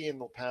activity in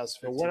the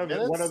past 15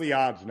 minutes. What are the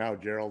odds now,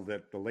 Gerald,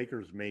 that the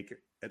Lakers make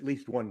at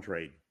least one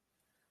trade?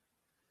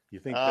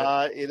 You think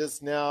that it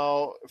is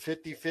now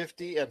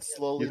 50-50 and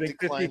slowly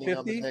declining 50-50?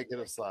 On the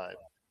negative side?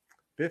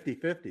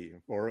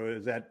 50-50, or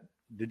is that?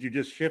 Did you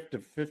just shift to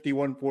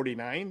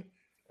 51-49?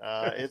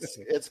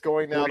 It's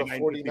going now to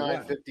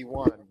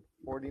 49-51.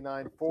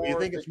 49-4. Do you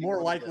think it's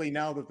more likely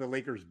now that the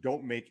Lakers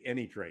don't make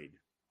any trade?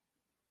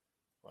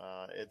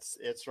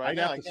 It's right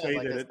now. I'd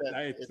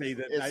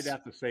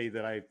have to say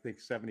that I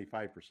think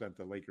 75%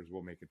 the Lakers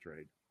will make a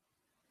trade.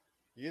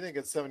 You think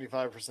it's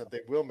 75% they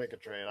will make a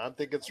trade? I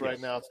think it's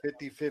right now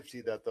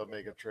 50-50 that they'll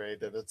make a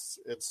trade, and it's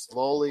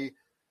slowly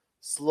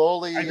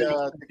I think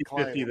it's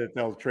 50-50 that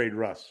they'll trade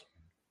Russ.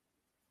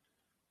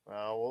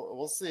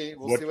 We'll see.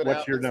 We'll see what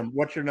happens.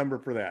 What's your number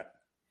for that?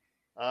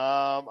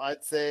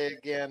 I'd say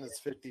again it's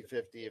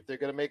 50-50. If they're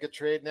going to make a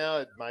trade now,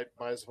 it might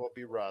as well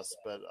be Russ.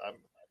 But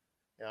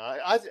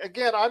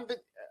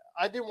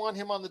I didn't want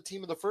him on the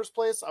team in the first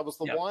place. I was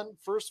the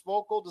first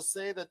vocal to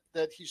say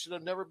that he should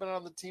have never been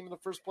on the team in the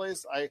first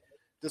place. I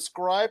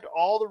described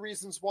all the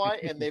reasons why,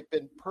 and they've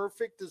been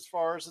perfect as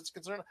far as it's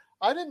concerned.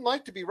 I didn't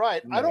like to be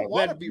right. I don't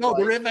want to be right. No,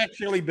 there have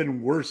actually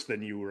been worse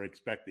than you were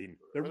expecting.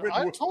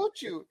 I told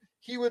you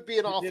he would be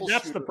an awful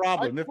That's shooter. the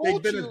problem. If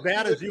they'd been as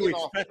bad as you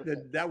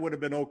expected, that would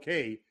have been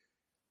okay.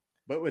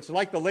 But it's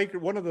like the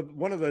Lakers. One of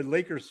the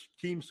Lakers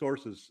team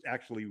sources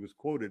actually was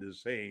quoted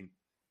as saying,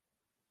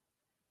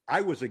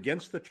 I was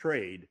against the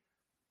trade,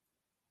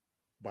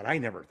 but I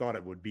never thought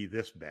it would be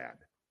this bad.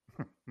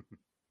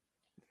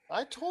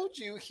 I told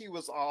you he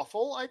was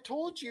awful. I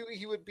told you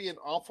he would be an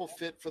awful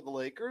fit for the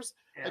Lakers.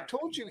 Yeah. I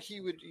told you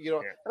he would,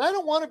 and I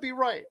don't want to be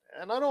right.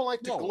 And I don't like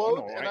to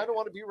gloat, and I don't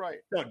want to be right.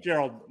 No,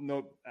 Gerald,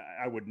 no,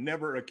 I would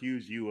never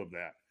accuse you of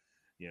that.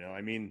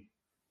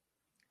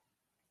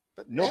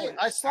 But no, hey,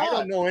 I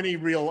don't know any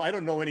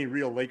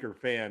real Laker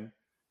fan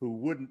who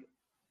wouldn't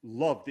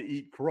love to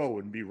eat crow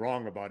and be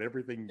wrong about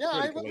everything. Yeah,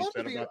 I would love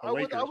to be. I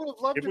would have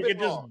loved if to we be could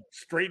just wrong.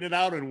 straighten it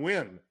out and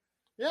win.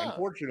 Yeah.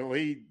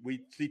 Unfortunately,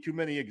 we see too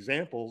many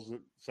examples,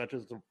 such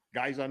as the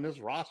guys on this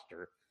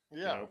roster.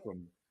 Yeah.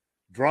 From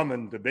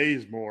Drummond to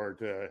Bazemore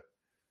to,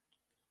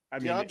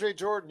 DeAndre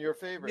Jordan, your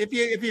favorite.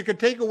 If you could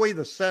take away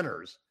the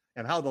centers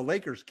and how the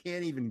Lakers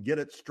can't even get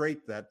it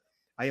straight, that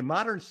a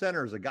modern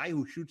center is a guy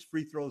who shoots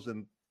free throws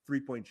and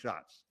 3-point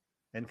shots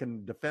and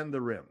can defend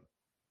the rim.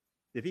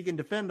 If he can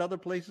defend other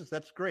places,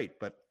 that's great.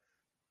 But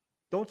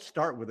don't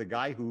start with a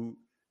guy who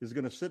is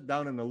going to sit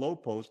down in the low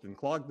post and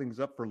clog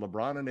things up for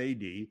LeBron and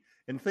AD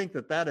and think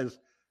that is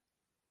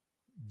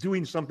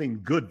doing something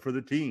good for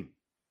the team.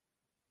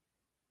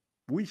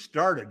 We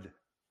started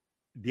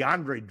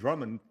DeAndre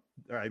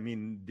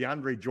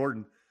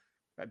Jordan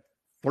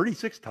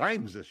 36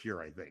 times this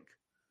year, I think.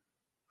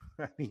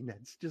 I mean,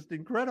 that's just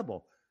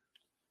incredible.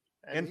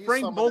 And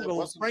Frank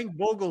Vogel's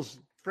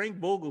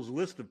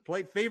list of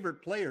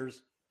favorite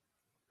players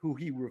who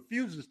he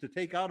refuses to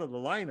take out of the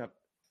lineup.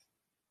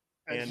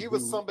 And he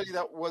was somebody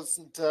that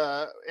wasn't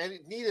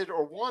needed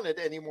or wanted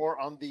anymore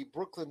on the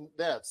Brooklyn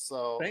Nets.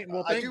 So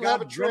I do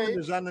have a trade. Drummond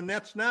is on the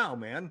Nets now,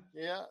 man.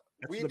 Yeah,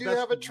 we do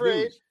have a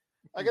trade.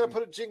 I got to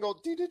put a jingle.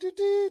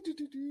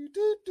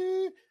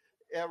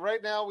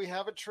 Right now, we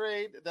have a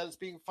trade that is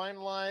being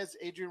finalized.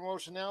 Adrian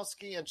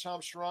Wojnarowski and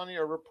Shams Charania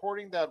are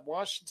reporting that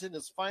Washington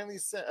is finally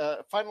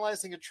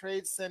finalizing a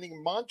trade,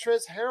 sending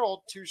Montrezl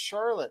Harrell to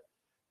Charlotte.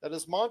 That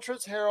is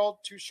Montrezl Harrell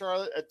to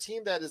Charlotte, a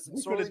team that is in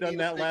sorely need of a big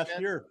man. We could have done that last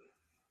year.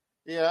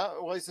 Yeah,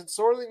 well, he's in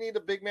sorely need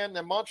of big man.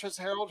 And Montrezl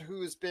Harrell,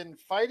 who has been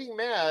fighting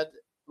mad,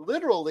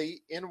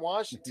 literally in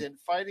Washington,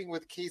 fighting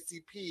with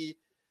KCP,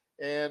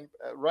 and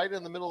right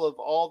in the middle of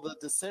all the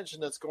dissension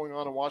that's going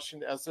on in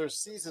Washington, as their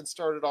season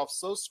started off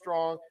so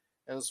strong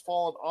and has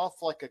fallen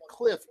off like a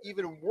cliff,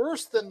 even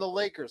worse than the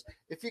Lakers.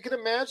 If you can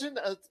imagine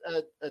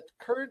a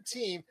current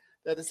team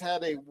that has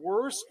had a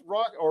worse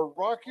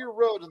rockier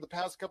road in the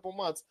past couple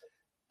months,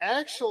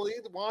 actually,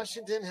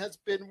 Washington has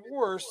been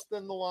worse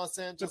than the Los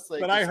Angeles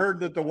Lakers. But I heard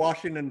that the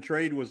Washington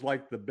trade was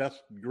like the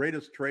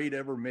greatest trade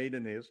ever made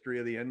in the history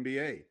of the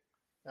NBA.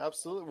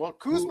 Absolutely. Well,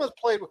 Kuzma's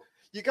played.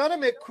 You got to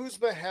admit,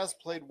 Kuzma has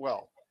played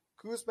well.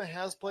 Kuzma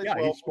has played well.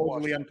 Yeah, he's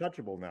supposedly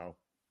untouchable now.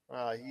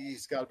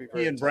 He's got to be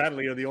very. He and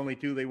Bradley are the only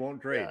two they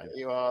won't trade.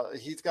 Yeah,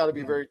 he's got to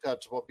be very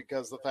touchable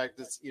because the fact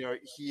is,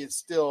 he is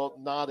still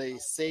not a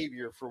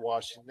savior for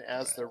Washington,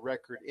 as their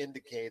record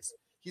indicates.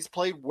 He's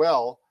played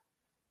well.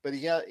 But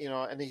he had,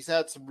 and he's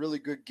had some really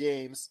good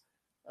games,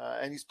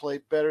 and he's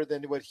played better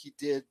than what he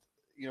did,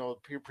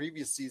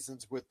 previous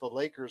seasons with the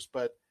Lakers.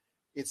 But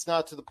it's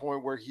not to the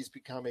point where he's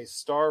become a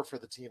star for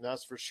the team,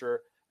 that's for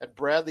sure. And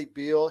Bradley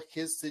Beal,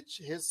 his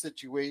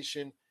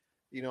situation,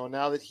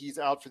 now that he's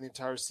out for the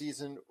entire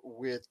season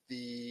for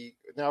the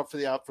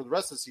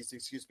rest of the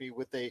season,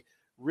 with a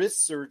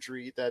wrist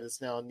surgery that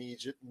is now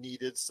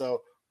needed.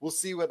 So we'll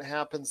see what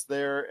happens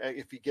there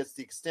if he gets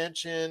the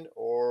extension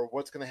or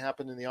what's going to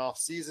happen in the off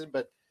season.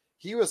 But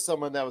he was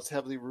someone that was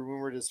heavily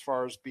rumored as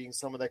far as being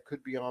someone that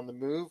could be on the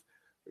move.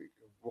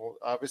 Well,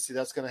 obviously,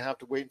 that's going to have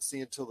to wait and see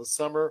until the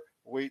summer.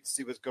 Wait and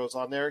see what goes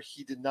on there.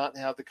 He did not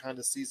have the kind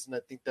of season I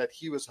think that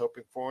he was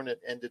hoping for, and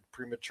it ended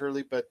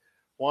prematurely. But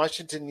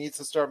Washington needs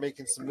to start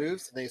making some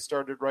moves, and they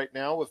started right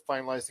now with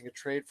finalizing a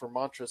trade for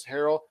Montrezl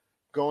Harrell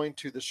going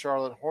to the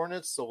Charlotte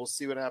Hornets. So we'll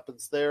see what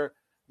happens there.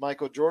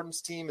 Michael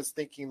Jordan's team is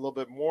thinking a little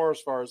bit more as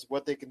far as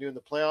what they can do in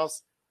the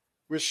playoffs.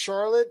 With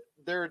Charlotte,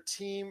 they're a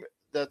team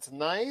that's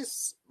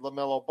nice.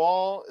 LaMelo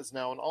Ball is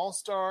now an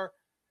all-star.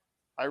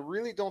 I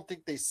really don't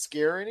think they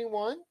scare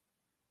anyone.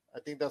 I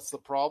think that's the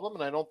problem,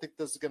 and I don't think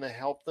this is going to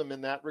help them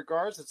in that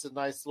regards. It's a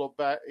nice little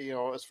back,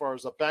 as far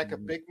as a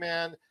backup big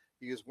man.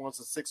 He was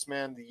once a sixth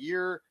man of the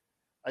year.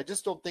 I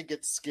just don't think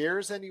it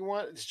scares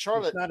anyone.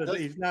 Charlotte,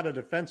 he's not a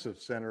defensive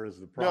center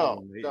is the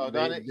problem.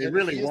 They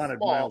really wanted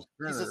small. Miles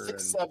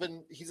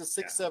Turner. He's a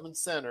 6'7"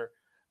 center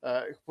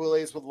who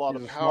plays with a lot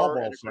of power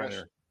and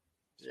aggression.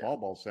 Small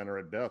ball center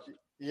at best.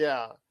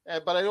 Yeah,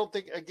 but I don't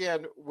think,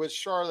 again, with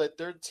Charlotte,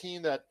 they're a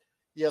team that,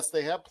 yes,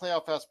 they have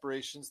playoff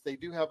aspirations. They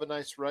do have a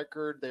nice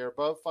record. They're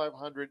above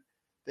 500.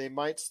 They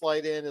might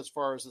slide in as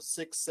far as a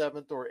 6th,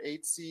 7th, or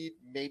 8th seed,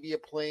 maybe a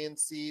play-in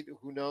seed.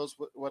 Who knows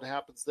what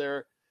happens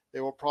there. They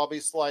will probably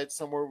slide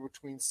somewhere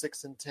between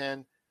 6 and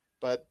 10,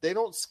 but they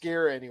don't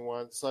scare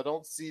anyone. So I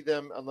don't see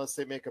them unless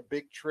they make a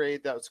big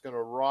trade that's going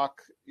to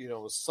rock,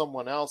 with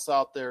someone else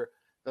out there.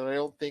 That I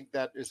don't think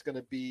that is going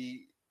to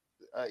be,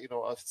 a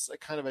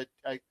kind of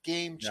a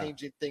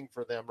game-changing thing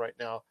for them right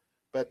now.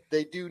 But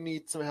they do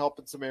need some help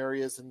in some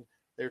areas, and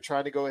they're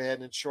trying to go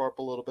ahead and shore up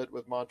a little bit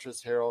with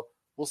Montrezl Harrell.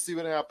 we'll see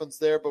what happens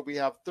there. But we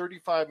have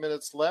 35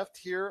 minutes left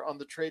here on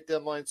the trade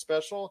deadline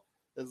special.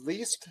 At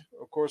least,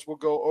 of course, we'll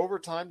go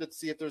overtime to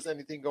see if there's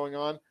anything going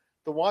on.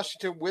 The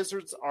Washington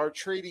Wizards are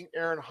trading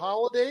Aaron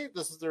Holiday.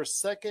 This is their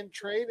second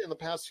trade in the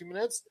past few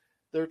minutes.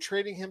 They're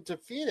trading him to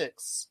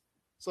Phoenix.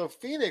 So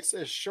Phoenix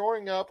is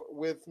shoring up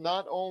with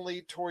not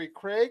only Torrey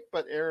Craig,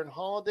 but Aaron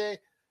Holiday,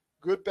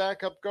 good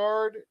backup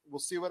guard. We'll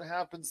see what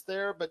happens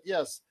there. But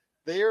yes,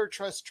 they are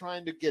just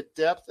trying to get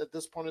depth at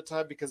this point in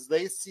time because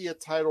they see a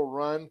title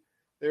run.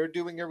 They're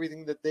doing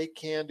everything that they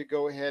can to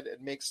go ahead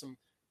and make some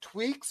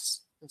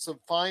tweaks and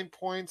some fine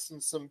points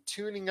and some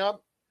tuning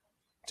up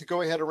to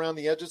go ahead around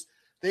the edges.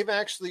 They've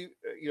actually,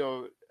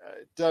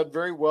 done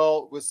very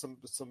well with some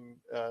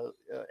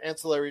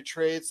ancillary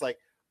trades, like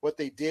what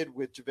they did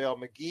with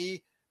JaVale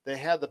McGee. They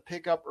had the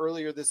pickup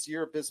earlier this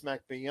year, Bismack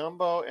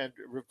Biyombo, and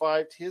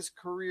revived his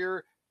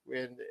career,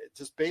 and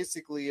just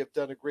basically have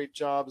done a great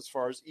job as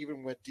far as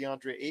even with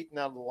DeAndre Ayton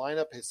out of the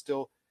lineup, they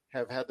still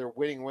have had their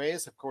winning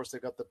ways. Of course,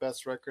 they've got the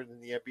best record in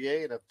the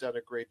NBA and have done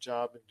a great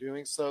job in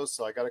doing so.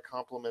 So I got to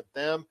compliment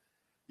them.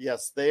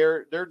 Yes,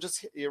 they're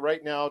just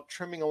right now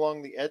trimming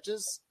along the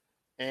edges.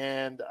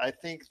 And I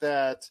think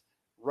that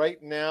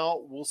right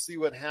now we'll see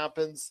what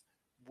happens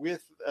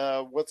with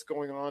what's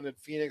going on in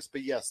Phoenix.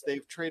 But yes,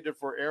 they've traded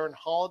for Aaron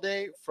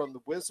Holiday from the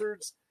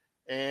Wizards.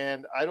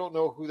 And I don't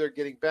know who they're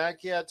getting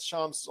back yet.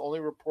 Shams is only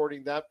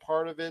reporting that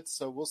part of it.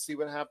 So we'll see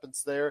what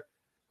happens there.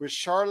 With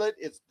Charlotte,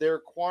 they're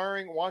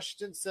acquiring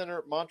Washington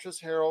center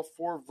Montrezl Harrell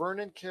for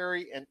Vernon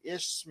Carey and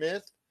Ish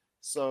Smith.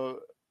 So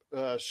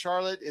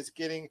Charlotte is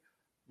getting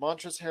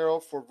Montrezl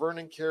Harrell for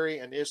Vernon Carey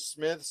and Ish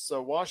Smith.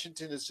 So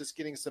Washington is just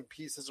getting some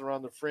pieces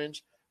around the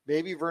fringe.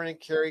 Maybe Vernon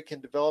Carey can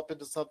develop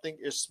into something.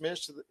 Ish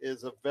Smith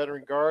is a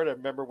veteran guard. I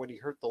remember when he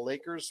hurt the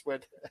Lakers. When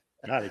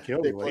God, he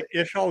killed the Lakers.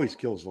 Ish always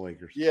kills the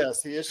Lakers.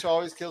 Yes, Ish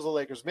always kills the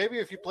Lakers. Maybe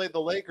if he played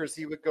the Lakers,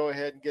 he would go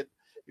ahead and get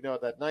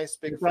that nice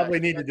big. You probably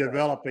need to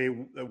develop a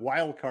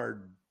wild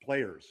card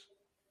players.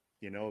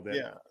 That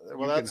well,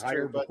 you that's can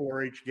hire true,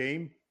 before each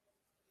game.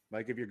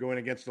 Like if you're going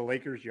against the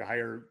Lakers, you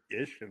hire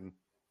Ish and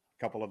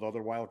a couple of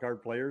other wild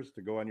card players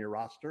to go on your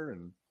roster.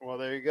 And well,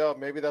 there you go.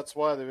 Maybe that's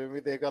why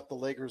they got the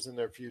Lakers in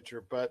their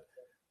future. But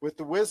with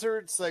the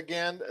Wizards,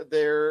 again,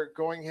 they're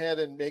going ahead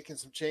and making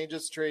some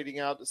changes, sending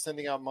out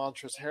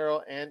Montrezl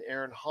Harrell and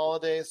Aaron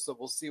Holiday. So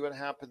we'll see what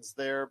happens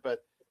there.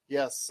 But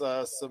yes,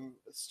 some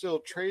still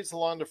trades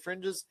along the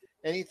fringes.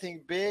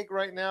 Anything big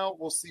right now,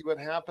 we'll see what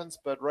happens.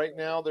 But right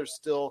now, there's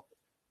still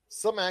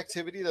some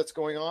activity that's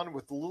going on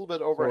with a little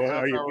bit over a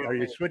half hour. Are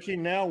you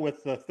switching now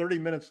with 30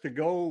 minutes to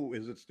go?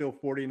 Is it still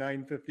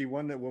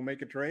 49-51 that we'll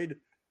make a trade?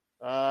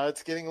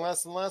 It's getting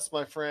less and less,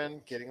 my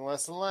friend. Getting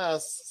less and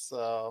less.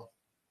 So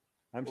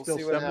I'm still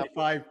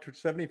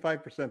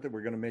 75% that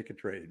we're going to make a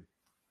trade.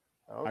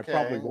 Okay. I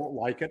probably won't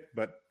like it,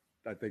 but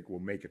I think we'll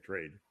make a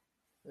trade.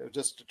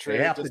 Just to trade.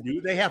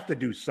 They have to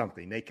do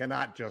something. They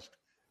cannot just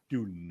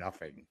do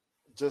nothing.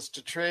 Just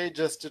to trade.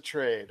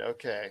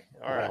 Okay.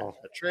 All right. A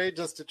trade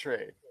just to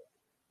trade.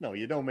 No,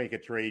 you don't make a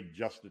trade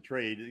just to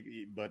trade,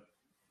 but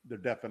there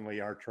definitely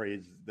are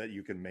trades that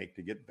you can make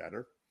to get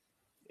better.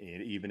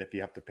 And even if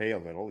you have to pay a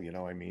little,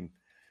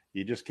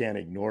 you just can't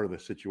ignore the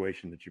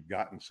situation that you've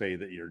got and say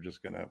that you're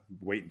just going to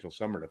wait until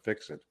summer to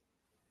fix it.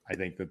 I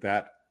think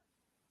that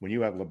when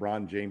you have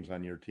LeBron James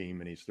on your team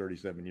and he's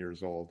 37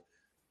 years old,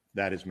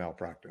 that is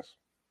malpractice,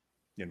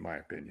 in my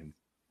opinion.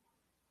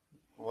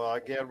 Well,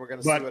 again, we're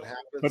going to see what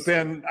happens. But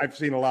then I've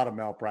seen a lot of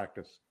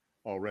malpractice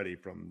already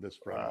from this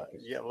front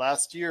office. Yeah,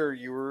 last year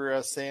you were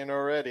saying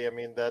already. I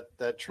mean, that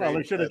trade. Well,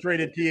 they should have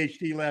traded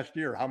THT last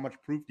year. How much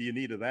proof do you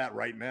need of that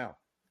right now?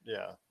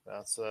 Yeah,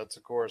 that's of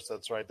course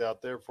that's right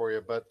out there for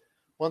you. But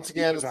once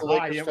again, it's the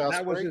Lakers fast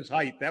that was break. his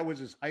height. That was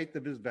his height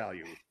of his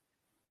value.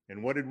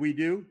 And what did we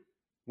do?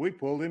 We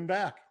pulled him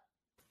back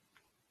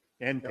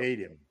and paid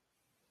him.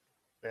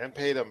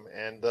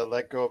 And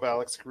let go of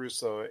Alex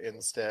Caruso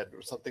instead.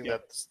 Something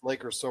that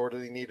Lakers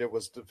sorely needed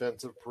was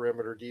defensive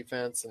perimeter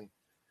defense, and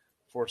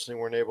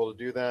fortunately weren't able to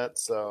do that.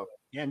 So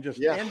and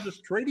just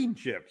trading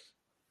chips.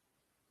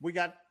 We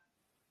got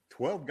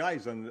 12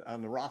 guys on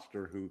the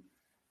roster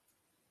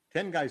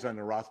 10 guys on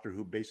the roster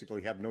who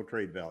basically have no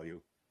trade value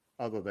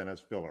other than as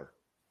filler.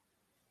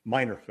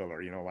 Minor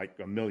filler, like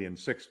 $1.6 million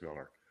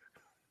filler.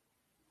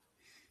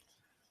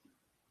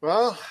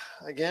 Well,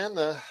 again,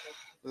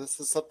 this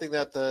is something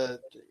that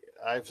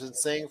I've been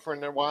saying for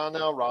a while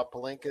now. Rob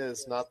Pelinka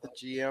is not the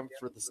GM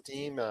for this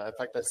team. In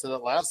fact, I said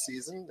it last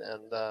season,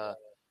 and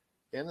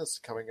again, it's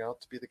coming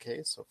out to be the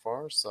case so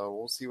far. So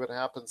we'll see what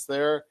happens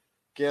there.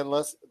 Again,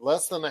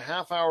 less than a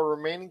half hour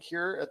remaining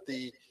here at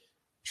the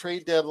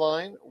trade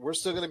deadline. We're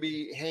still going to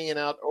be hanging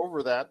out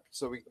over that,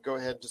 so we can go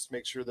ahead and just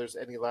make sure there's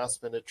any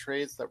last-minute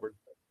trades that were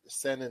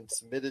sent and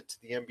submitted to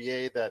the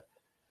NBA that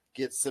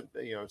get sent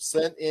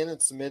in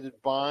and submitted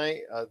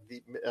by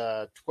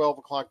the 12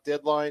 o'clock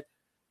deadline.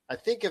 I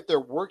think if they're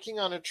working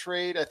on a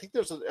trade, I think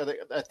the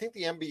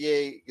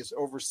NBA is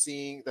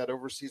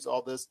oversees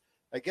all this.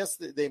 I guess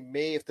they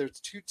may, if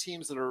there's two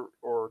teams that are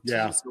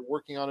teams that are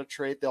working on a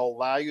trade, they'll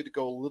allow you to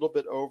go a little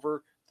bit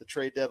over the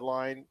trade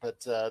deadline,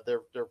 but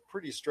they're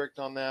pretty strict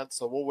on that.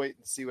 So we'll wait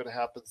and see what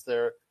happens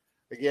there.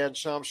 Again,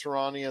 Shams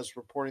Charania is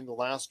reporting the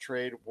last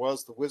trade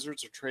was the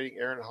Wizards are trading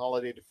Aaron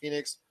Holiday to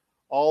Phoenix.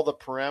 All the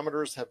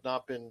parameters have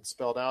not been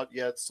spelled out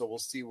yet, so we'll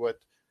see what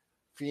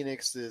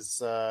Phoenix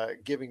is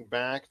giving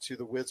back to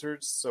the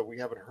Wizards. So we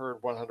haven't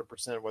heard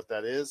 100% what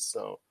that is,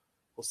 so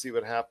we'll see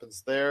what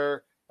happens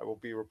there. I will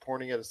be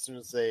reporting it as soon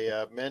as they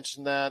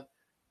mention that.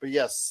 But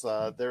yes,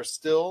 there's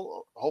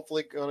still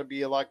hopefully going to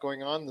be a lot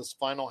going on this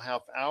final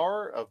half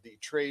hour of the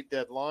trade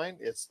deadline.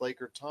 It's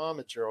Laker Tom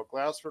and Gerald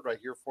Glassford right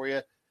here for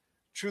you.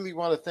 Truly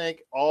want to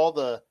thank all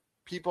the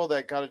people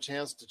that got a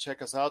chance to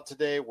check us out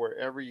today,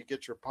 wherever you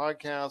get your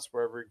podcasts,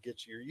 wherever you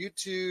get your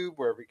YouTube,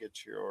 wherever you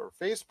get your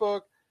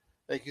Facebook.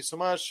 Thank you so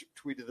much.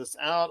 Tweeted this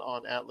out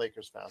on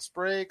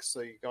 @LakersFastBreak.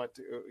 So you got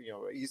to,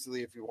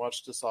 easily if you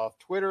watched us off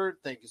Twitter.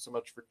 Thank you so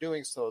much for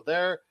doing so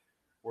there.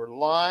 We're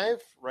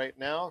live right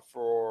now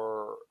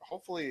for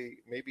hopefully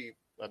maybe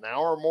an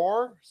hour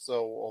more.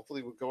 So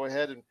hopefully we'll go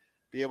ahead and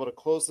be able to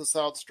close this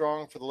out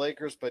strong for the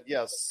Lakers. But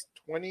yes,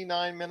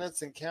 29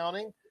 minutes and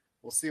counting.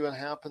 We'll see what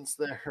happens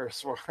there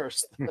as far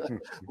as the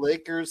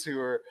Lakers, who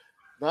are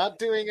not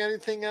doing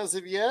anything as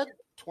of yet.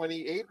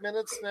 28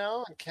 minutes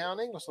now and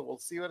counting. So we'll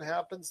see what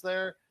happens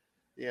there.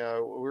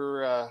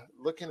 We're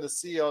looking to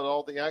see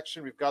all the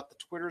action. We've got the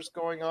Twitters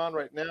going on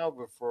right now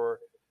before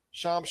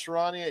Shams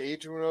Charania,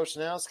 Adrian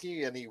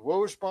Wojnarowski, any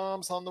Woj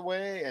bombs on the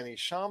way, any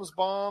Shams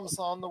bombs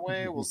on the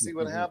way. We'll see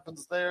what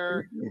happens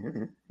there.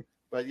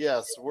 But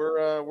yes,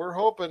 we're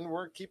hoping,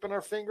 we're keeping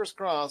our fingers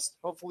crossed.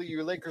 Hopefully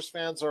you Lakers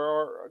fans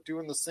are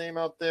doing the same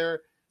out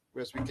there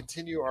as we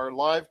continue our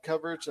live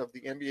coverage of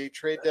the NBA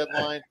trade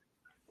deadline.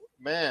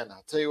 Man,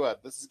 I'll tell you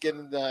what, this is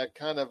getting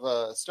kind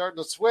of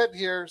starting to sweat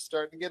here,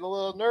 starting to get a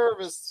little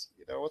nervous.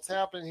 What's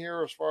happening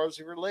here as far as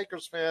you're a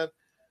Lakers fan.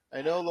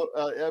 I know,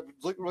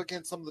 looking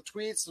at some of the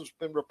tweets, it's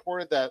been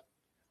reported that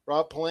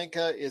Rob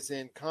Pelinka is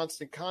in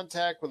constant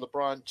contact with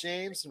LeBron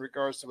James in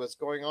regards to what's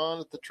going on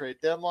at the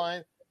trade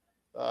deadline.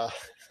 I'd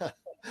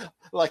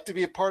like to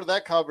be a part of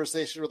that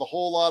conversation with a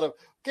whole lot of,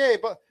 okay,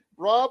 but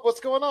Rob, what's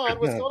going on?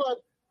 What's going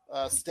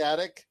on?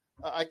 Static.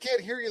 I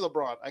can't hear you,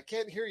 LeBron. I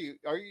can't hear you.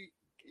 Are you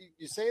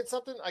saying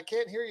something? I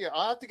can't hear you.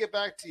 I'll have to get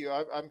back to you.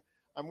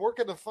 I'm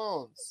working the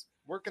phones.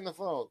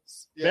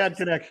 Yes. Bad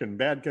connection.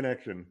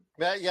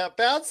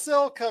 Bad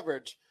cell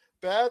coverage.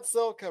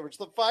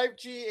 The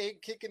 5G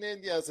ain't kicking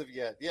in as of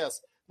yet.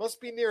 Yes. Must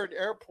be near an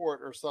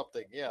airport or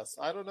something. Yes.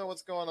 I don't know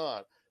what's going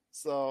on.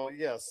 So,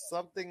 yes,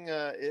 something.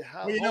 It's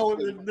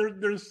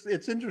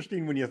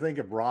interesting when you think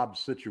of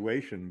Rob's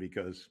situation,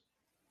 because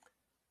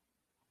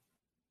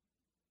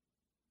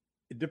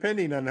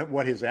depending on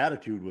what his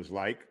attitude was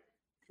like,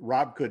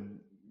 Rob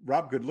could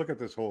look at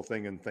this whole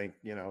thing and think,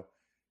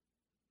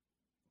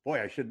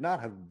 boy, I should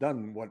not have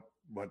done what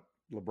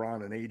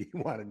LeBron and AD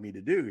wanted me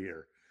to do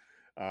here.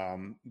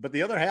 But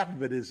the other half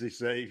of it is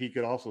he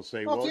could also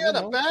say, well, if he had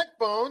a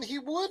backbone, he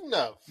wouldn't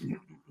have.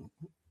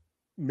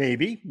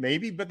 Maybe.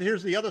 But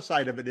here's the other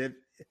side of it.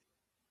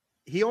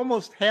 He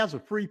almost has a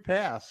free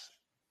pass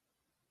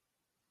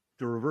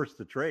to reverse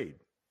the trade,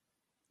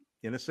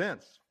 in a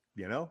sense,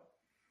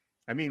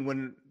 I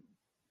mean,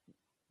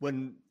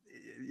 when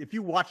if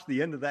you watch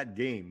the end of that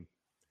game,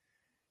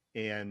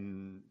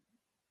 and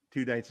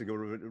 2 nights ago,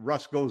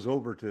 Russ goes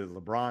over to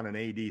LeBron and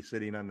AD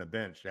sitting on the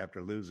bench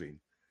after losing,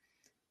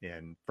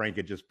 and Frank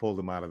had just pulled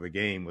him out of the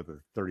game with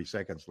 30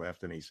 seconds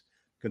left, and he's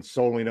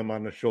consoling him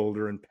on the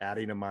shoulder and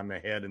patting him on the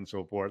head and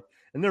so forth.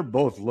 And they're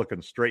both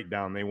looking straight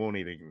down. They won't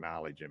even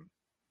acknowledge him.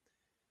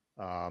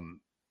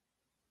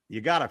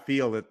 You got to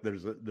feel that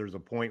there's a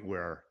point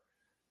where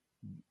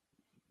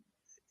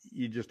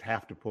you just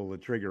have to pull the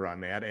trigger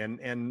on that.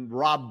 And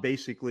Rob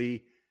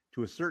basically,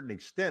 to a certain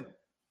extent,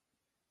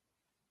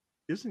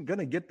 isn't going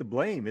to get the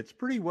blame. It's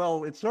pretty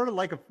well. It's sort of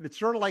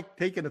like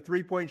taking a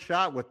 3-point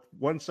shot with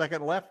 1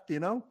 second left.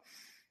 The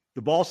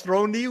ball's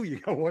thrown to you. You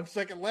got 1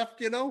 second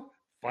left.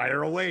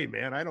 Fire away,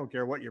 man. I don't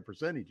care what your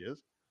percentage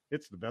is.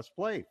 It's the best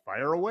play.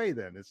 Fire away.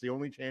 Then it's the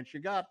only chance you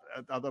got.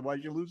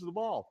 Otherwise, you lose the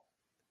ball.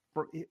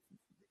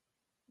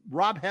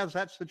 Rob has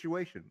that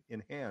situation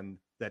in hand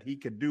that he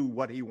could do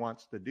what he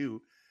wants to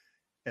do.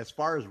 As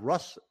far as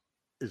Russ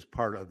is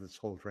part of this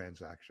whole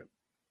transaction,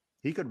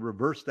 he could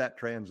reverse that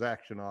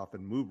transaction off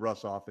and move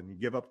Russ off and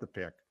give up the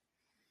pick.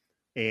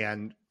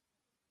 And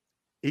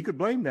he could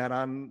blame that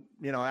on,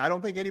 I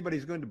don't think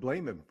anybody's going to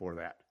blame him for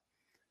that.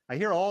 I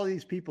hear all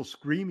these people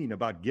screaming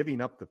about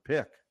giving up the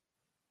pick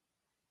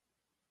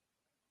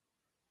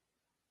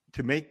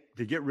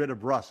to get rid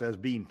of Russ as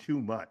being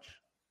too much.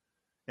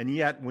 And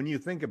yet, when you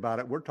think about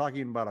it, we're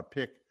talking about a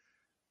pick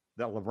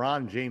that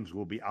LeBron James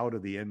will be out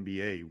of the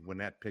NBA when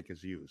that pick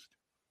is used.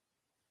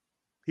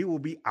 He will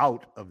be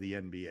out of the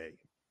NBA.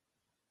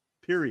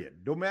 Period.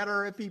 No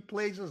matter if he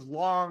plays as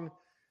long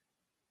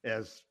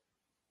as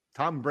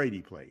Tom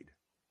Brady played.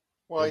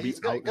 Well, he's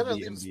going to at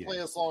least play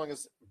as long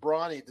as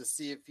Bronny to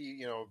see if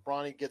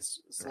Bronny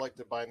gets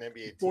selected by an NBA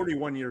team.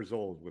 41 years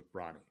old with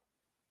Bronny.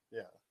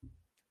 Yeah.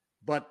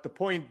 But the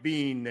point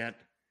being that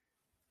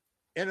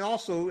And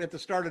also at the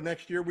start of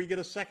next year, we get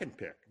a second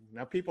pick.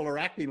 Now people are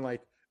acting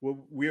like,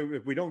 well,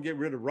 if we don't get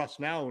rid of Russ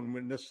now, and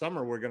when this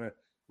summer we're gonna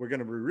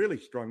be really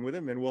strong with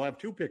him, and we'll have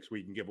 2 picks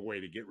we can give away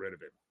to get rid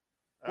of him.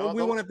 Well,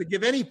 we won't have to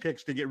give any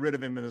picks to get rid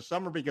of him in the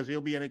summer because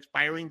he'll be an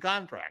expiring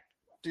contract.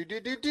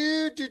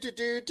 Another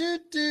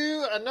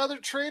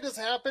trade has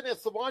happened.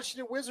 It's the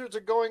Washington Wizards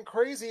are going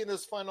crazy in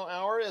this final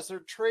hour as they're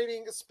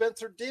trading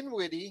Spencer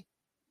Dinwiddie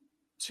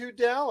to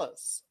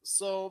Dallas.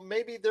 So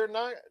maybe they're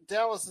not.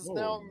 Dallas is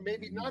now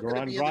maybe not going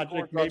to be in the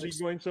Goran maybe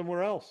going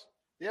somewhere else.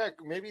 Yeah,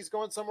 maybe he's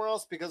going somewhere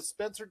else because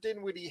Spencer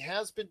Dinwiddie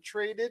has been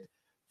traded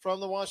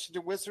from the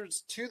Washington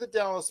Wizards to the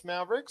Dallas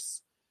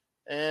Mavericks,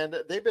 and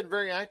they've been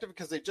very active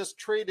because they just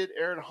traded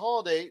Aaron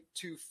Holiday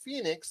to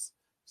Phoenix.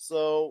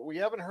 So we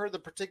haven't heard the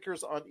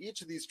particulars on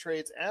each of these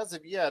trades as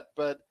of yet,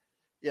 but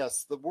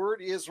yes, the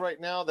word is right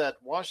now that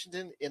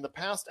Washington in the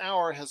past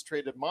hour has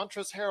traded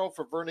Montrezl Harrell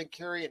for Vernon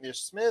Carey and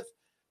Ish Smith.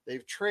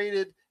 They've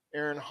traded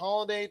Aaron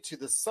Holiday to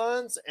the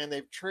Suns, and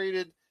they've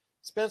traded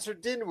Spencer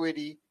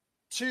Dinwiddie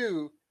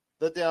to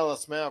the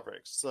Dallas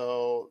Mavericks.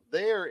 So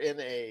they are in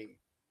a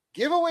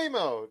giveaway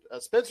mode.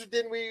 Spencer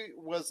Dinwiddie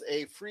was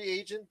a free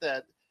agent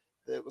that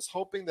was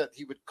hoping that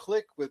he would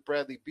click with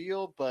Bradley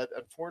Beal, but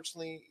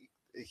unfortunately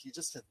he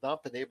just has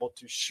not been able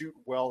to shoot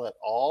well at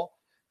all.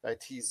 In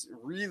fact, he's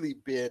really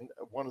been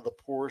one of the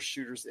poorest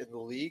shooters in the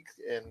league.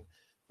 And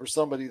for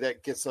somebody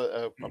that gets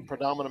a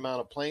predominant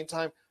amount of playing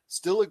time,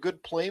 still a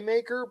good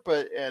playmaker,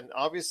 and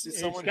obviously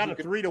someone he's got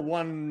a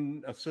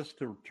 3-to-1 assist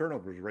to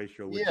turnovers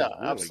ratio. Which is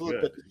really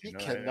absolutely. Good, but he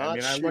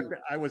cannot shoot.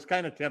 I was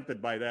kind of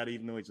tempted by that,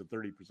 even though he's a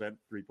 30%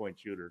 3-point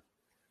shooter.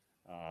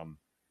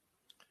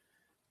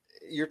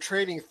 You're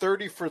trading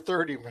 30 for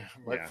 30,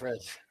 my friend.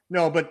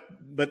 No, but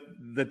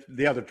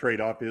the other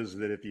trade-off is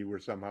that if you were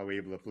somehow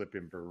able to flip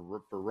him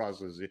for Russ,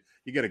 is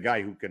you get a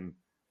guy who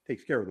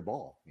takes care of the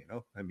ball.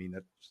 I mean,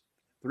 that's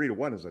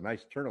 3-to-1 is a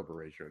nice turnover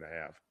ratio to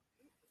have.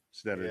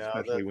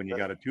 Especially when you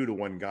got a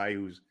 2-to-1 guy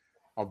who's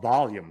a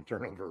volume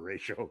turnover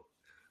ratio.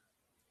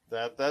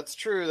 That's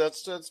true.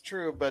 That's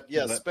true. But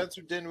yes,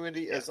 Spencer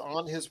Dinwiddie is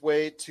on his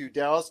way to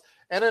Dallas.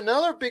 And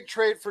another big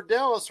trade for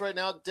Dallas right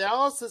now.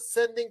 Dallas is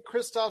sending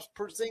Kristaps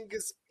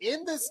Porzingis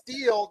in this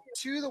deal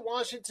to the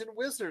Washington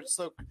Wizards.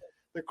 So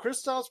the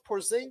Kristaps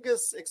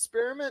Porzingis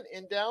experiment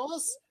in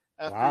Dallas,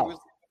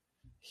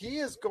 he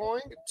is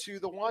going to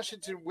the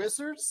Washington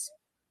Wizards.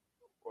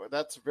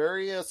 That's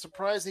very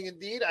surprising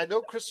indeed. I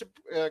know Kristaps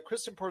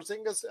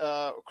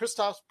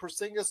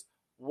Porzingis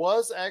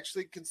was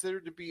actually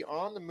considered to be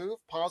on the move,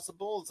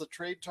 possible as a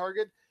trade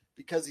target,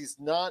 because he's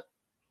not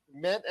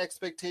met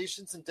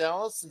expectations in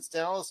Dallas, since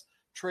Dallas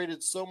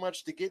traded so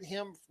much to get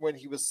him when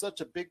he was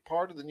such a big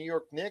part of the New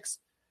York Knicks.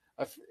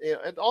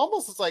 It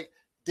almost is like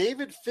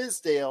David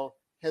Fizdale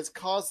has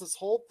caused this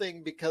whole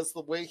thing because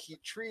of the way he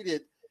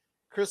treated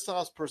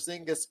Kristaps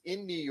Porzingis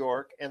in New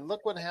York, and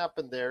look what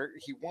happened there.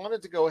 He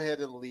wanted to go ahead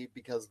and leave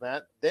because of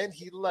that. Then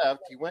he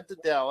left. He went to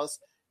Dallas.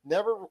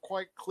 Never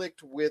quite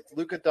clicked with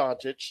Luka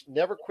Doncic.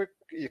 Never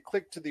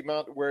clicked to the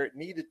amount where it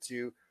needed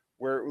to,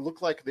 where it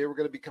looked like they were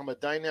going to become a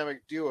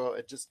dynamic duo.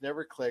 It just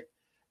never clicked.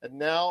 And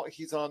now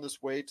he's on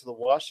his way to the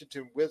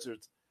Washington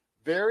Wizards.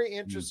 Very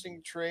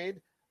interesting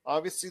trade.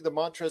 Obviously, the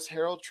Montrezl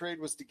Harrell trade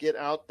was to get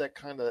out that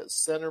kind of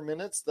center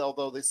minutes,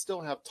 although they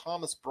still have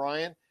Thomas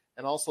Bryant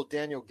and also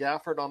Daniel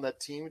Gafford on that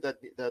team that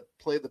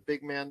play the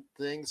big man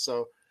thing.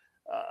 So,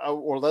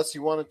 or unless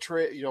you want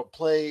to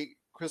play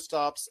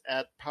Kristaps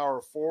at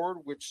power forward,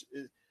 which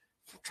is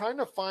trying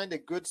to find a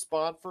good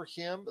spot for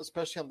him,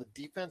 especially on the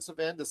defensive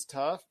end, is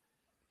tough.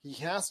 He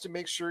has to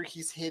make sure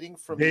he's hitting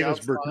from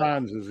Davis the outside.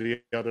 Bertans is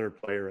the other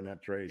player in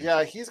that trade.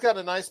 Yeah, he's got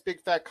a nice big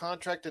fat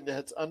contract and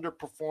it's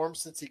underperformed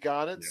since he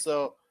got it. Yeah.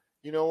 So,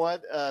 you know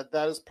what?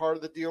 That is part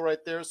of the deal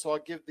right there. So I'll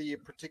give the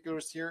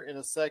particulars here in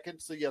a second.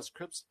 So, yes,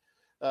 Krips.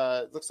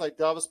 It looks like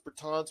Davis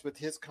Bertans with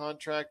his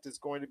contract is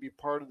going to be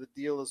part of the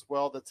deal as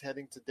well that's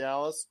heading to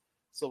Dallas.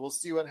 So we'll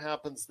see what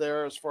happens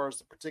there as far as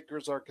the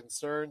particulars are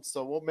concerned.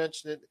 So we'll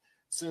mention it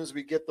as soon as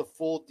we get the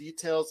full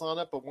details on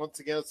it. But once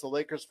again, it's the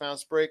Lakers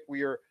Fast Break.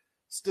 We are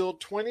still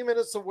 20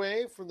 minutes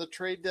away from the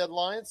trade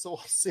deadline, so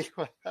we'll see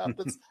what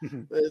happens.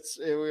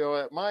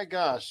 My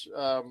gosh.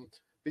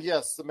 But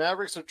yes, the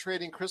Mavericks are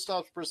trading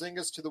Kristaps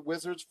Porzingis to the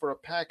Wizards for a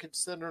package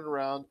centered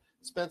around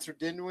Spencer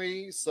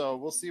Dinwiddie. So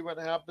we'll see what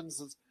happens.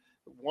 As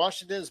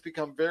Washington has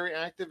become very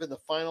active in the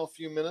final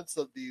few minutes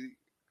of the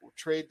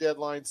trade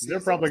deadline season. They're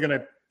probably going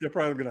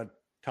to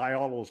tie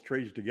all those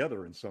trades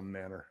together in some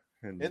manner.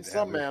 In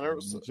some manner,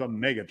 some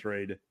mega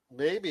trade.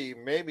 Maybe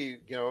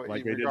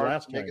like they did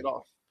last time.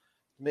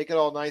 Make it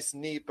all nice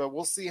and neat. But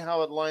we'll see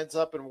how it lines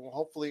up, and we'll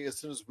hopefully, as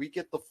soon as we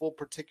get the full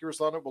particulars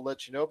on it, we'll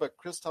let you know. But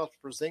Kristaps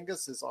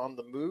Porzingis is on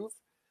the move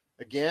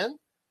again,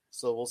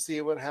 so we'll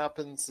see what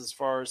happens as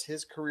far as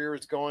his career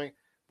is going.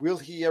 Will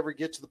he ever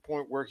get to the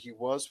point where he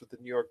was with the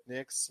New York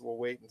Knicks? We'll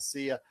wait and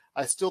see.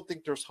 I still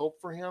think there's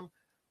hope for him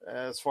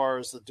as far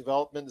as the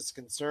development is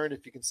concerned.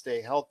 If he can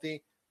stay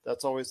healthy,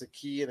 that's always a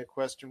key and a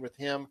question with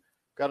him.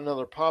 Got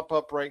another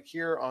pop-up right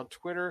here on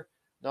Twitter.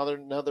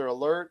 Another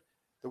alert.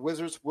 The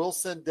Wizards will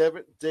send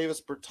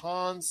Davis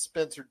Bertans,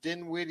 Spencer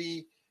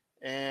Dinwiddie,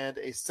 and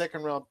a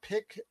second-round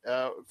pick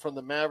from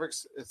the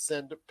Mavericks.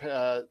 Send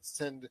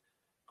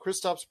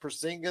Kristaps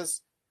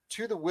Porzingis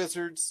to the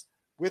Wizards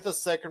with a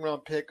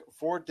second-round pick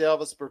for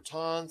Davis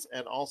Bertans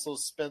and also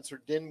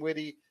Spencer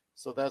Dinwiddie.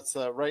 So that's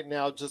right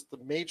now just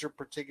the major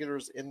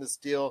particulars in this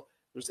deal.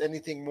 If there's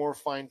anything more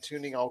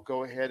fine-tuning, I'll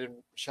go ahead and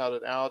shout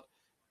it out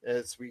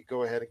as we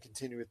go ahead and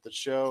continue with the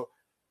show.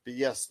 But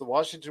yes, the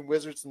Washington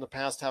Wizards in the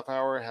past half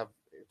hour have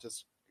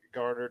just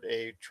garnered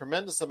a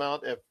tremendous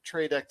amount of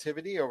trade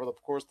activity over the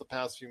course of the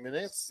past few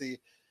minutes.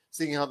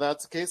 Seeing how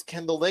that's the case,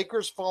 can the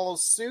Lakers follow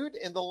suit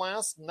in the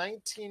last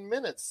 19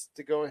 minutes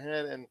to go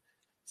ahead and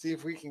see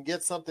if we can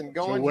get something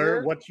going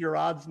here? What's your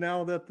odds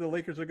now that the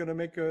Lakers are going to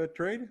make a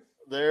trade?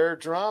 They're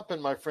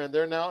dropping, my friend.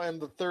 They're now in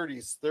the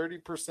 30s,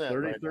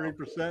 30%.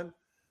 30%?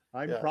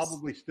 I'm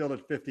probably still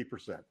at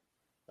 50%.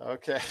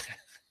 Okay.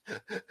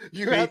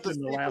 You have the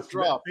steeper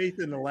drop. Faith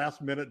in the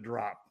last minute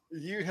drop.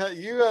 You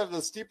have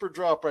the steeper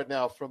drop right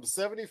now from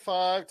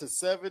 75 to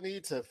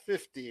 70 to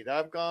 50.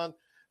 I've gone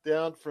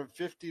down from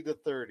 50 to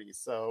 30.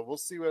 So we'll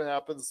see what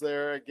happens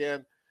there.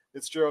 Again,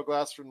 it's Gerald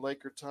Glass from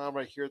Laker Tom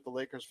right here at the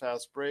Lakers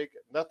Fast Break.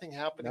 Nothing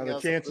happening. Now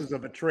the chances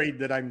of a trade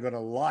that I'm going to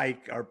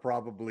like are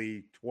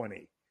probably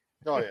 20.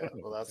 Oh yeah,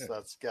 well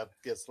that's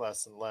gets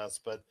less and less.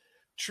 But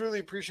truly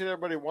appreciate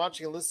everybody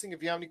watching and listening.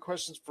 If you have any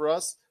questions for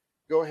us,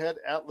 go ahead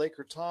at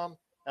Laker Tom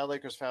at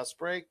Lakers Fast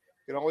Break.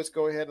 You can always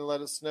go ahead and let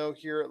us know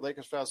here at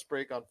Lakers Fast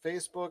Break on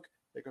Facebook,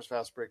 Lakers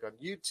Fast Break on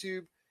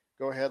YouTube.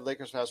 Go ahead,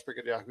 LakersFastBreak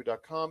at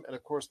yahoo.com. And,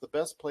 of course, the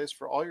best place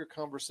for all your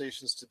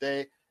conversations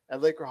today at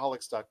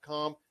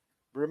Lakerholics.com.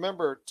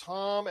 Remember,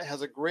 Tom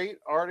has a great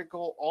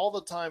article all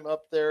the time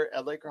up there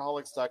at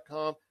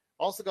Lakerholics.com.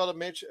 Also got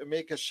to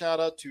make a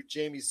shout-out to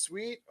Jamie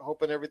Sweet,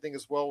 hoping everything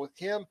is well with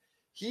him.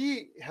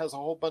 He has a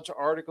whole bunch of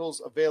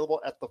articles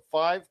available at the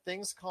 5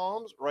 Things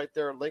columns right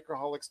there at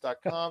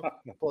Lakerholics.com.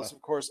 Plus,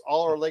 of course,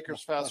 all our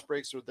Lakers Fast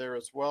Breaks are there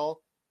as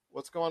well.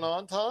 What's going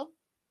on, Tom?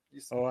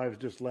 I was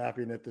just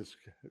laughing at this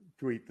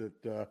tweet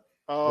that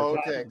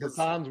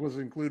Bertans was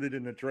included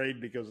in the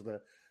trade because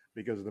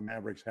the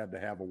Mavericks had to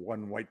have a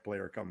one white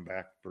player come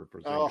back for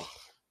Porzingis. Oh,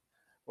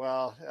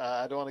 well,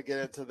 I don't want to get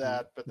into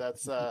that, but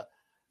that's I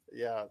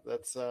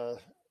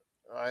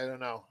don't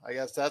know. I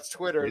guess that's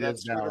Twitter.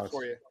 That's Twitter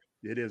for you.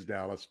 It is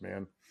Dallas,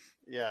 man.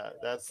 Yeah,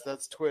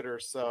 that's Twitter.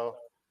 So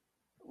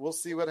we'll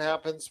see what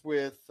happens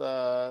with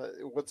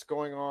what's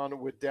going on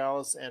with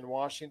Dallas and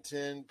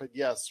Washington. But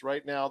yes,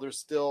 right now there's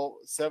still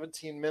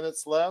 17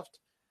 minutes left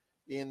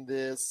in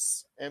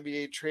this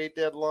NBA trade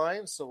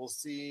deadline. So we'll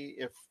see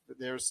if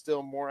there's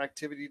still more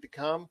activity to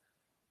come.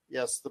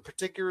 Yes, the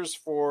particulars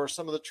for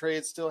some of the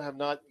trades still have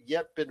not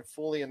yet been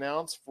fully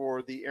announced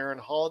for the Aaron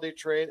Holiday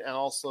trade and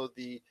also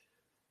the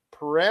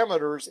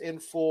parameters in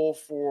full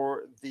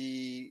for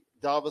the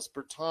Davis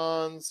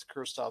Bertans,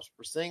 Kristaps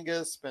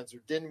Porzingis,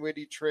 Spencer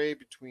Dinwiddie trade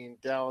between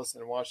Dallas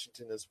and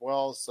Washington as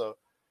well. So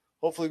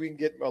hopefully we can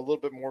get a little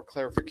bit more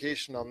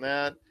clarification on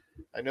that.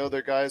 I know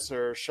their guys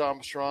are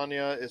Shams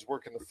Charania is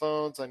working the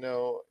phones. I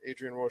know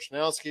Adrian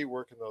Wojnarowski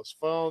working those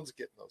phones,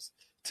 getting those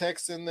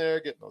texts in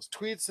there, getting those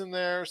tweets in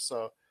there.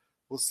 So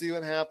we'll see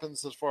what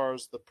happens as far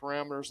as the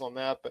parameters on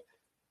that. But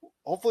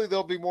hopefully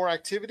there'll be more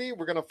activity.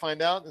 We're going to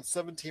find out in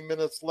 17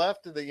 minutes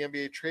left in the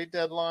NBA trade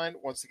deadline.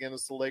 Once again,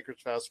 it's the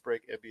Lakers Fast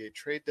Break NBA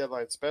trade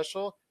deadline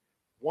special.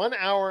 1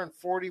 hour and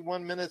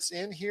 41 minutes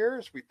in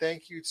here. We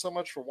thank you so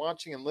much for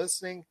watching and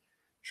listening.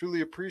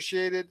 Truly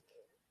appreciated.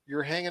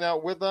 You're hanging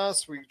out with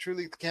us. We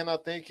truly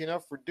cannot thank you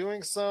enough for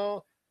doing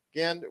so.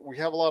 Again, we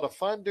have a lot of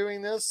fun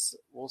doing this.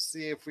 We'll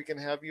see if we can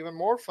have even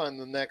more fun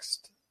the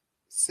next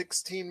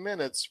 16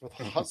 minutes with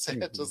Los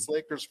Angeles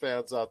Lakers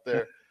fans out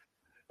there.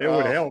 It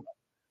would help.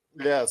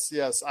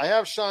 Yes. I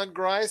have Sean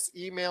Grice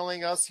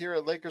emailing us here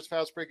at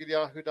LakersFastBreak at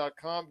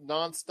yahoo.com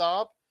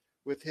nonstop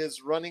with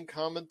his running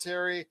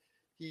commentary.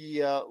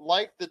 He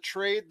liked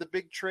the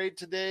big trade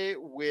today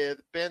with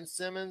Ben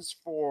Simmons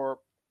for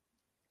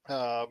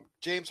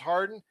James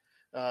Harden.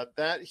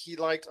 That he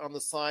liked on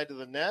the side of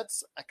the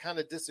Nets. I kind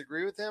of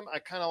disagree with him. I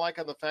kind of like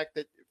on the fact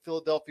that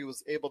Philadelphia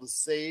was able to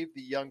save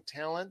the young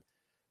talent.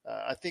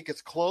 I think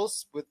it's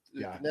close with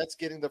the Nets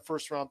getting the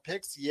first-round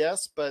picks,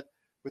 yes, but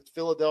with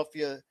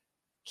Philadelphia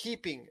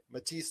keeping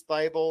Matisse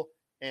Thybulle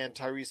and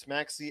Tyrese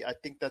Maxey, I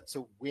think that's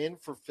a win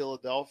for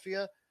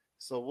Philadelphia.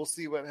 So we'll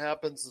see what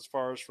happens as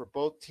far as for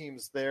both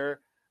teams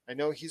there. I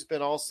know he's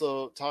been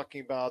also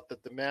talking about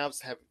that the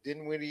Mavs have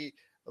Dinwiddie,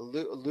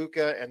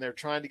 Luka, and they're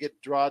trying to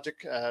get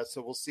Dragic.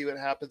 So we'll see what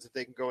happens if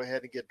they can go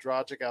ahead and get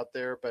Dragic out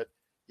there. But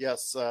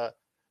yes,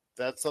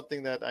 that's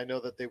something that I know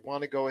that they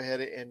want to go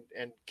ahead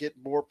and get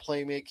more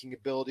playmaking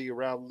ability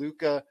around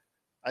Luka.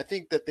 I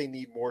think that they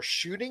need more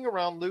shooting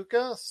around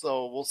Luka.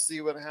 So we'll see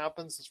what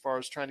happens as far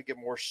as trying to get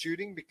more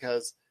shooting,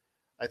 because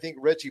I think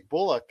Reggie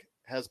Bullock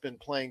has been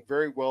playing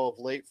very well of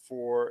late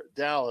for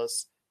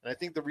Dallas. And I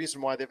think the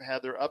reason why they've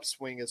had their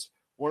upswing is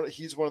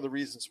he's one of the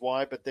reasons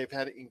why, but they've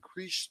had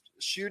increased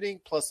shooting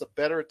plus a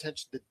better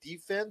attention to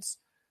defense.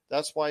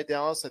 That's why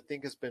Dallas, I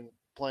think, has been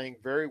playing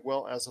very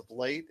well as of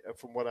late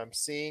from what I'm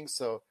seeing.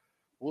 So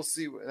we'll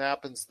see what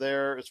happens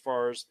there as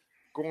far as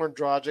Goran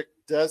Dragic.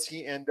 Does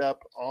he end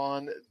up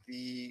on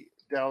the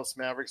Dallas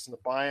Mavericks in the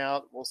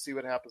buyout? We'll see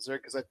what happens there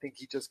because I think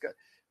he just got,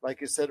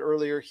 like I said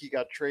earlier, he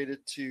got traded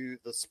to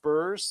the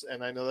Spurs,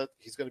 and I know that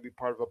he's going to be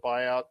part of a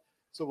buyout.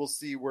 So we'll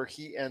see where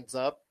he ends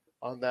up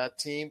on that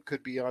team.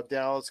 Could be on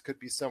Dallas, could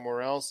be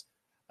somewhere else.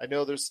 I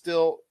know there's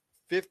still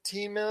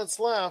 15 minutes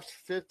left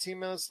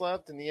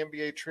in the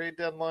NBA trade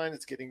deadline.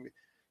 It's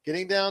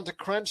getting down to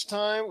crunch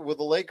time. Will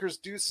the Lakers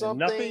do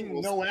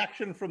something? No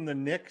action from the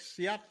Knicks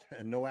yet,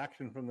 and no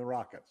action from the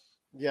Rockets.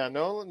 Yeah,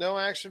 no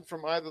action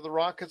from either the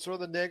Rockets or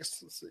the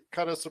Knicks.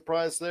 Kind of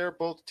surprised there.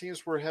 Both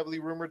teams were heavily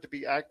rumored to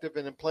be active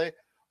and in play,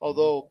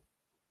 although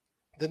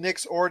the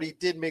Knicks already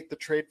did make the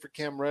trade for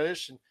Cam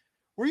Reddish. And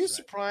were you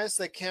surprised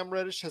that Cam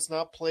Reddish has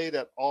not played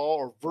at all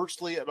or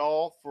virtually at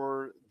all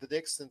for the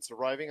Knicks since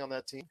arriving on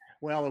that team?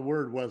 Well, the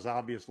word was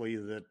obviously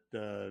that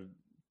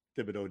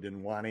Thibodeau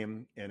didn't want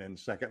him, and then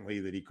secondly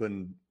that he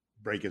couldn't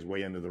break his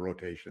way into the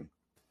rotation.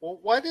 Well,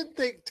 why didn't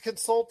they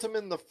consult him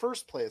in the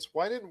first place?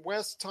 Why didn't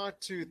West talk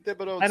to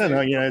Thibodeau? I don't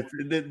know. You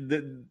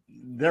know,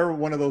 they're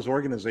one of those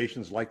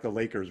organizations like the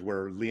Lakers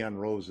where Leon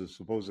Rose is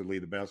supposedly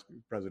the best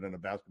president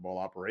of basketball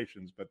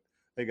operations, but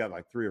they got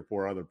like 3 or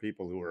 4 other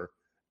people who are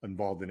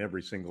involved in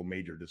every single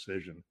major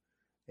decision.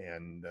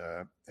 And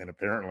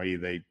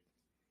apparently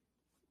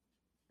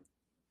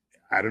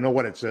I don't know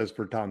what it says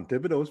for Tom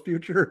Thibodeau's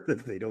future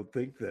that they don't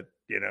think that,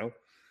 you know,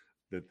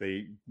 that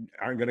they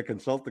aren't going to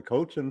consult the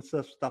coach and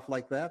stuff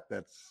like that.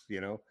 That's,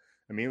 you know,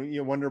 I mean,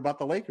 you wonder about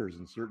the Lakers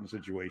in certain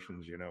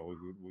situations. You know,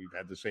 we've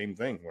had the same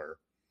thing where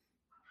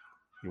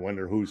you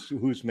wonder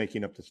who's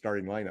making up the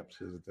starting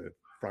lineups. Is it the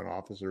front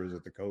office or is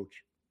it the coach?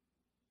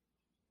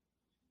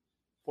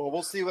 Well,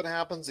 we'll see what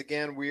happens.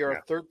 Again, we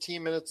are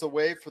 13 minutes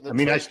away from the. I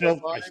mean, I still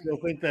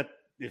think that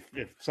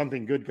if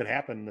something good could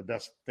happen, the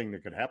best thing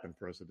that could happen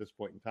for us at this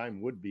point in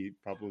time would be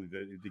probably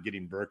the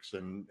getting Burks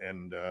and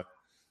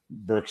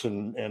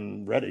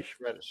Reddish.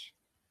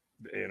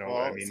 You know, well,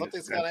 I mean,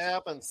 something's got to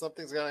happen.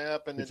 Something's got to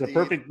happen. It's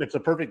a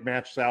perfect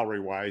match salary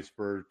wise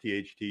for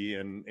THT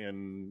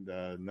and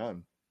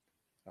Nunn.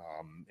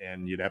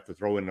 And you'd have to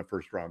throw in a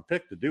first round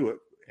pick to do it,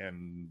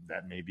 and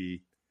that may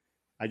be.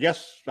 I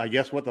guess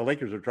what the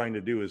Lakers are trying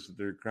to do is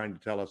they're trying to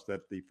tell us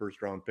that the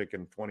first round pick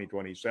in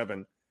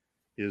 2027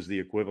 is the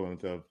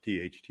equivalent of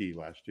THT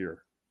last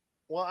year.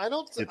 Well, I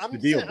don't. It's I'm the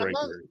deal saying,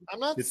 breaker. I'm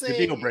not it's saying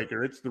the deal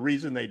breaker. It's the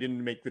reason they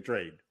didn't make the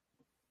trade.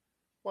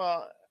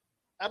 Well,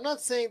 I'm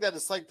not saying that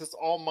it's like this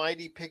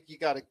almighty pick you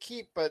got to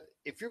keep, but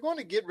if you're going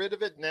to get rid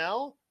of it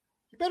now,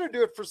 you better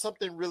do it for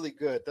something really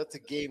good. That's a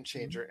game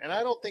changer. And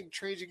I don't think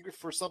trading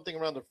for something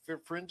around the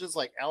fringes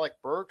like Alec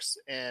Burks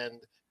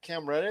and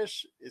Cam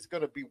Reddish is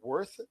going to be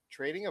worth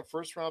trading a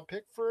first round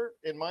pick for,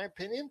 in my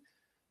opinion.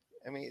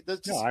 I mean, that's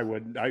just, I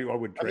would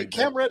trade.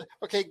 Cam Reddish.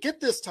 Okay, get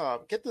this,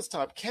 Tom.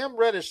 Cam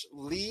Reddish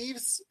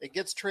leaves and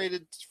gets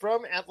traded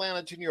from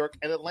Atlanta to New York,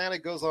 and Atlanta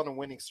goes on a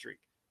winning streak.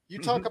 You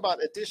talk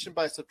about addition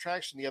by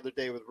subtraction the other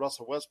day with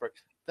Russell Westbrook.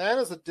 That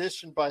is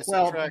addition by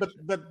subtraction.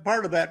 But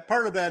part of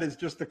that is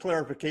just the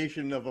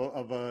clarification of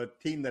a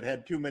team that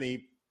had too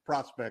many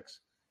prospects,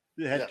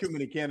 that had too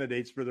many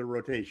candidates for their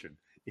rotation.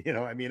 You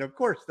know, I mean, of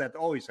course, that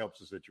always helps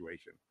the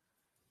situation.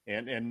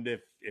 And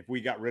if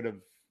we got rid of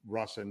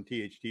Russ and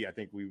THT, I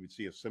think we would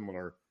see a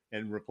similar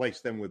and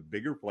replace them with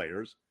bigger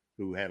players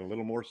who had a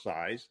little more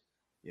size.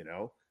 You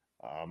know,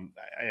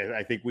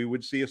 I think we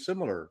would see a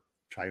similar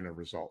kind of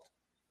result.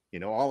 You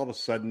know, all of a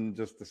sudden,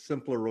 just a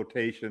simpler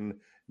rotation,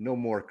 no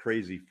more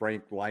crazy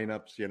Frank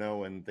lineups, you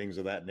know, and things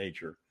of that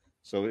nature.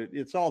 So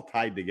it's all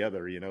tied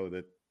together, you know,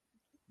 that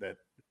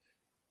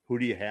who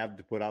do you have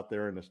to put out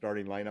there in the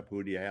starting lineup?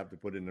 Who do you have to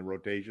put in the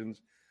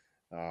rotations?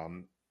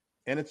 And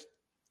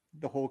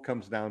the whole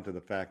comes down to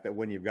the fact that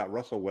when you've got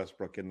Russell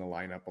Westbrook in the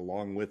lineup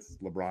along with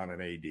LeBron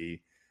and AD,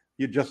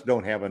 you just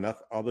don't have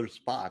enough other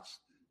spots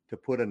to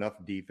put enough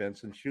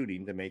defense and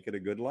shooting to make it a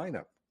good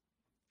lineup.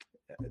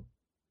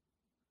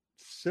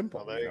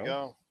 Simple. Well, there you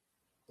go.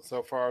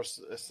 So far,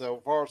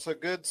 so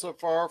good. So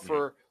far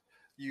for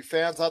you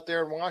fans out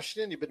there in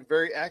Washington. You've been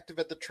very active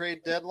at the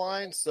trade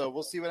deadline. So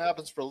we'll see what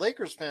happens for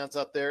Lakers fans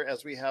out there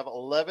as we have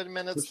 11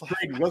 minutes.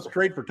 Let's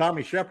trade for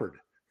Tommy Shepard.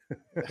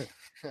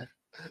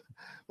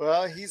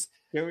 Well,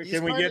 can we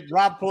get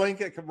Rob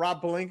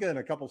Pelinka and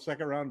a couple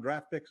second round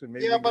draft picks and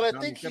maybe but I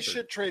think you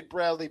should trade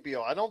Bradley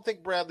Beal. I don't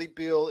think Bradley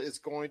Beal is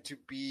going to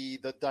be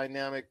the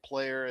dynamic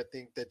player. I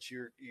think that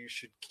you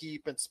should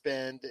keep and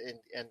spend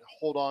and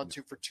hold on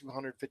to for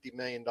 $250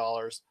 million.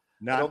 I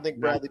don't think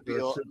Bradley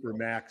Beal super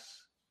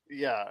max.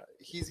 Yeah,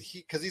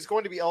 because he's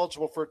going to be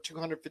eligible for a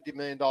 $250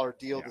 million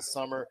deal this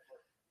summer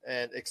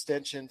and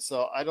extension.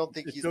 So I don't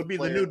think it'll be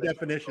the new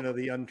definition of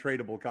the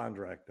untradeable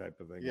contract type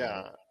of thing.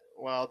 Yeah.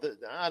 Well,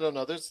 I don't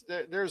know.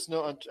 There's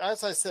no,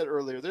 as I said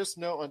earlier, there's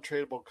no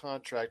untradeable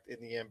contract in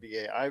the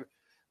NBA.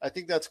 I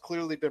think that's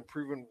clearly been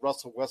proven.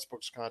 Russell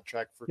Westbrook's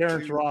contract for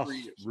Terrence Ross 3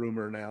 years.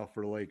 Rumor now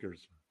for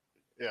Lakers.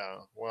 Yeah.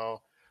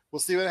 Well, We'll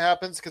see what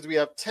happens because we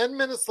have 10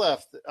 minutes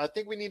left. I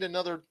think we need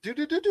another 10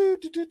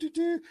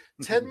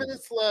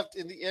 minutes left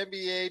in the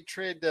NBA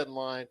trade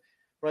deadline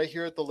right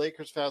here at the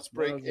Lakers Fast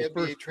Break.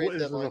 NBA trade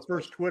deadline. The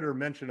first Twitter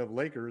mention of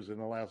Lakers in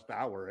the last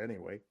hour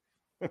anyway.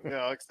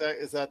 No,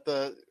 is that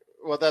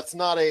that's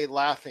not a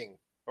laughing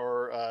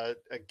or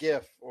a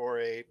GIF or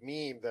a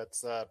meme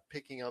that's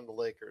picking on the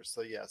Lakers.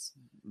 So, yes.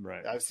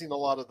 Right. I've seen a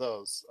lot of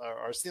those.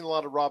 I've seen a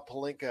lot of Rob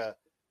Pelinka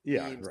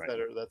memes right.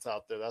 that's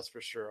out there. That's for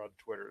sure on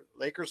Twitter.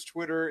 Lakers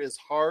Twitter is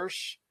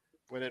harsh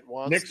when it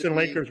wants Knicks to and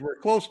be. Lakers were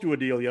close to a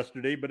deal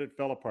yesterday, but it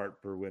fell apart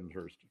for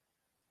Windhurst.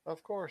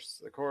 Of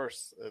course,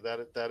 that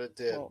it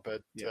did. Oh,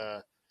 but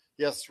yeah.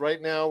 yes,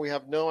 right now we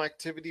have no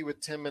activity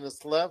with 10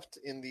 minutes left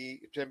in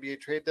the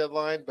NBA trade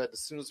deadline. But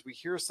as soon as we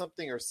hear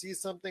something or see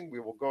something, we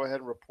will go ahead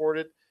and report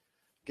it.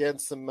 Again,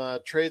 some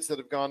trades that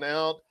have gone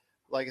out.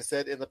 Like I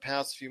said, in the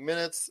past few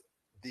minutes,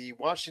 the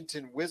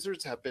Washington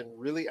Wizards have been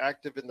really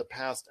active in the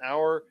past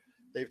hour.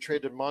 They've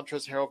traded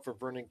Montrezl Harrell for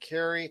Vernon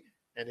Carey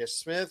and Ish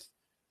Smith.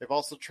 They've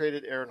also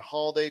traded Aaron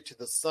Holiday to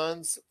the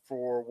Suns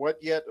for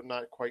what yet? I'm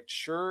not quite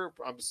sure.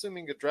 I'm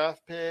assuming a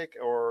draft pick,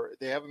 or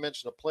they haven't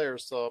mentioned a player,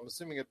 so I'm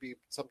assuming it'd be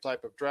some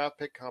type of draft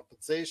pick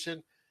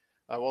compensation.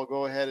 I will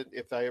go ahead and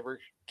if I ever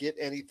get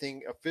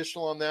anything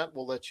official on that,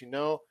 we'll let you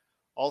know.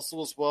 Also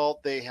as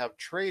well, they have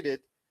traded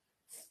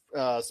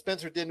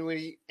Spencer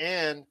Dinwiddie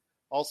and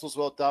also as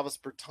well Davis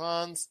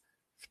Bertans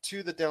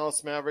to the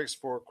Dallas Mavericks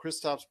for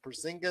Kristaps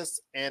Porzingis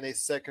and a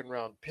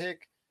second-round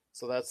pick.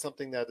 So that's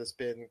something that has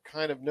been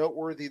kind of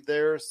noteworthy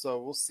there.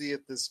 So we'll see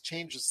if this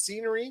change of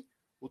scenery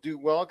will do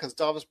well because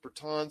Davis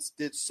Bertans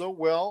did so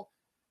well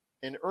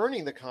in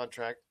earning the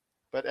contract.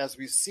 But as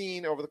we've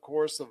seen over the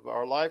course of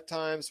our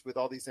lifetimes with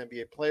all these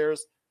NBA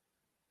players,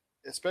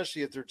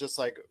 especially if they're just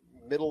like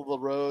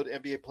middle-of-the-road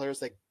NBA players,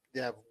 they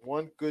have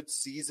one good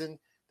season,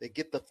 they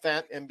get the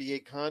fat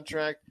NBA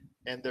contract,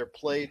 and their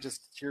play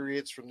just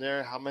deteriorates from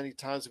there. How many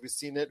times have we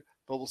seen it?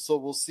 But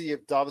we'll see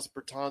if Davis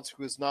Bertans,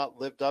 who has not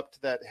lived up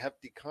to that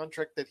hefty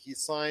contract that he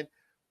signed,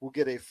 will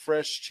get a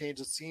fresh change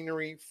of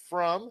scenery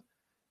from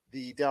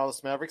the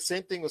Dallas Mavericks.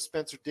 Same thing with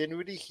Spencer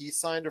Dinwiddie. He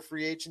signed a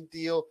free agent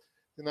deal.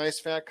 The nice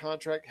fat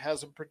contract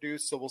hasn't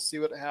produced, so we'll see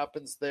what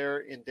happens there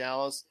in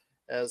Dallas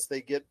as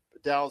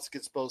Dallas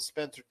gets both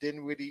Spencer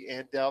Dinwiddie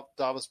and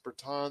Davis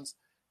Bertans.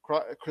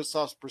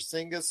 Kristaps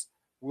Porzingis.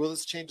 Will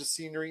this change of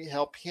scenery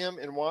help him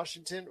in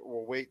Washington?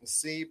 We'll wait and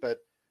see,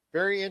 but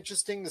very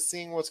interesting to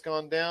seeing what's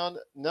gone down.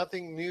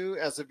 Nothing new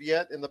as of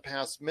yet in the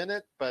past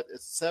minute, but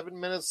it's 7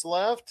 minutes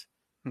left.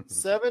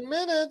 7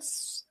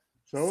 minutes.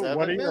 So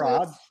what are your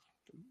odds?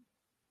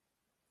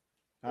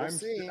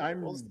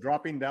 I'm We'll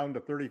dropping down to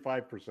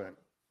 35%.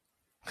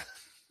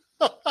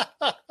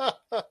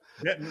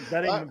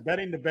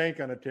 betting the bank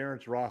on a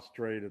Terrence Ross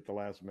trade at the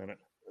last minute.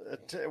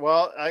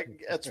 Well,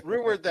 it's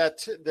rumored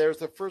that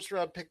there's a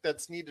first-round pick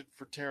that's needed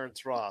for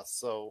Terrence Ross.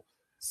 So,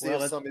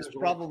 there's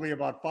probably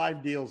about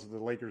 5 deals the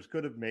Lakers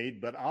could have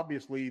made, but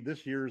obviously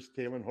this year's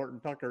Talen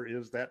Horton-Tucker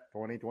is that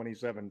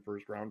 2027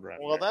 first-round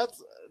draft. Well,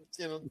 that's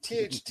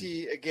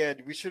THT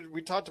again.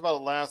 We talked about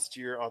it last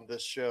year on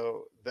this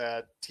show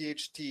that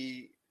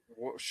THT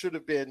should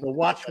have been. So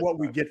watch what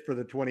we get for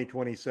the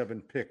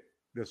 2027 pick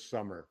this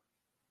summer,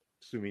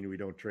 assuming we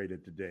don't trade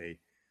it today,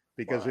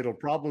 because it'll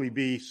probably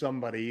be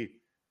somebody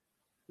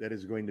that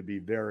is going to be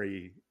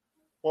very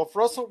well. If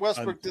Russell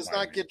Westbrook does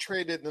not get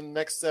traded in the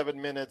next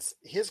 7 minutes,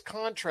 his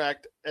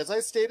contract, as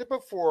I stated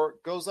before,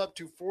 goes up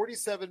to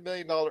 $47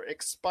 million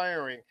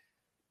expiring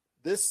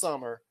this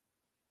summer.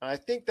 And I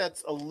think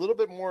that's a little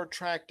bit more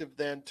attractive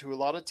than to a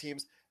lot of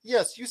teams.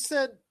 Yes, you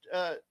said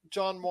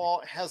John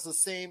Wall has the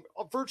same,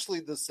 virtually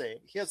the same.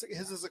 His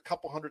is a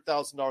couple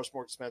 $100,000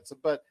 more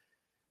expensive, but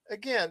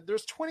again,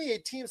 there's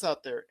 28 teams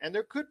out there, and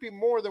there could be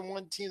more than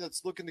one team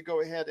that's looking to go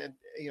ahead and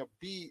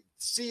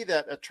see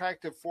that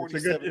attractive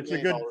 $47 It's a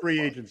good free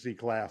agency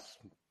class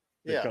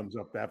that Yeah. comes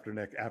up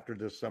after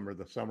this summer.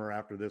 The summer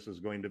after this is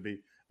going to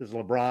be there's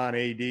LeBron,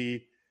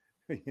 AD.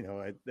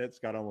 That's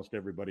got almost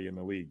everybody in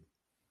the league.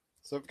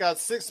 So we've got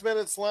 6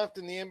 minutes left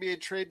in the NBA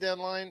trade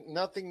deadline.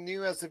 Nothing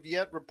new as of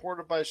yet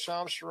reported by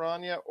Shams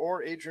Charania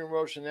or Adrian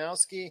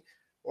Wojnarowski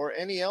or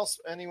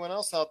anyone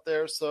else out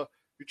there. So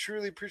we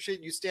truly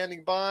appreciate you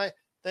standing by.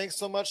 Thanks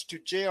so much to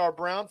J.R.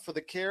 Brown for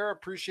the care.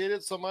 Appreciate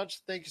it so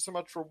much. Thank you so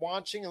much for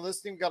watching and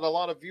listening. We've got a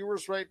lot of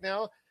viewers right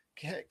now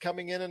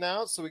coming in and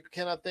out, so we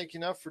cannot thank you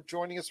enough for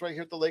joining us right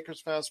here at the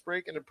Lakers Fast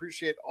Break and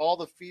appreciate all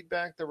the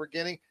feedback that we're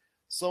getting.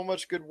 So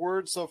much good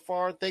words so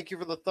far. Thank you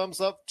for the thumbs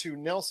up to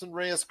Nelson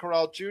Reyes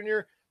Corral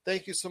Jr.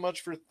 Thank you so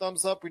much for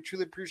thumbs up. We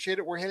truly appreciate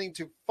it. We're heading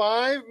to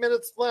 5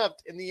 minutes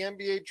left in the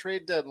NBA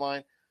trade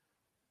deadline.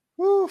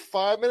 Woo,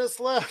 5 minutes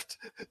left.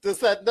 Does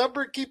that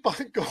number keep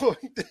on going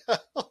down?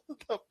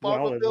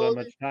 Well, there's not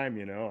much time,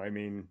 I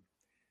mean,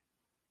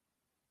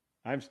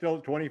 I'm still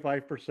at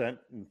 25%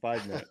 in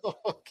 5 minutes.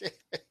 Okay.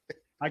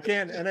 I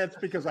can't, and that's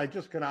because I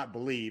just cannot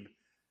believe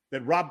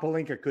that Rob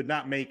Pelinka could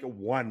not make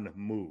one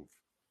move.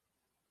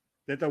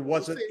 That there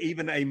wasn't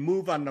even a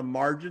move on the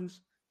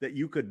margins that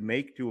you could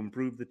make to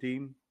improve the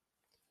team.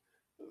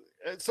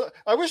 So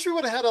I wish we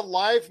would have had a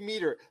live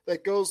meter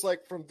that goes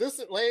like from this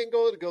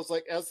angle. It goes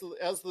like as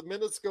the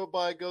minutes go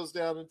by, it goes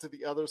down into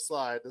the other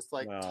side. It's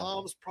like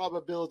Tom's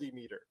probability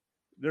meter.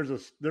 There's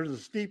a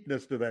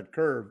steepness to that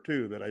curve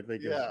too that I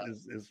think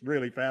is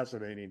really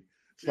fascinating.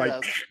 It's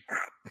like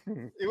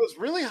it was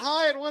really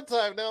high at one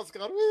time. Now it's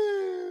gone.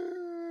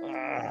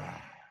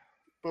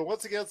 But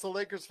once again, it's the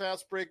Lakers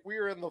fast break. We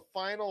are in the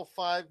final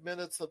 5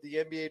 minutes of the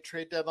NBA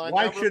trade deadline.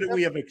 Why should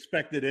we have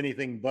expected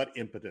anything but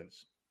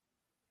impotence?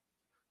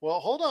 Well,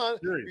 hold on.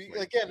 Seriously.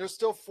 Again, there's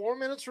still 4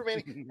 minutes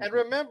remaining. And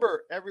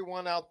remember,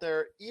 everyone out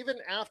there, even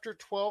after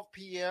 12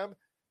 p.m.,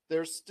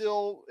 there's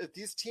still, if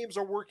these teams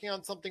are working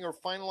on something or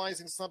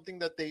finalizing something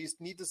that they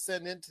need to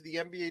send into the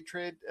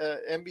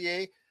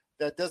NBA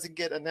that doesn't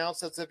get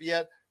announced as of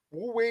yet,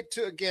 we'll wait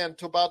till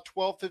about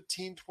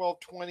 12:15,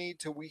 12:20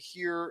 till we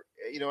hear,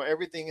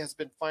 everything has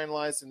been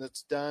finalized and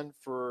it's done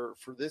for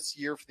this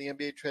year for the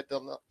NBA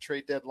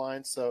trade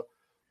deadline. So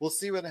we'll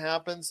see what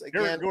happens.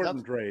 Again, Eric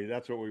Gordon trade.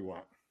 That's what we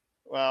want.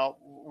 Well,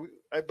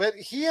 but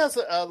he has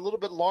a little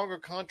bit longer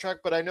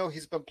contract, but I know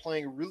he's been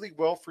playing really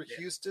well for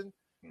Houston.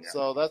 Yeah.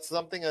 So that's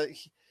something,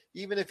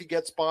 even if he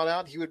gets bought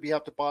out, he would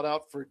have to bought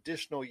out for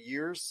additional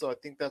years. So I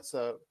think that's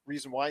a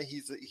reason why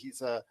he's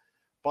a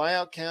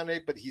buyout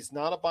candidate, but he's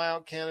not a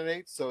buyout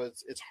candidate. So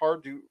it's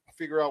hard to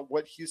figure out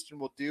what Houston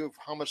will do,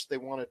 how much they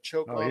want to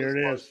choke on. Here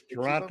it is.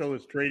 Toronto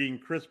is trading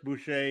Chris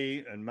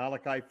Boucher and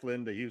Malachi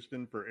Flynn to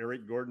Houston for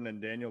Eric Gordon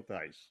and Daniel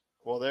Theis.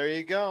 Well, there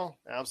you go.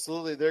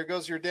 Absolutely. There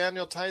goes your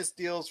Daniel Theis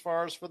deal as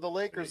far as for the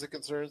Lakers are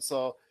concerned.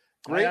 So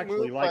great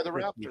move by the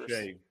Raptors.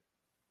 Boucher.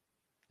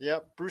 Yeah,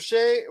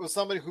 Boucher was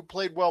somebody who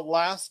played well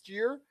last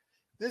year.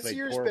 This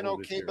year's been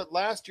okay, but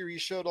last year he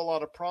showed a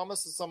lot of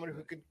promise as someone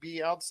who could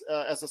be out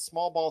as a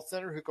small ball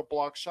center who could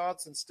block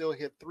shots and still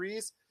hit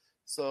threes.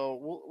 So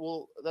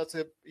we'll that's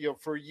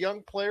for a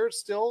young player,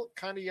 still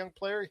kind of young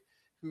player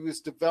who is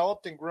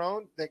developed and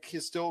grown that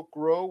can still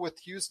grow with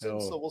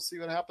Houston. So we'll see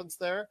what happens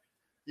there.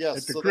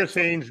 Yes. The Chris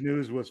Haynes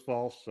news was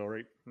false.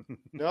 Sorry.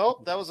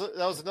 No, that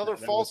was another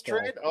false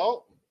trade.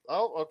 Oh,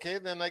 okay.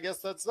 Then I guess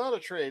that's not a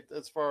trade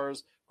as far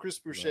as Chris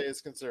Boucher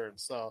is concerned.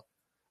 So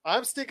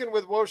I'm sticking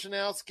with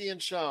Wojnarowski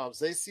and Shams.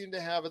 They seem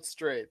to have it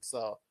straight.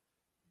 So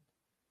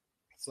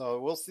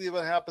we'll see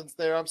what happens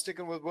there. I'm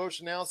sticking with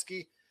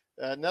Wojnarowski.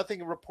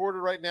 Nothing reported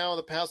right now in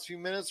the past few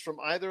minutes from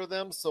either of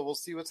them. So we'll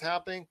see what's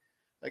happening.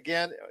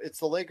 Again, it's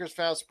the Lakers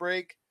fast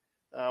break.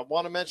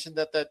 Want to mention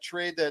that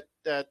trade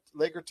that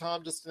Laker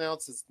Tom just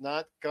announced has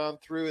not gone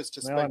through. It's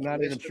just I'm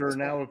not even sure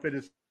now if it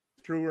is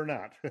true or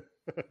not.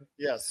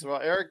 Yes.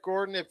 Well, Eric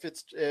Gordon, if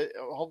it's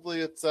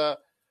hopefully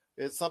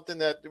it's something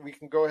that we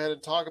can go ahead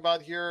and talk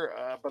about here,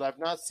 but I've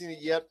not seen it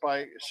yet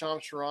by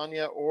Shams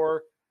Charania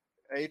or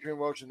Adrian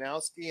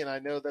Wojnarowski, and I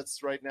know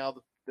that's right now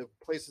the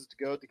places to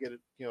go to get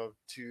it,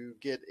 to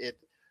get it,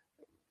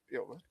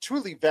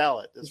 truly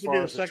valid. As this will be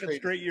the second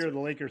straight year the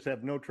Lakers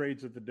have no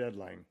trades at the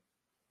deadline.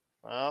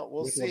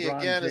 We'll see. LeBron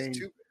Again, James,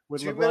 it's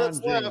with two LeBron minutes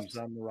James left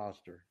on the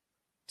roster.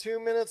 2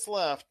 minutes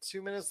left.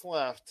 2 minutes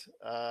left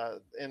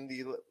in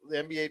the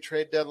NBA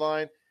trade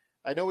deadline.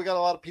 I know we got a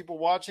lot of people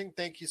watching.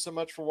 Thank you so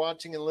much for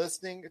watching and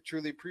listening. I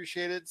truly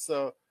appreciate it.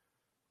 So,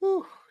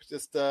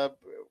 just a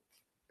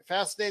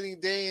fascinating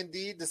day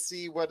indeed to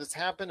see what has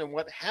happened and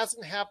what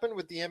hasn't happened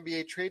with the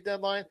NBA trade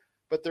deadline.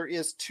 But there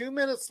is 2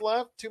 minutes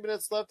left. 2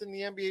 minutes left in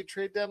the NBA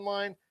trade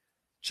deadline.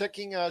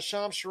 Checking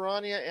Shams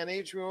Charania and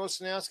Adrian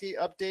Wojnarowski,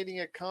 updating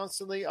it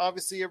constantly.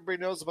 Obviously, everybody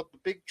knows about the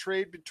big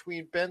trade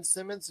between Ben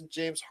Simmons and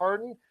James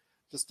Harden.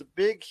 Just a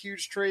big,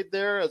 huge trade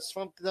there. It's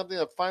something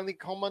that finally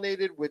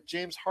culminated with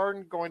James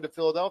Harden going to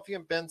Philadelphia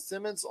and Ben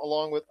Simmons,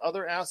 along with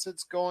other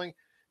assets, going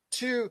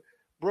to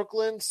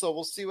Brooklyn. So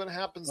we'll see what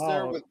happens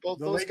there with both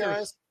those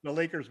guys. The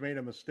Lakers made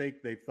a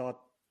mistake. They thought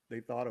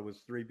it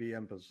was 3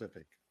 p.m.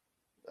 Pacific.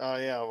 Oh,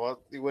 yeah. Well,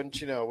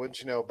 wouldn't you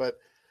know? But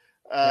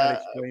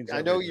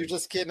I know you're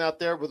just kidding out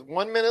there. With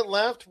 1 minute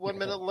left,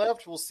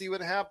 we'll see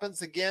what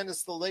happens. Again,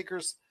 it's the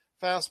Lakers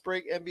fast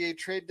break NBA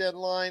trade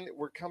deadline.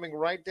 We're coming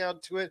right down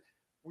to it.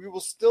 We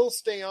will still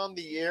stay on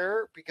the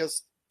air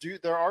because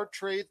there are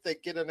trades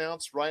that get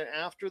announced right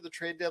after the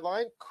trade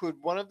deadline. Could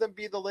one of them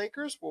be the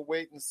Lakers? We'll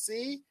wait and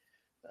see.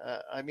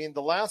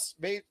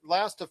 The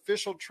last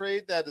official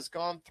trade that has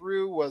gone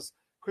through was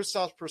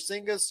Kristaps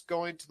Porzingis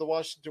going to the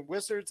Washington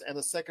Wizards and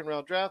a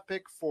second-round draft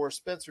pick for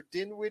Spencer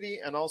Dinwiddie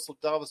and also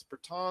Davis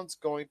Bertans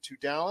going to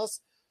Dallas.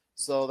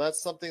 So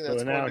that's something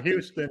that's now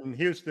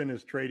Houston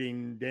is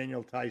trading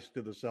Daniel Theis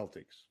to the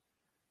Celtics.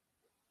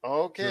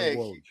 Okay.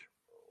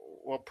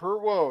 Well, per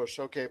Woj.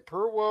 Okay,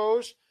 per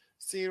Woj.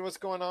 Seeing what's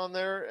going on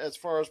there as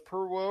far as per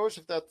Woj,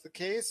 if that's the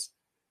case.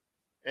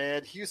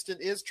 And Houston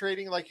is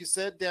trading, like you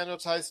said, Daniel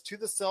Theis to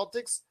the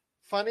Celtics.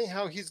 Funny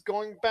how he's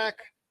going back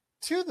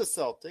to the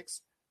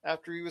Celtics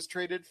after he was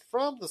traded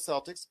from the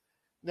Celtics.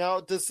 Now,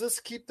 does this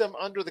keep them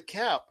under the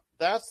cap?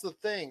 That's the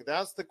thing.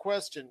 That's the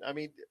question. I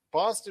mean,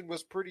 Boston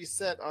was pretty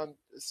set on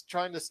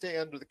trying to stay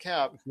under the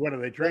cap. What are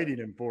they trading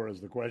him for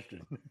is the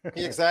question.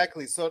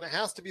 Exactly. So it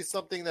has to be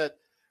something that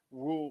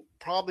will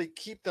probably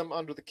keep them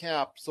under the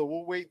cap. So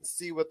we'll wait and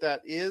see what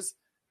that is.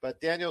 But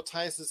Daniel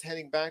Tice is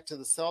heading back to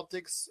the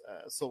Celtics,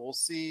 so we'll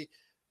see.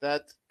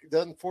 That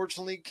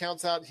unfortunately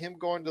counts out him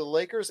going to the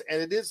Lakers,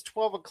 and it is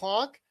 12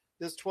 o'clock.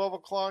 This 12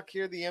 o'clock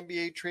here, the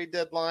NBA trade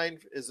deadline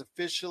is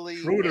officially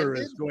Schroeder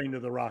ended. is going to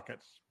the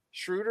Rockets.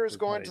 Schroeder is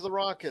going to the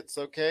Rockets,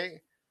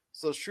 okay?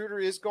 So Schroeder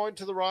is going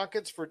to the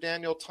Rockets for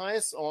Daniel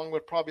Tice, along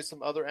with probably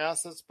some other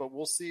assets, but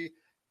we'll see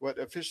what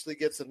officially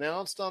gets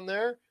announced on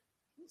there.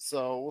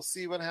 So we'll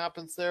see what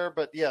happens there.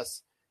 But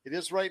yes, it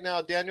is right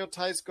now Daniel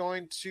Tice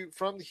going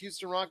from the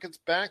Houston Rockets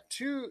back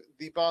to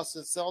the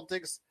Boston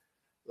Celtics.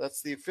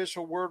 That's the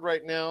official word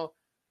right now.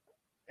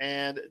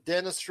 And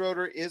Dennis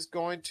Schroeder is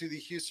going to the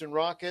Houston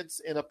Rockets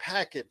in a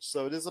package.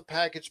 So it is a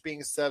package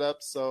being set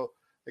up. So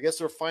I guess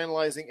they're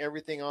finalizing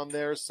everything on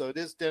there. So it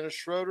is Dennis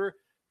Schroeder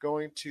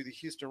going to the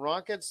Houston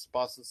Rockets.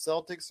 Boston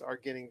Celtics are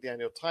getting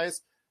Daniel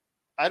Tice.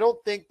 I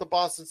don't think the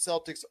Boston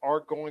Celtics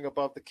are going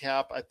above the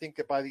cap. I think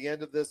that by the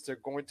end of this, they're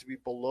going to be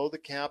below the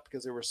cap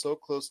because they were so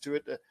close to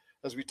it.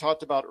 As we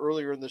talked about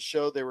earlier in the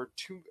show, they were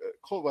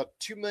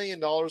 $2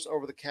 million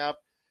over the cap.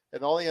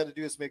 And all they had to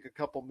do is make a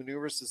couple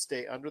maneuvers to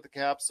stay under the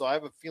cap. So I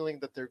have a feeling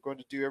that they're going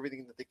to do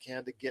everything that they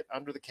can to get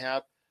under the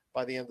cap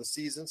by the end of the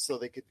season so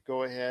they could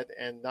go ahead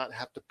and not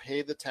have to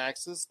pay the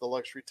taxes, the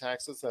luxury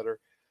taxes that are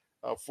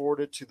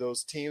afforded to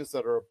those teams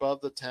that are above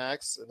the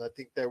tax. And I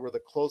think they were the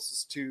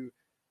closest to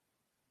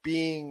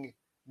being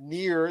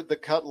near the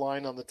cut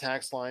line on the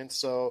tax line.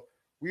 So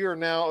we are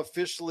now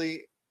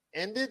officially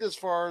ended as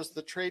far as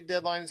the trade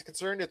deadline is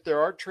concerned. If there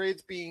are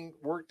trades being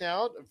worked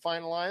out and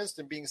finalized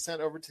and being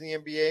sent over to the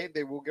NBA,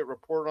 they will get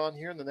reported on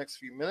here in the next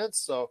few minutes.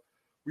 So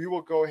we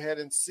will go ahead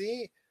and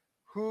see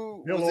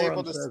who Bill was Oram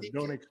able to says, sneak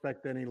don't in.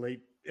 expect any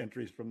late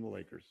entries from the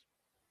Lakers.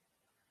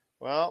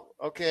 Well,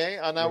 okay,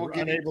 and I will We're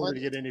give you unable to plenty,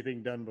 get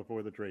anything done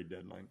before the trade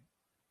deadline.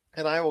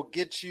 and I will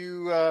get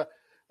you.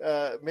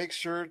 Make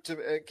sure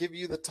to give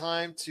you the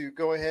time to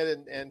go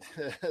ahead and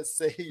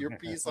say your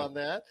piece on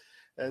that,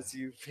 as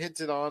you've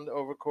hinted on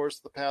over the course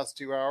of the past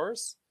 2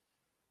 hours.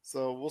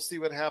 So we'll see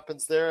what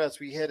happens there as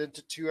we head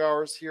into 2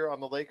 hours here on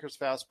the Lakers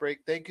Fast Break.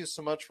 Thank you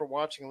so much for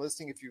watching and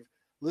listening. If you've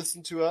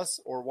listened to us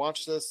or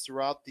watched us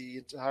throughout the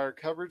entire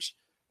coverage,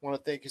 I want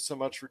to thank you so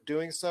much for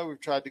doing so. We've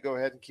tried to go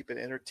ahead and keep it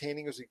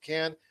entertaining as we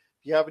can.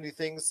 If you have any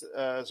things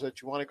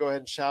that you want to go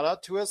ahead and shout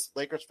out to us,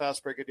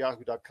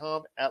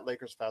 LakersFastBreak@yahoo.com, at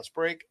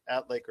LakersFastBreak,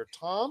 at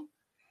LakerTom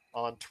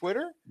on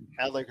Twitter,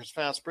 at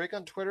LakersFastBreak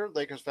on Twitter,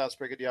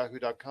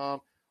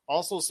 LakersFastBreak@yahoo.com.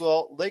 Also, as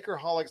well,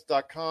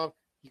 Lakerholics.com.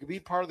 You can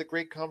be part of the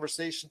great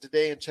conversation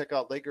today and check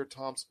out Laker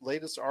Tom's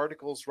latest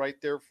articles right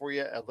there for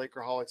you at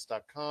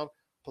Lakerholics.com.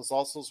 Plus,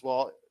 also as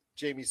well,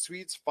 Jamie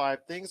Sweet's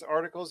 5 Things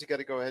articles. You got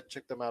to go ahead and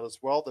check them out as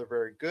well. They're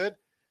very good.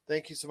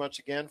 Thank you so much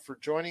again for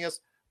joining us.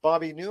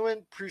 Bobby Newman,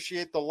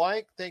 appreciate the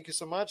like. Thank you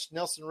so much.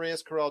 Nelson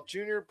Reyes Corral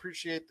Jr.,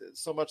 appreciate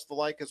so much the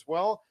like as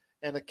well.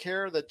 And the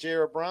care that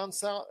J.R. Brown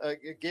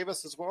gave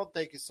us as well.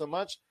 Thank you so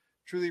much.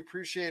 Truly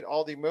appreciate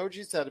all the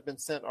emojis that have been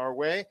sent our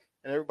way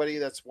and everybody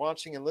that's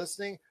watching and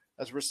listening.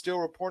 As we're still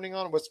reporting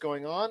on what's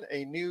going on,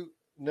 a new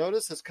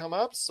notice has come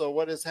up. So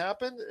what has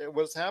happened?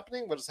 What is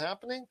happening? What is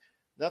happening?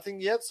 Nothing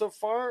yet so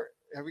far.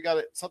 Have we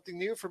got something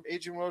new from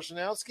Adrian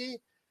Wojnarowski?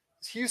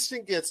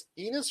 Houston gets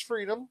Enes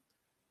Freedom,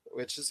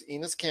 which is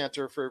Enes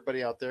Kanter for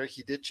everybody out there.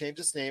 He did change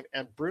his name,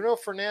 and Bruno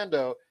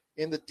Fernando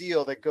in the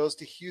deal that goes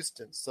to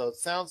Houston. So it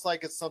sounds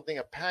like it's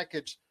a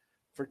package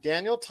for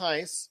Daniel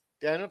Tice.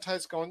 Daniel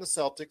Tice going to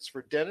Celtics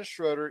for Dennis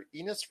Schroeder,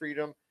 Enes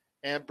Freedom,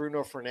 and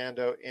Bruno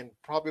Fernando, and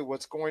probably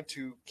what's going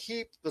to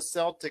keep the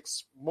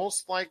Celtics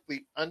most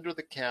likely under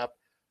the cap.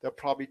 They'll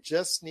probably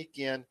just sneak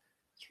in.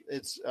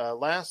 It's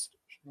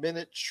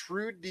last-minute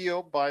shrewd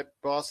deal by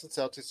Boston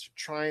Celtics to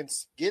try and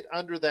get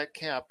under that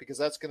cap because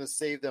that's going to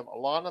save them a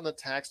lot on the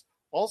tax.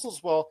 Also,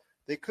 as well,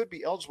 they could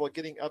be eligible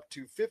getting up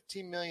to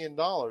 $15 million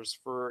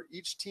for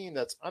each team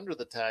that's under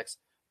the tax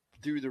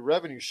through the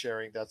revenue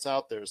sharing that's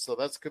out there. So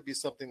that could be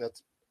something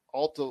that's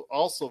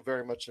also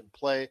very much in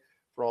play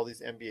for all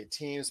these NBA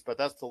teams. But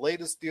that's the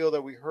latest deal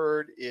that we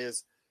heard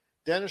is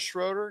Dennis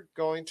Schroeder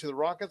going to the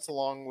Rockets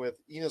along with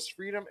Enes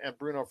Freedom and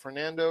Bruno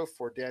Fernando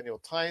for Daniel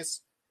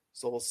Tice.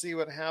 So we'll see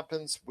what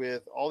happens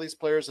with all these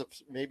players.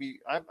 Maybe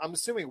I'm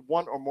assuming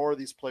one or more of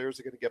these players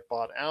are going to get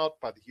bought out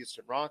by the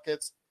Houston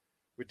Rockets.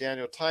 With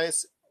Daniel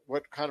Tice,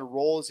 what kind of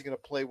role is he going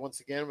to play once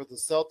again with the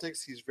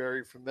Celtics? He's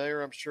very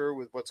familiar, I'm sure,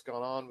 with what's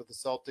gone on with the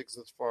Celtics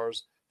as far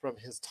as from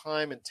his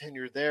time and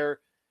tenure there.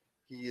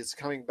 He is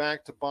coming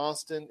back to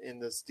Boston in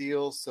this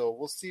deal, so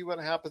we'll see what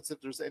happens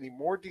if there's any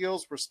more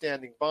deals. We're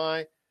standing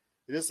by.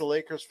 It is the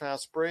Lakers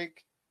Fast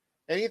Break.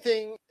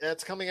 Anything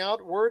that's coming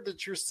out, word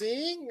that you're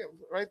seeing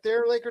right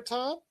there, Laker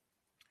Tom?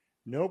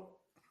 Nope.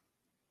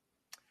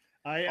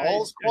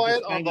 All's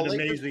quiet on the Lakers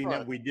amazing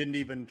front. that we didn't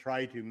even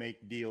try to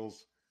make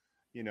deals,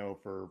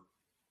 for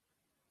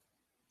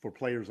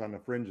players on the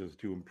fringes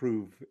to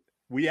improve.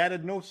 We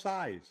added no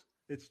size.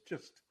 It's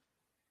just,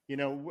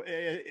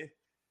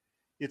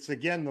 it's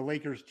again the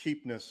Lakers'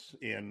 cheapness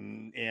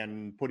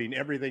in putting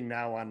everything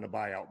now on the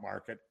buyout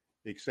market,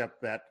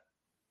 except that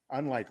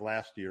unlike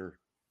last year,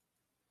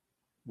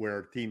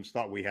 where teams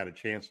thought we had a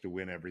chance to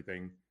win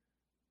everything,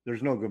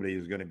 there's nobody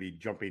who's going to be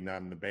jumping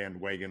on the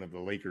bandwagon of the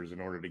Lakers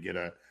in order to get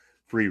a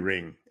free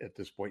ring at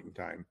this point in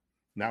time.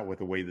 Not with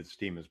the way this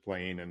team is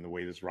playing and the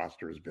way this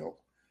roster is built.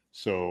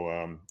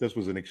 So this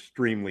was an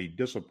extremely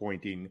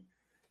disappointing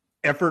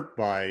effort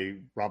by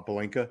Rob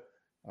Pelinka.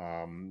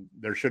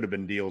 There should have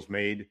been deals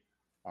made.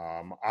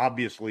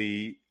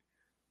 Obviously,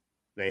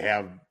 they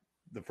have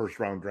the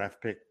first-round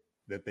draft pick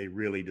that they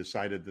really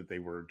decided that they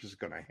were just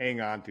going to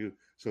hang on to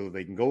so that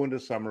they can go into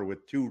summer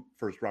with 2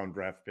 first-round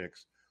draft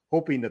picks,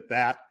 hoping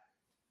that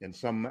in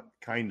some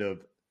kind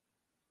of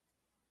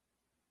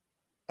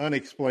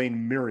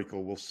unexplained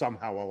miracle will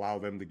somehow allow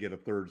them to get a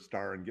 3rd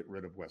star and get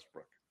rid of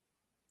Westbrook.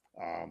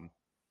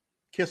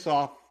 Kiss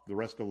off the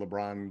rest of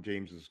LeBron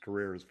James's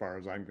career as far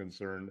as I'm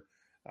concerned.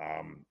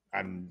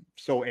 I'm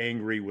so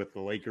angry with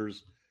the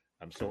Lakers.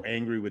 I'm so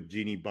angry with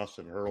Jeannie Buss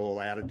and her whole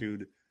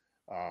attitude.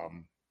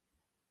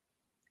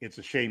 It's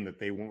a shame that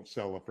they won't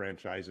sell a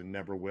franchise and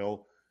never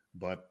will,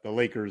 but the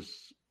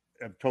Lakers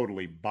have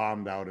totally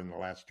bombed out in the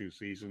last 2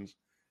 seasons,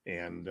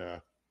 and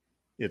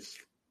it's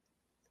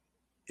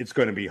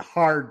going to be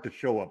hard to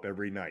show up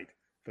every night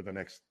for the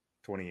next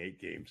 28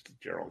 games,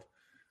 Gerald.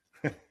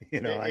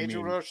 Adrian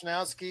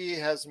Wojnarowski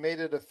has made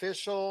it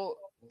official.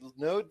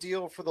 No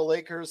deal for the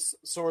Lakers.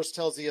 Source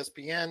tells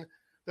ESPN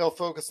they'll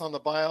focus on the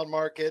buyout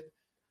market,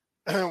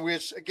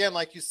 which, again,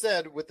 like you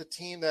said, with the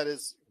team that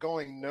is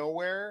going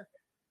nowhere,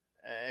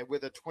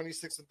 with a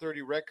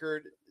 26-30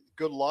 record,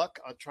 good luck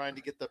on trying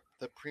to get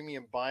the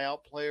premium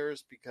buyout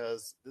players,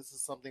 because this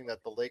is something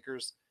that the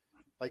Lakers,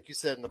 like you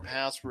said, in the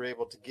past were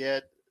able to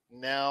get.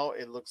 Now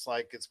it looks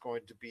like it's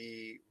going to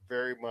be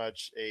very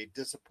much a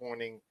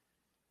disappointing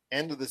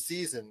end of the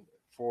season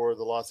for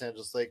the Los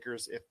Angeles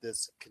Lakers if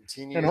this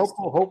continues. And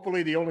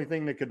hopefully the only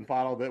thing that can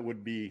follow that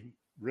would be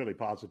really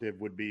positive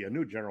would be a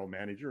new general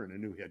manager and a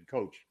new head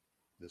coach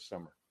this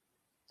summer.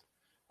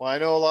 Well, I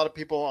know a lot of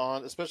people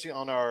especially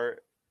on our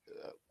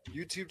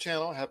YouTube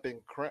channel, have been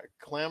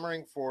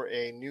clamoring for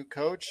a new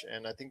coach,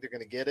 and I think they're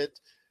going to get it.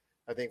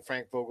 I think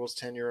Frank Vogel's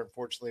tenure,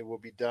 unfortunately, will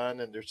be done,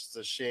 and there's just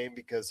a shame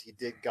because he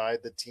did guide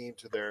the team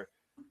to their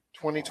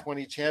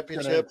 2020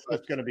 championship.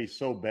 It's going to be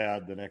so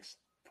bad the next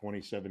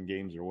 27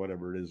 games or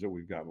whatever it is that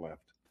we've got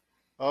left.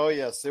 Oh,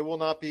 yes. It will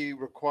not be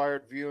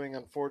required viewing,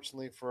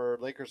 unfortunately, for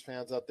Lakers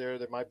fans out there.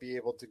 They might be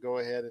able to go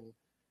ahead and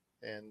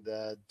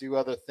do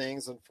other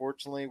things,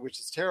 unfortunately, which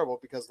is terrible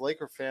because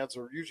Laker fans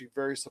are usually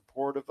very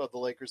supportive of the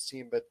Lakers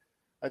team. But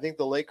I think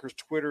the Lakers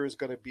Twitter is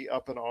going to be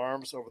up in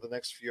arms over the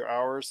next few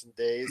hours and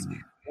days.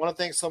 I want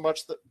to thank so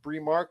much Bree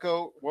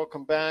Marco.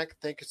 Welcome back.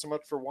 Thank you so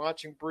much for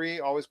watching,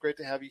 Bree. Always great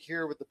to have you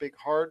here with the big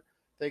heart.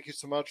 Thank you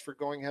so much for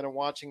going ahead and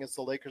watching. It's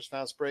the Lakers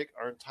Fast Break,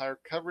 our entire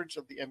coverage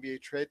of the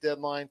NBA trade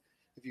deadline.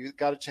 If you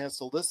got a chance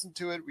to listen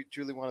to it, we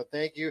truly want to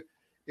thank you.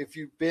 If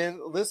you've been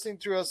listening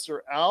to us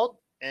or out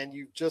and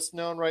you've just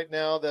known right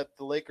now that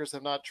the Lakers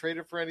have not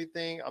traded for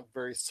anything, I'm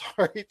very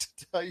sorry to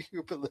tell you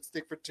you've been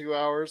listening for 2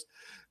 hours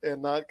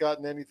and not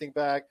gotten anything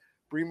back.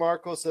 Bree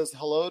Marco says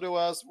hello to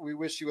us. We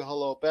wish you a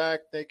hello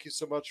back. Thank you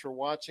so much for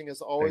watching.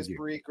 As always,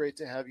 Bree, great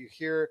to have you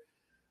here.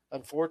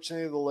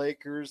 Unfortunately, the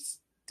Lakers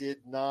did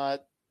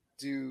not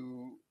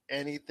do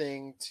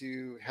anything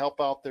to help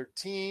out their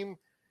team,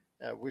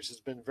 which has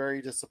been very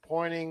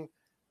disappointing.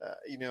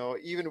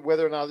 Even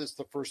whether or not it's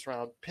the first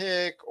round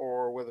pick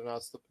or whether or not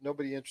it's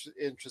nobody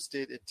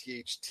interested in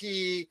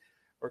THT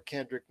or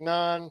Kendrick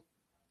Nunn,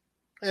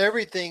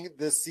 everything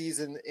this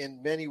season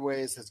in many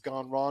ways has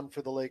gone wrong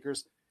for the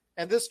Lakers.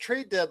 And this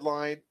trade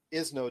deadline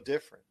is no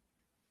different.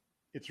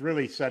 It's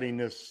really setting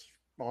this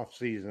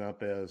offseason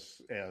up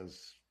as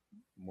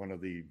one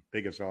of the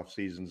biggest off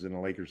seasons in the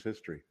Lakers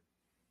history,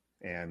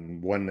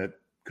 and one that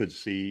could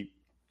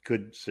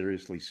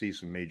seriously see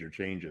some major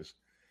changes.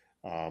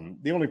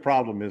 The only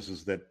problem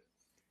is that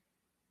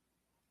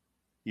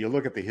you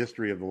look at the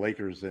history of the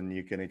Lakers and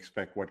you can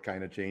expect what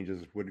kind of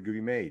changes would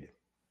be made.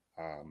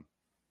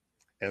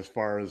 As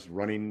far as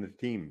running the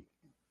team,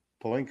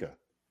 Pelinka,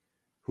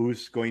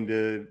 who's going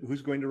to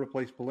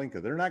replace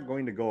Pelinka? They're not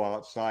going to go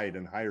outside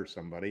and hire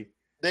somebody.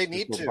 They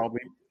need to.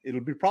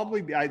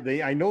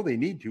 I know they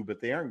need to, but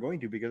they aren't going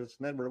to because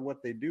it's never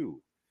what they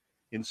do.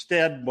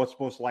 Instead, what's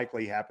most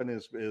likely happen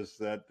is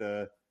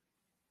that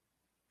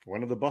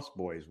one of the bus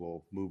boys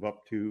will move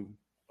up to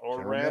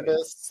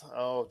Rambis.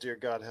 Oh, dear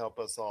God, help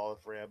us all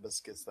if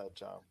Rambis gets that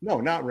job. No,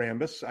 not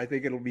Rambis. I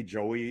think it'll be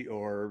Joey,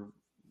 or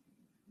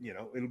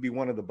it'll be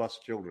one of the bus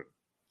children.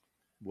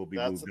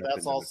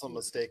 That's also a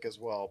mistake as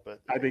well.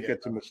 But I think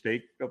that's a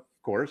mistake, of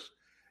course.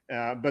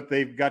 But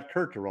they've got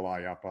Kurt to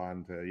rely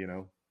upon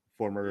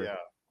former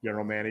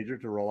general manager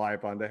to rely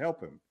upon to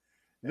help him.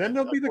 Then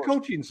there'll be the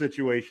coaching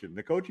situation.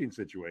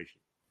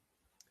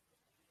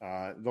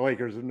 The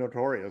Lakers are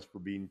notorious for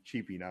being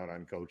cheaping out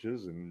on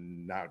coaches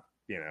and not,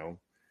 and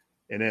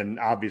then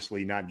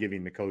obviously not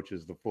giving the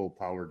coaches the full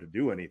power to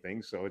do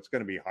anything. So it's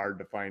going to be hard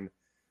to find.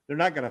 They're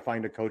not going to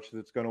find a coach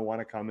that's going to want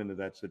to come into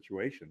that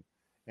situation.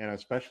 And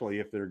especially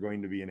if they're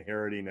going to be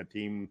inheriting a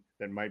team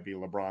that might be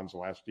LeBron's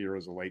last year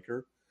as a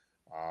Laker.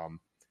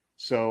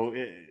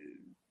 The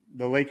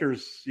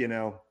Lakers,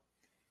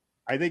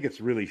 I think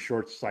it's really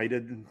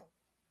short-sighted,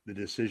 the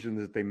decisions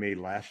that they made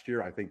last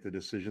year. I think the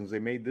decisions they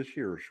made this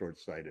year are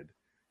short-sighted.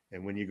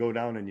 And when you go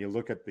down and you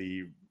look at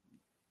the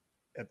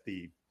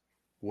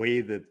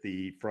way that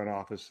the front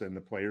office and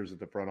the players that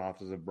the front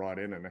office have brought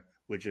in, and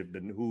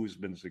who's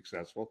been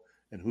successful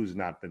and who's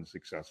not been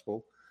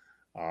successful,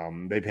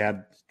 they've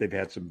had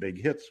some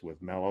big hits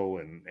with Melo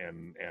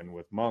and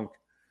with Monk.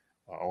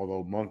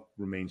 Although Monk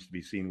remains to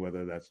be seen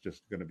whether that's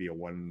just going to be a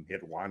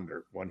one-hit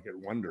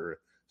wonder,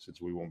 since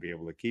we won't be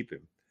able to keep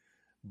him.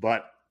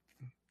 But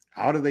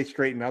how do they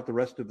straighten out the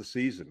rest of the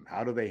season?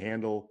 How do they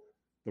handle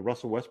the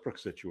Russell Westbrook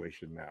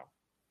situation now?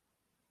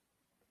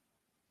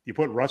 You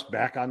put Russ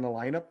back on the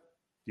lineup?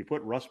 You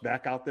put Russ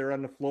back out there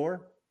on the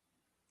floor?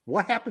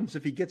 What happens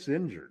if he gets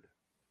injured?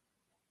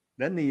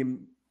 Then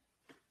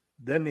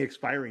the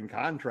expiring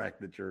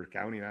contract that you're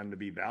counting on to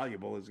be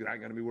valuable is not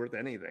going to be worth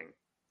anything.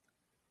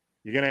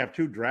 You're going to have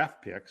 2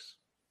 draft picks.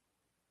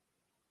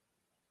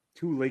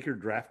 2 Laker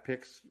draft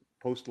picks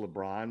post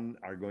LeBron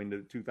are going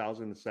to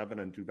 2007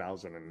 and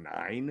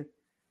 2009.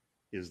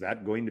 Is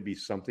that going to be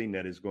something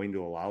that is going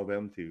to allow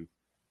them to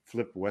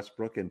flip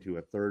Westbrook into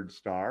a third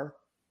star?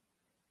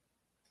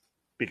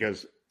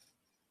 Because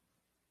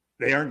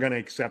they aren't going to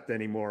accept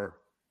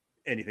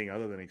anything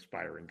other than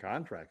expiring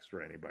contracts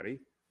for anybody.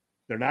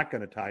 They're not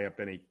going to tie up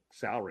any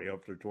salary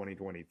after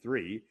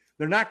 2023.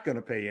 They're not going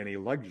to pay any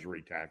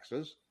luxury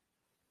taxes.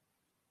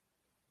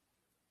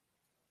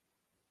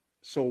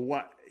 So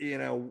what,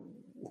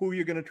 who are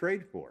you going to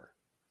trade for?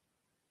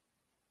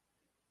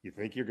 You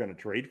think you're going to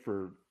trade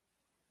for,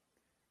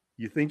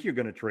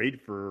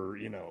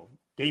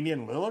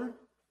 Damian Lillard?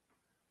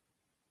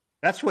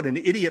 That's what an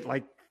idiot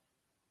like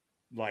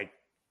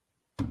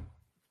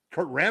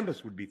Kurt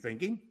Rambis would be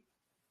thinking.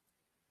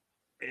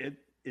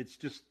 It's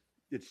just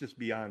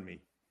beyond me.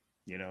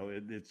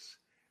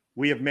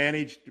 We've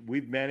managed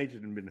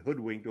and been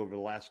hoodwinked over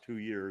the last 2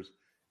 years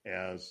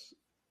as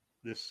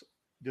this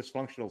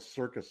dysfunctional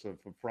circus of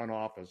a front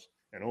office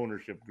and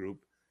ownership group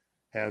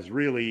has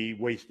really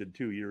wasted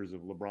 2 years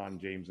of LeBron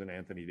James and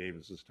Anthony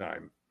Davis's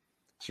time.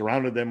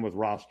 Surrounded them with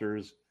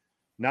rosters,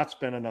 not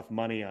spent enough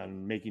money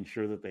on making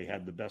sure that they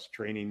had the best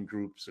training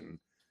groups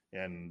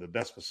and the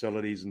best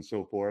facilities and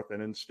so forth.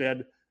 And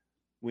instead,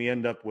 we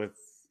end up with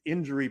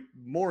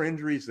more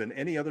injuries than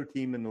any other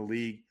team in the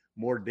league,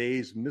 more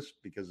days missed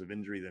because of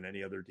injury than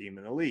any other team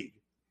in the league.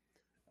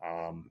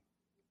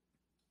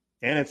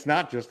 And it's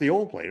not just the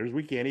old players.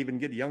 We can't even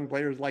get young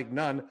players like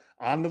none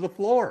onto the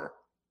floor.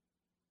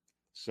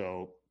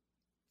 So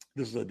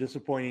this is a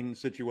disappointing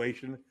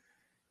situation.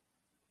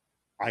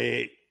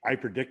 I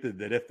predicted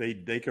that if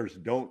the Lakers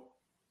don't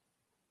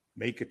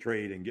make a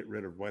trade and get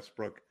rid of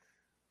Westbrook,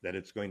 that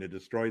it's going to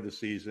destroy the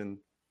season.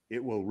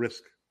 It will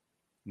risk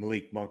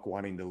Malik Monk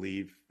wanting to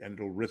leave, and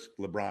it'll risk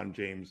LeBron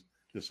James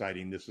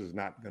deciding this is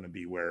not going to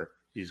be where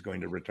he's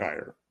going to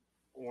retire.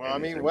 Well, I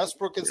mean,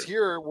 Westbrook is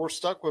here. We're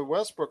stuck with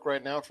Westbrook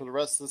right now for the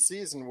rest of the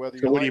season. What do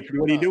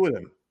you do with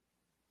him?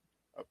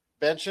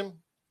 Bench him.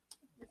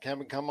 Can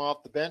we come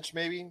off the bench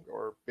maybe,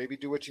 or maybe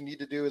do what you need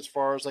to do as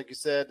far as, like you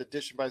said,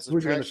 addition by subtraction.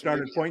 Who's going to start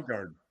at point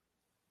guard?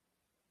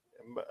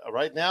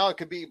 Right now, it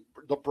could be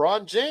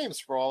LeBron James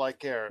for all I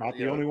care. Not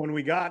the only one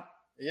we got.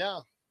 Yeah.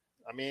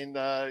 I mean,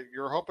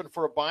 you're hoping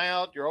for a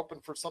buyout. You're hoping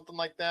for something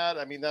like that.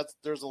 I mean,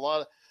 there's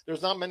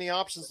not many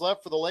options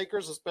left for the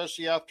Lakers,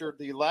 especially after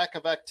the lack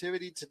of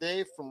activity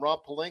today from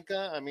Rob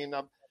Pelinka. I mean,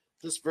 I'm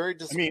just very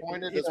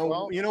disappointed as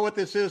well. You know what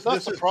this is?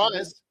 Not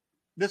surprised.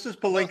 This is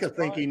Pelinka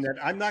thinking that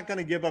I'm not going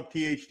to give up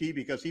THT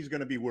because he's going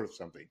to be worth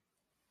something.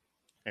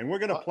 And we're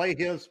going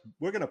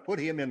to put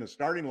him in the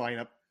starting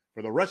lineup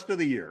for the rest of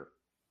the year.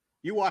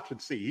 You watch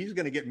and see. He's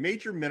going to get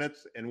major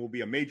minutes and will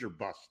be a major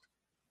bust.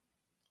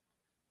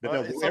 But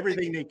they'll do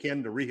everything they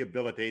can to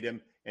rehabilitate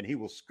him, and he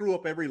will screw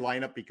up every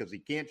lineup because he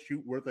can't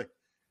shoot worth a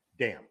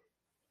damn.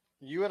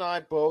 You and I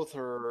both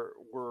were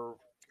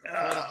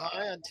kind of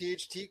high on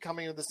THT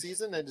coming into the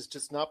season, and it's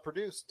just not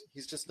produced.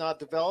 He's just not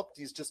developed.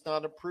 He's just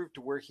not improved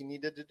to where he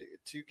needed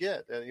to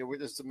get. And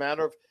it's a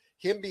matter of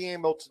him being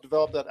able to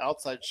develop that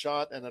outside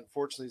shot, and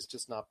unfortunately, it's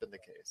just not been the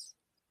case.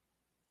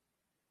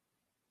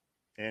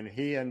 And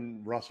he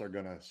and Russ are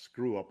going to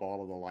screw up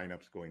all of the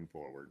lineups going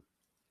forward.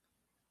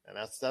 And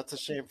that's a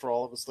shame for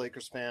all of us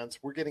Lakers fans.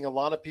 We're getting a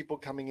lot of people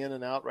coming in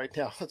and out right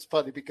now. It's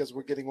funny because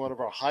we're getting one of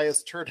our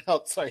highest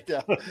turnouts right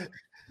now.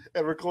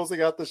 And we're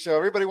closing out the show.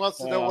 Everybody wants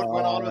to know what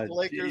went on with the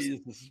Lakers.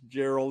 Jesus,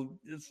 Gerald,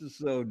 this is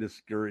so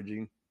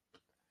discouraging.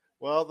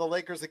 Well, the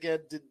Lakers, again,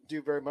 didn't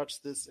do very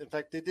much this. In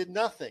fact, they did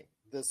nothing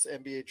this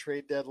NBA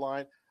trade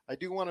deadline. I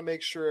do want to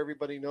make sure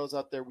everybody knows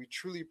out there we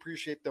truly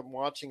appreciate them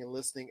watching and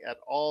listening at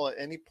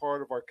any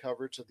part of our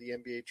coverage of the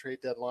NBA trade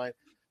deadline.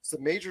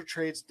 Some major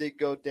trades did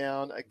go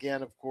down.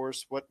 Again, of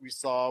course, what we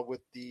saw with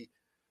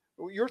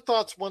your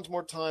thoughts once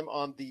more time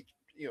on the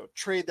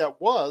trade that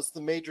was, the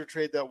major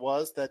trade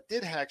that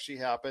did actually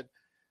happen.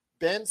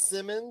 Ben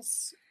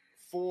Simmons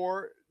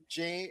for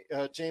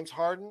James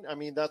Harden. I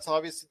mean, that's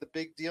obviously the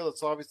big deal.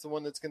 It's obviously the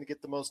one that's going to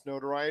get the most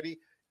notoriety.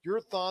 Your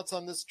thoughts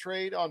on this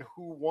trade, on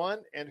who won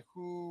and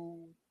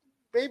who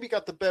maybe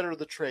got the better of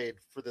the trade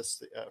for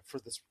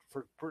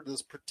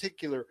this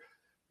particular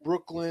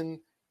Brooklyn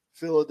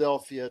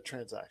Philadelphia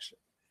transaction?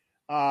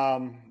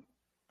 I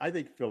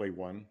think Philly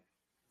won.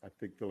 I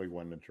think Philly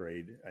won the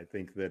trade. I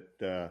think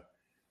that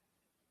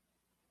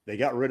they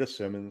got rid of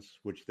Simmons,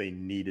 which they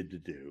needed to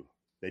do.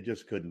 They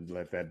just couldn't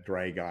let that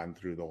drag on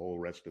through the whole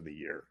rest of the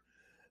year.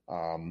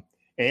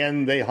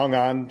 And they hung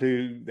on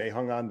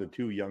to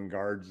two young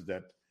guards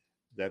that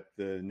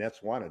the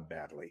Nets wanted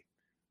badly.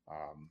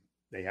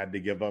 They had to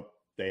give up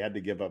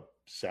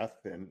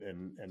Seth,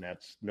 and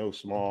that's no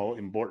small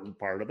important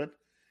part of it.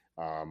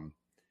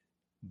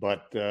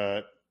 But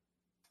I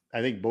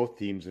think both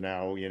teams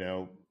now,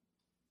 the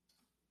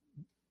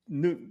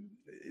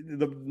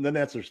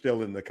Nets are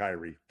still in the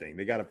Kyrie thing.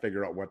 They got to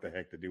figure out what the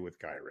heck to do with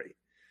Kyrie.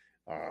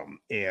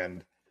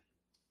 And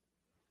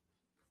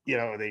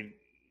it'll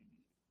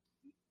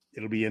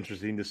be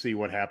interesting to see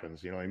what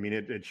happens.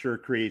 It sure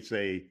creates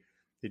a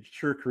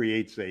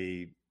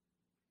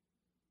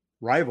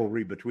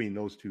rivalry between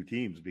those two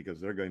teams, because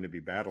they're going to be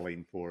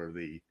battling for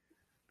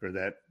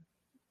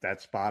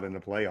that spot in the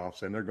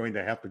playoffs, and they're going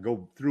to have to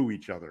go through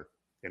each other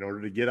in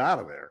order to get out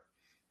of there.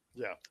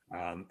 Yeah.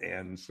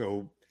 And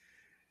so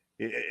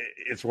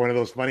it's one of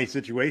those funny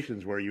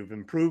situations where you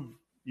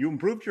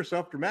improved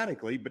yourself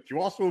dramatically, but you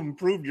also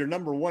improved your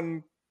number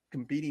one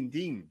competing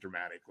team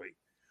dramatically.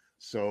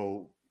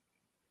 So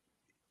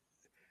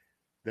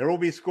there will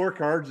be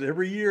scorecards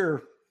every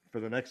year for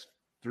the next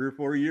 3 or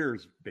 4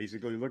 years,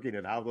 basically looking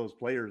at how those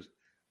players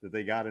that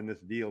they got in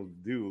this deal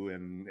do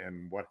and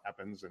what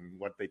happens and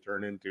what they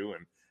turn into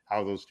and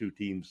how those two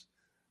teams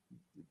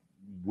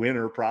win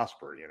or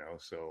prosper,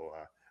 So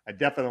I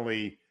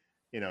definitely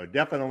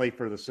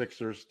for the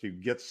Sixers to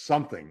get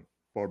something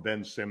for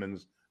Ben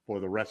Simmons for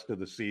the rest of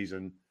the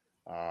season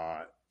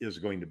is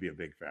going to be a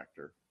big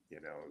factor,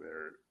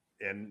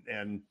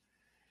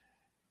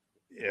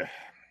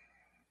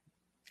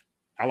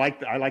 I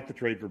like the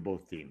trade for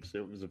both teams.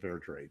 It was a fair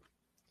trade.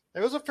 It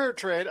was a fair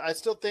trade. I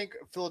still think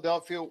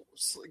Philadelphia.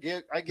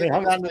 They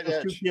hung on to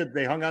those two kids.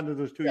 They hung on to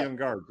those two young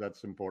guards.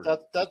 That's important.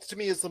 That to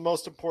me is the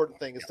most important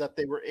thing, is that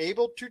they were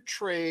able to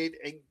trade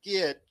and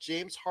get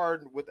James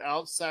Harden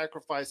without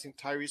sacrificing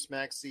Tyrese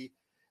Maxey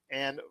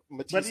and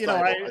Matisse.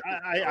 But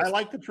I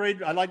like the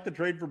trade. I like the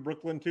trade for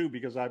Brooklyn too,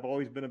 because I've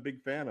always been a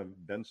big fan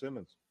of Ben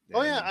Simmons.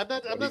 Oh yeah, I'm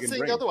not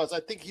saying otherwise. I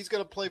think he's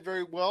going to play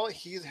very well.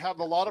 He's have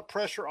a lot of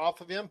pressure off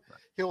of him. Right.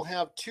 He'll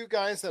have two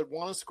guys that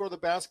want to score the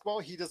basketball.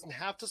 He doesn't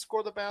have to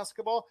score the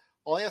basketball.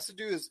 All he has to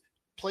do is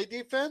play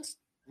defense,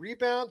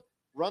 rebound,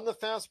 run the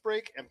fast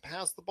break, and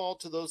pass the ball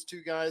to those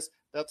two guys.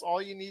 That's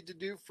all you need to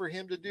do for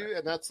him to do,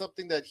 and that's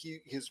something that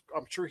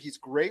I'm sure he's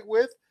great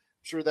with.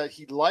 I'm sure that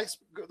he likes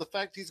the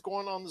fact he's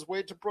going on his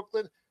way to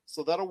Brooklyn,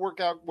 so that'll work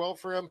out well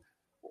for him.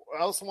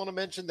 I also want to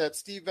mention that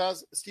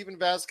Steven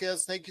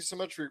Vasquez, thank you so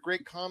much for your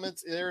great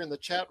comments there in the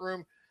chat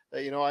room.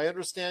 I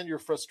understand your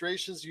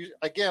frustrations.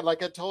 Again,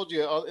 like I told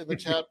you in the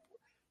chat,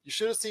 you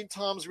should have seen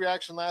Tom's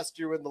reaction last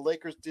year when the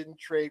Lakers didn't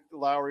trade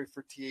Lowry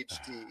for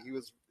THT.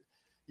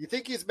 You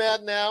think he's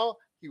mad now?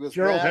 He was.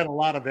 Gerald mad. Had a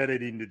lot of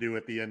editing to do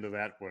at the end of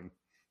that one.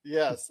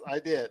 Yes, I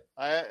did.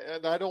 I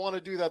don't want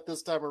to do that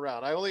this time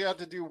around. I only have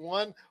to do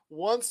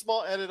one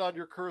small edit on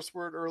your curse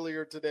word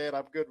earlier today, and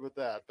I'm good with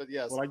that. But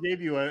yes. Well, I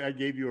gave you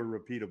a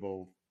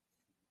repeatable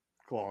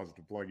clause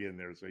to plug in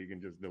there, so you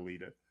can just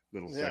delete it.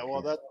 Yeah,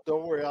 well,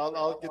 don't worry.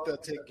 I'll get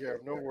that taken care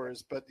of. No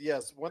worries. But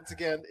yes, once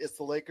again, it's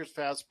the Lakers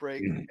Fast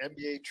Break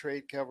NBA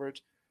trade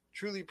coverage.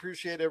 Truly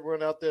appreciate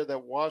everyone out there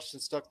that watched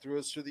and stuck through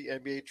us through the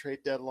NBA trade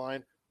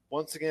deadline.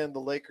 Once again, the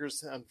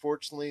Lakers,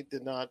 unfortunately,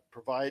 did not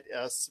provide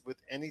us with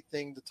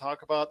anything to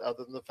talk about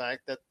other than the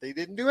fact that they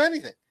didn't do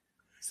anything.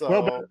 So,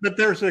 well, but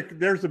there's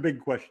a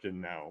big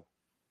question now,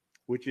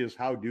 which is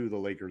how do the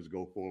Lakers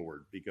go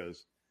forward?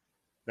 Because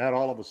that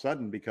all of a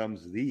sudden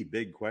becomes the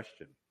big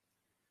question.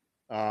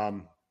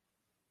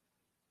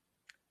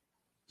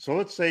 So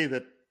let's say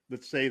that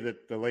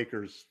the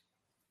Lakers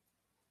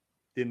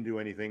didn't do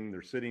anything.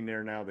 They're sitting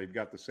there now. They've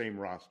got the same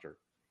roster.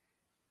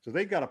 So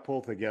they've got to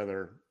pull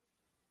together.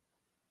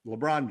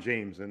 LeBron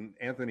James and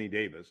Anthony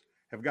Davis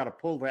have got to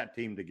pull that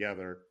team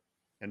together,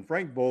 and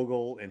Frank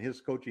Vogel and his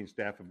coaching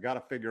staff have got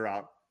to figure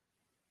out,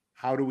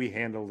 how do we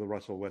handle the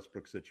Russell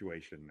Westbrook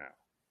situation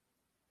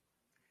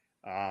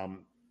now?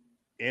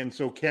 And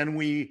so can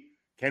we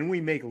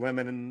make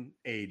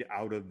lemonade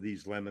out of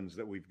these lemons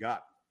that we've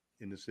got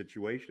in the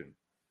situation?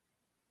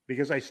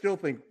 Because I still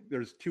think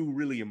there's two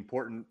really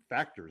important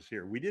factors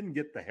here. We didn't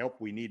get the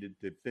help we needed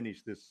to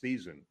finish this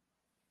season.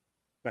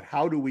 But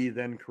how do we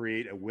then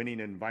create a winning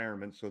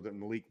environment so that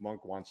Malik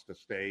Monk wants to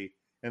stay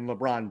and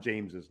LeBron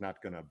James is not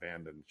going to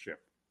abandon ship?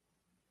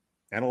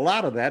 And a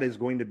lot of that is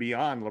going to be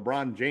on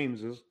LeBron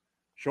James's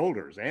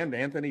shoulders and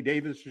Anthony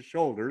Davis's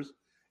shoulders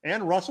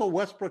and Russell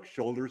Westbrook's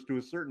shoulders to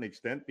a certain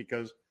extent,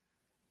 because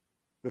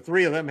the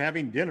three of them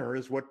having dinner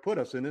is what put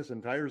us in this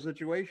entire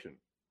situation.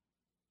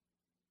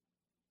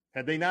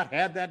 Had they not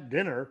had that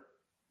dinner,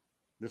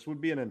 this would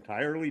be an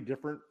entirely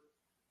different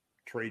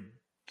trade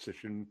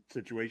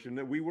situation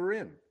that we were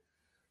in.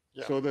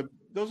 Yeah. So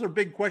those are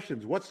big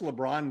questions. What's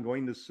LeBron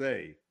going to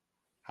say?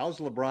 How's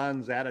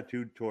LeBron's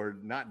attitude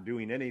toward not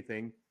doing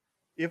anything?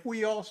 If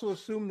we also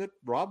assume that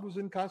Rob was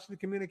in constant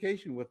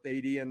communication with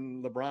AD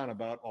and LeBron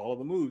about all of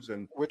the moves,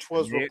 and which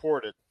was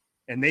reported,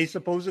 and they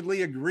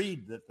supposedly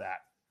agreed that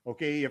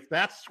okay, if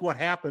that's what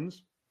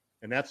happens,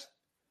 and that's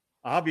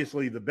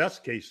obviously the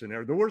best case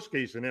scenario, the worst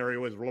case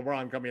scenario is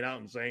LeBron coming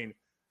out and saying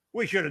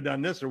we should have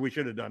done this or we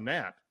should have done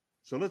that.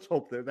 So let's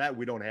hope that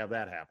we don't have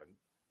that happen.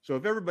 So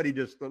if everybody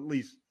just at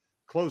least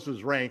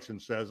closes ranks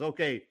and says,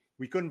 okay,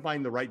 we couldn't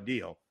find the right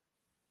deal,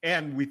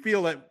 and we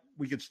feel that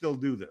we could still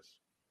do this.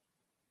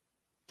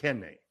 Can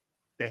they?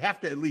 They have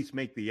to at least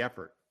make the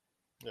effort.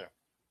 Yeah.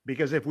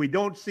 Because if we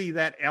don't see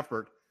that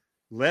effort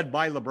led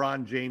by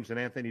LeBron James and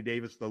Anthony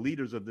Davis, the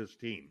leaders of this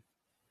team,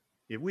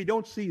 if we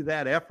don't see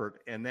that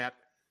effort and that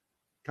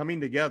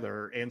coming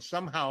together and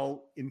somehow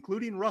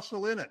including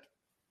Russell in it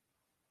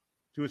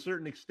to a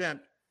certain extent,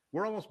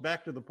 we're almost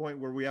back to the point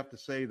where we have to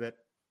say that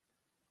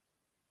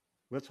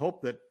let's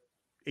hope that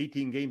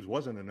 18 games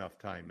wasn't enough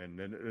time. And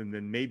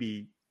then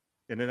maybe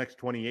in the next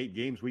 28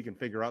 games, we can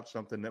figure out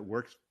something that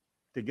works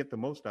to get the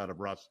most out of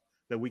Russ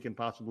that we can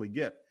possibly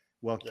get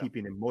while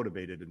keeping him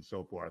motivated and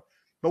so forth.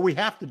 But we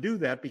have to do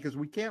that because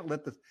we can't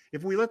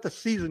if we let the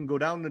season go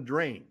down the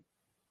drain,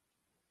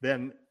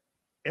 then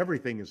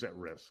everything is at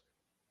risk.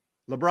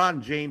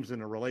 LeBron James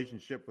in a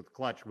relationship with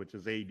Clutch, which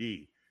is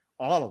AD,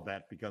 all of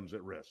that becomes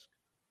at risk.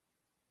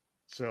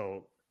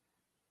 So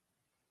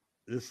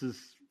this is,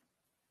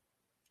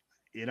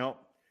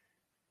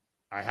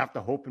 I have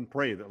to hope and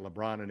pray that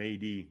LeBron and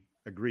AD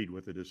agreed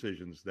with the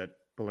decisions that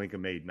Pelinka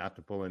made not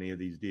to pull any of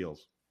these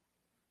deals.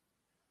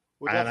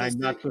 And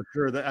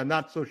I'm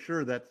not so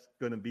sure that's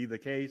going to be the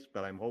case,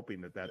 but I'm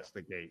hoping that that's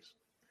the case.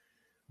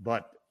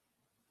 But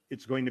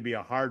it's going to be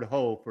a hard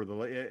hoe for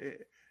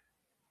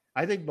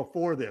I think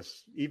before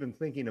this, even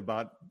thinking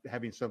about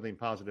having something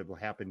positive will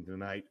happen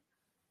tonight,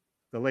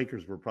 the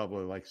Lakers were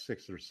probably like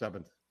 6th or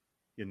 7th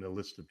in the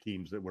list of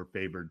teams that were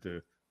favored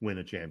to win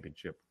a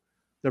championship.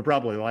 They're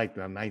probably like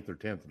the 9th or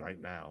 10th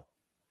right now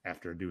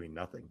after doing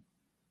nothing.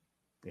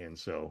 And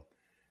so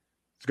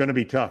it's going to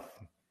be tough.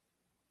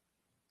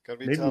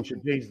 Maybe we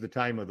should change the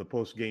time of the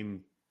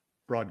post-game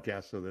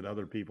broadcast so that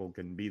other people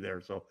can be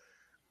there. So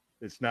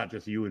it's not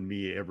just you and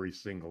me every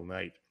single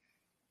night.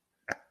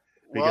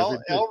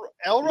 Well,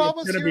 L-Rob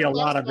was going to be a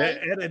lot of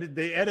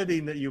the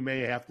editing that you may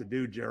have to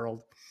do,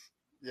 Gerald.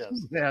 Yes.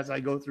 As I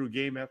go through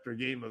game after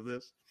game of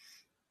this,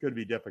 could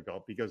be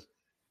difficult because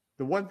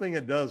the one thing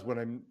it does when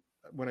I'm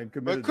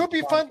committed. But it could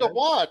be fun to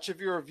watch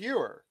if you're a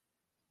viewer.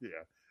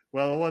 Yeah.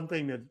 Well, the one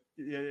thing that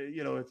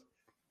it's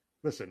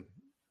listen.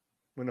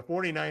 When the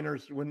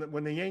 49ers,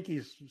 when the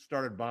Yankees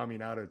started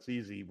bombing out, it's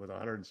easy with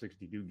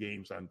 162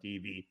 games on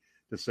TV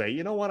to say,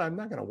 you know what, I'm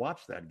not going to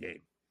watch that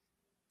game.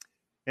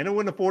 And then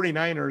when the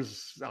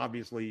 49ers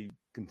obviously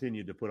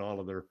continued to put all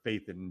of their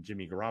faith in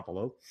Jimmy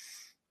Garoppolo,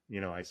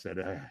 I said,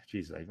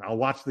 geez, I'll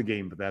watch the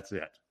game, but that's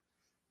it.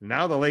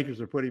 Now the Lakers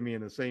are putting me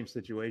in the same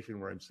situation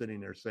where I'm sitting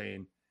there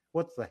saying,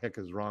 what the heck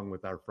is wrong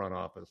with our front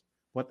office?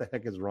 What the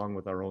heck is wrong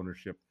with our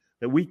ownership?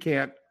 That we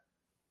can't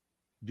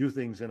do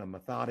things in a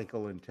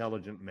methodical,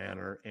 intelligent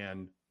manner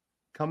and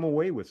come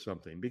away with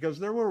something, because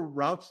there were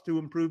routes to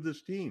improve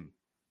this team.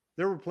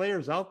 There were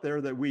players out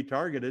there that we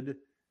targeted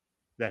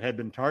that had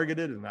been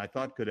targeted and I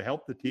thought could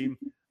help the team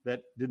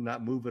that did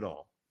not move at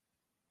all.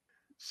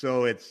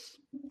 So it's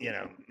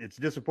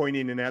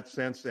disappointing in that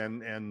sense.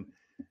 And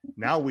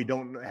now we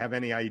don't have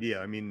any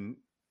idea. I mean,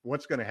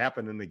 what's going to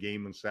happen in the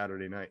game on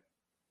Saturday night?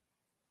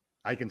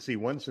 I can see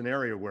one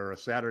scenario where a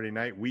Saturday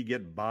night we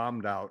get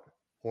bombed out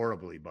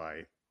horribly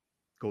by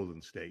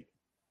Golden State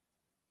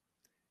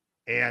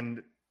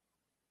and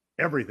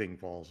everything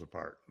falls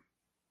apart.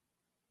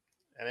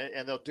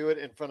 And they'll do it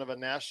in front of a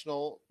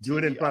national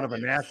TV of a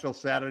national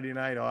Saturday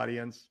night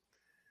audience.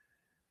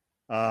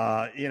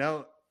 Or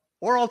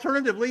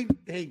alternatively,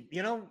 hey,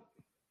 the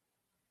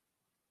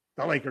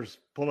Lakers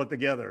pull it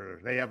together.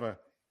 They have a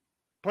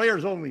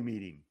players only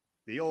meeting,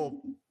 the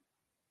old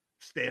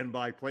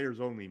standby players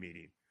only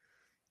meeting.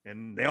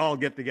 And they all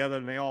get together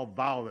and they all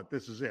vow that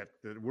this is it,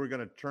 that we're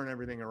going to turn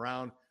everything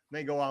around. And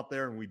they go out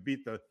there and we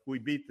beat the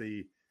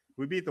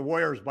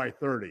Warriors by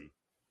 30.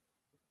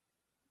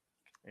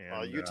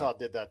 And Utah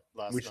did that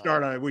last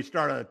night. We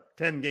start a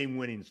 10-game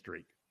winning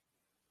streak.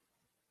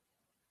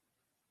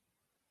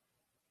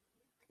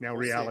 Now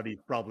reality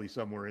is probably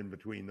somewhere in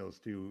between those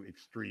two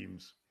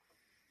extremes.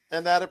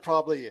 And that it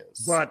probably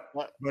is. But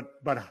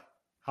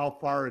how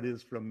far it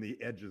is from the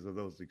edges of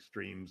those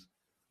extremes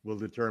will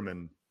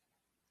determine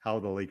how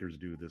the Lakers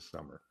do this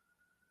summer.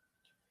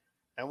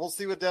 And we'll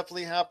see what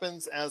definitely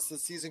happens as the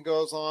season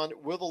goes on.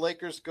 Will the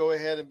Lakers go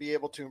ahead and be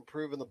able to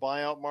improve in the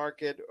buyout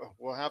market?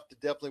 We'll have to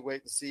definitely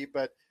wait and see.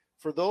 But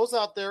for those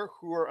out there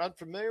who are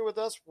unfamiliar with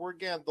us, we're,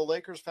 again, the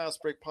Lakers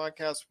Fast Break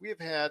podcast. We've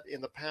had in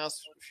the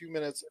past few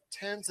minutes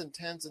tens and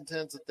tens and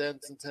tens and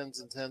tens and tens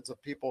and tens of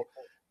people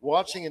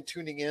watching and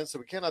tuning in. So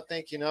we cannot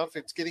thank you enough.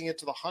 It's getting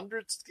into the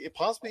hundreds,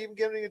 possibly even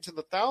getting into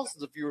the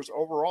thousands of viewers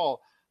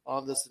overall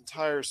on this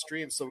entire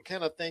stream. So we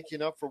cannot thank you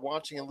enough for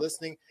watching and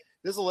listening.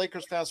 This is a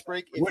Lakers Fast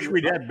Break. Wish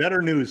we'd had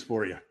better news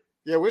for you.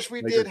 Yeah, wish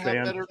we did have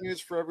fans. better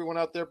news for everyone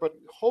out there, but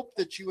hope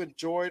that you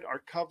enjoyed our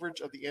coverage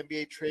of the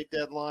NBA trade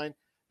deadline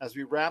as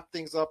we wrap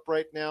things up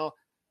right now.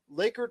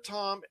 Laker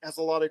Tom has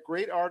a lot of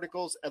great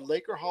articles at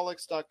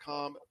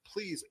Lakerholics.com.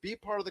 Please be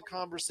part of the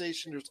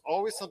conversation. There's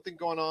always something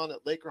going on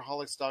at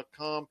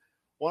Lakerholics.com.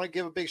 Want to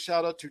give a big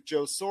shout out to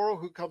Joe Soro,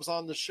 who comes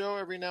on the show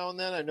every now and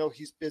then. I know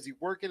he's busy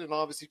working and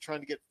obviously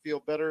trying to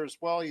feel better as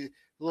well. He's a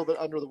little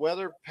bit under the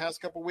weather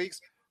past couple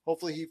weeks.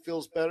 Hopefully he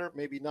feels better.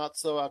 Maybe not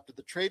so after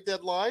the trade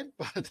deadline,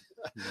 but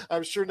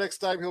I'm sure next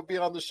time he'll be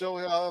on the show,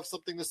 he'll have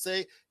something to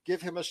say.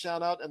 Give him a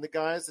shout out, and the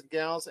guys and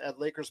gals at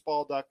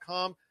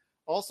LakersBall.com.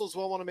 Also, as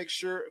well, want to make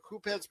sure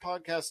Hoopheads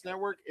Podcast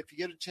Network, if you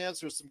get a chance,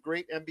 there's some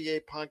great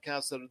NBA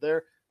podcasts that are there.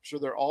 I'm sure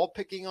they're all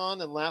picking on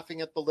and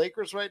laughing at the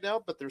Lakers right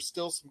now, but there's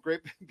still some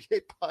great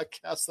NBA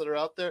podcasts that are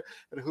out there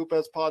at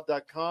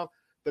hoopheadspod.com.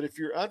 But if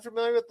you're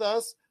unfamiliar with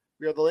us,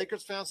 we are the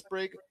Lakers Fast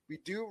Break. We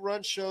do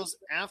run shows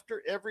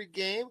after every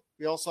game.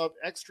 We also have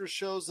extra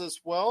shows as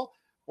well.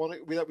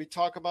 We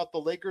talk about the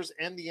Lakers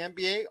and the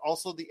NBA,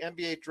 also the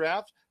NBA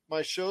draft.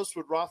 My shows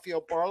with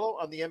Rafael Barlow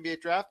on the NBA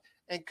draft.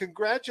 And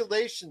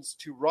congratulations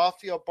to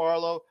Rafael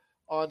Barlow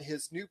on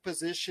his new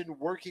position,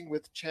 working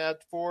with Chad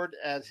Ford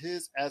as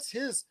his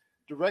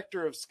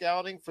director of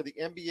scouting for the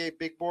NBA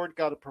Big Board.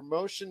 Got a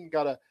promotion,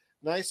 got a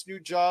nice new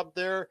job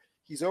there.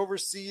 He's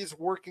overseas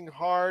working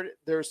hard.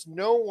 There's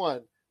no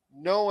one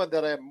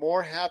that I'm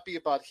more happy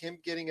about him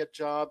getting a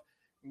job,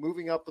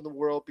 moving up in the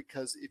world,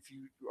 because if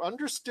you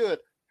understood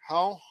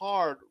how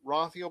hard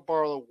Rafael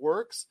Barlow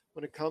works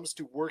when it comes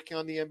to working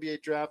on the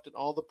NBA draft and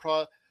all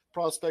the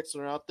prospects that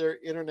are out there,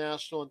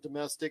 international and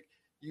domestic,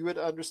 you would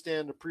understand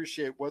and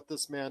appreciate what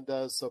this man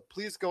does. So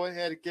please go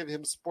ahead and give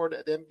him support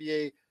at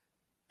NBA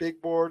Big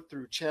Board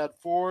through Chad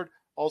Ford.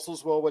 Also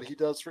as well what he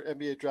does for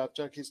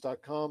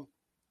NBADraftJunkies.com.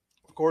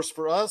 Of course,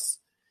 for us,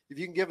 if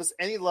you can give us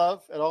any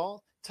love at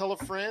all, tell a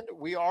friend.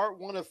 We are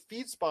one of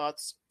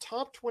FeedSpot's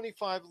top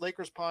 25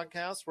 Lakers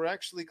podcasts. We're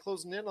actually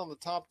closing in on the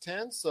top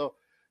 10. So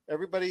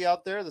everybody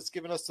out there that's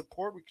given us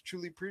support, we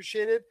truly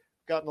appreciate it.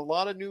 Gotten a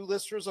lot of new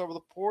listeners over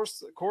the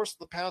course of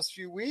the past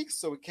few weeks,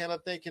 so we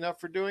cannot thank you enough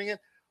for doing it.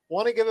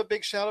 Want to give a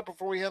big shout out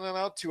before we head on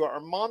out to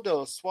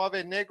Armando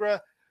Suave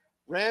Negra,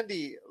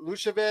 Randy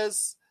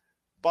Luchavez,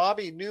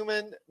 Bobby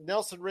Newman,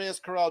 Nelson Reyes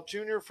Corral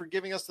Jr. for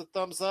giving us the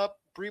thumbs up,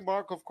 Bree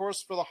Mark, of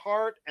course, for the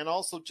heart, and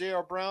also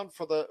J.R. Brown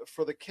for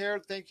the care.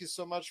 Thank you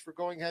so much for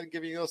going ahead and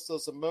giving us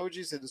those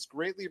emojis. It is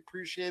greatly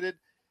appreciated.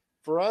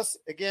 For us,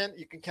 again,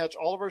 you can catch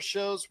all of our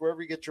shows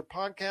wherever you get your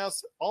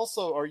podcasts.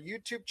 Also, our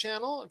YouTube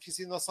channel, if you've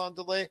seen us on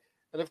delay.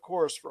 And, of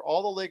course, for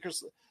all the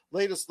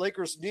latest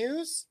Lakers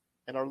news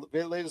and our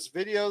latest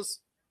videos,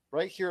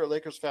 right here at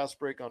Lakers Fast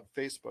Break on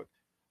Facebook.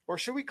 Or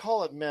should we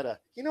call it Meta?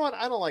 You know what?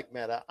 I don't like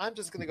Meta. I'm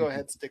just going to go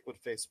ahead and stick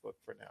with Facebook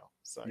for now.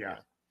 So,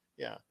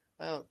 yeah.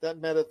 That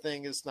Meta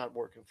thing is not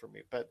working for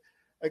me. But,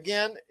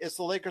 again, it's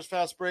the Lakers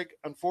Fast Break.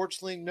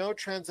 Unfortunately, no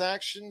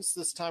transactions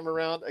this time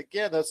around.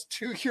 Again, that's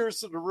 2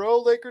 years in a row,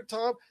 Laker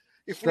Tom.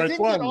 If Strike we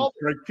didn't one, get all,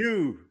 strike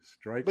two,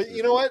 strike. But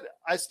you know what?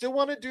 I still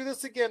want to do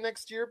this again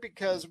next year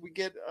because we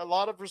get a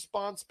lot of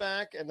response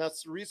back, and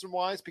that's the reason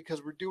why. Is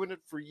because we're doing it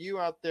for you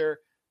out there.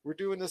 We're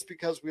doing this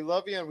because we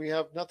love you, and we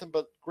have nothing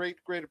but great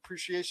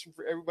appreciation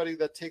for everybody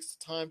that takes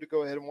the time to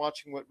go ahead and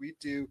watching what we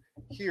do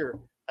here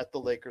at the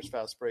Lakers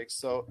Fast Break.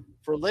 So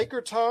for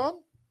Laker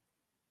Tom,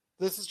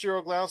 this is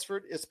Gerald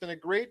Glassford. It's been a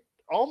great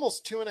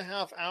almost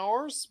 2.5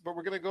 hours, but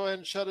we're going to go ahead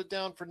and shut it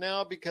down for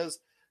now because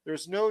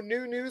there's no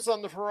new news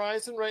on the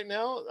horizon right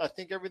now. I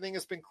think everything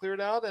has been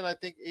cleared out, and I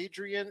think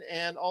Adrian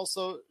and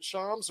also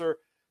Shams are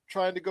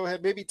trying to go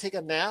ahead, maybe take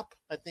a nap,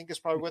 I think is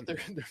probably what they're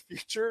in their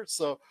future.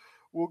 So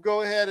we'll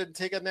go ahead and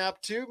take a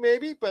nap too,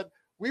 maybe, but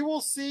we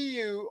will see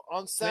you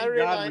on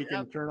Saturday night. We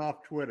can turn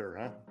off Twitter,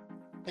 huh?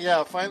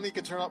 Yeah, finally you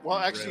can turn off. Well,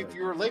 actually, if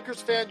you're a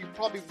Lakers fan, you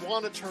probably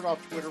want to turn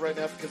off Twitter right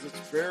now because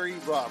it's very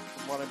rough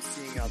from what I'm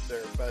seeing out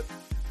there. But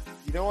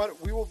you know what?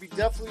 We will be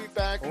definitely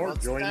back or on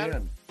join Saturday.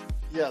 in.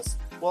 Yes.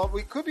 Well,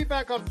 we could be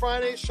back on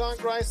Friday. Sean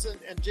Grice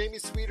and Jamie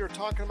Sweet are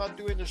talking about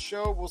doing the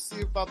show. We'll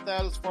see about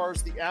that as far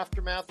as the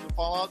aftermath and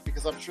fallout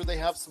because I'm sure they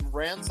have some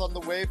rants on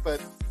the way.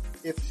 But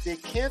if they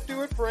can't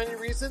do it for any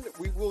reason,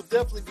 we will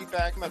definitely be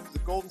back after the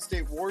Golden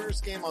State Warriors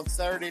game on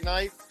Saturday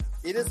night.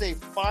 It is a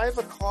 5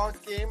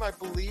 o'clock game, I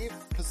believe,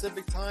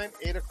 Pacific time,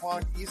 8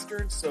 o'clock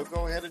Eastern. So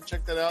go ahead and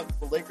check that out.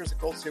 The Lakers and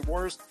Golden State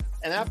Warriors.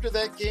 And after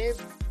that game,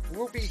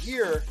 we'll be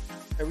here.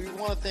 And we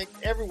want to thank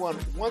everyone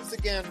once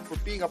again for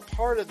being a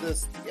part of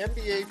this, the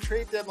NBA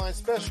Trade Deadline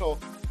Special,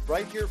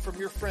 right here from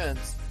your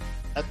friends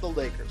at the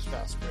Lakers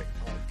Fast Break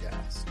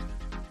Podcast.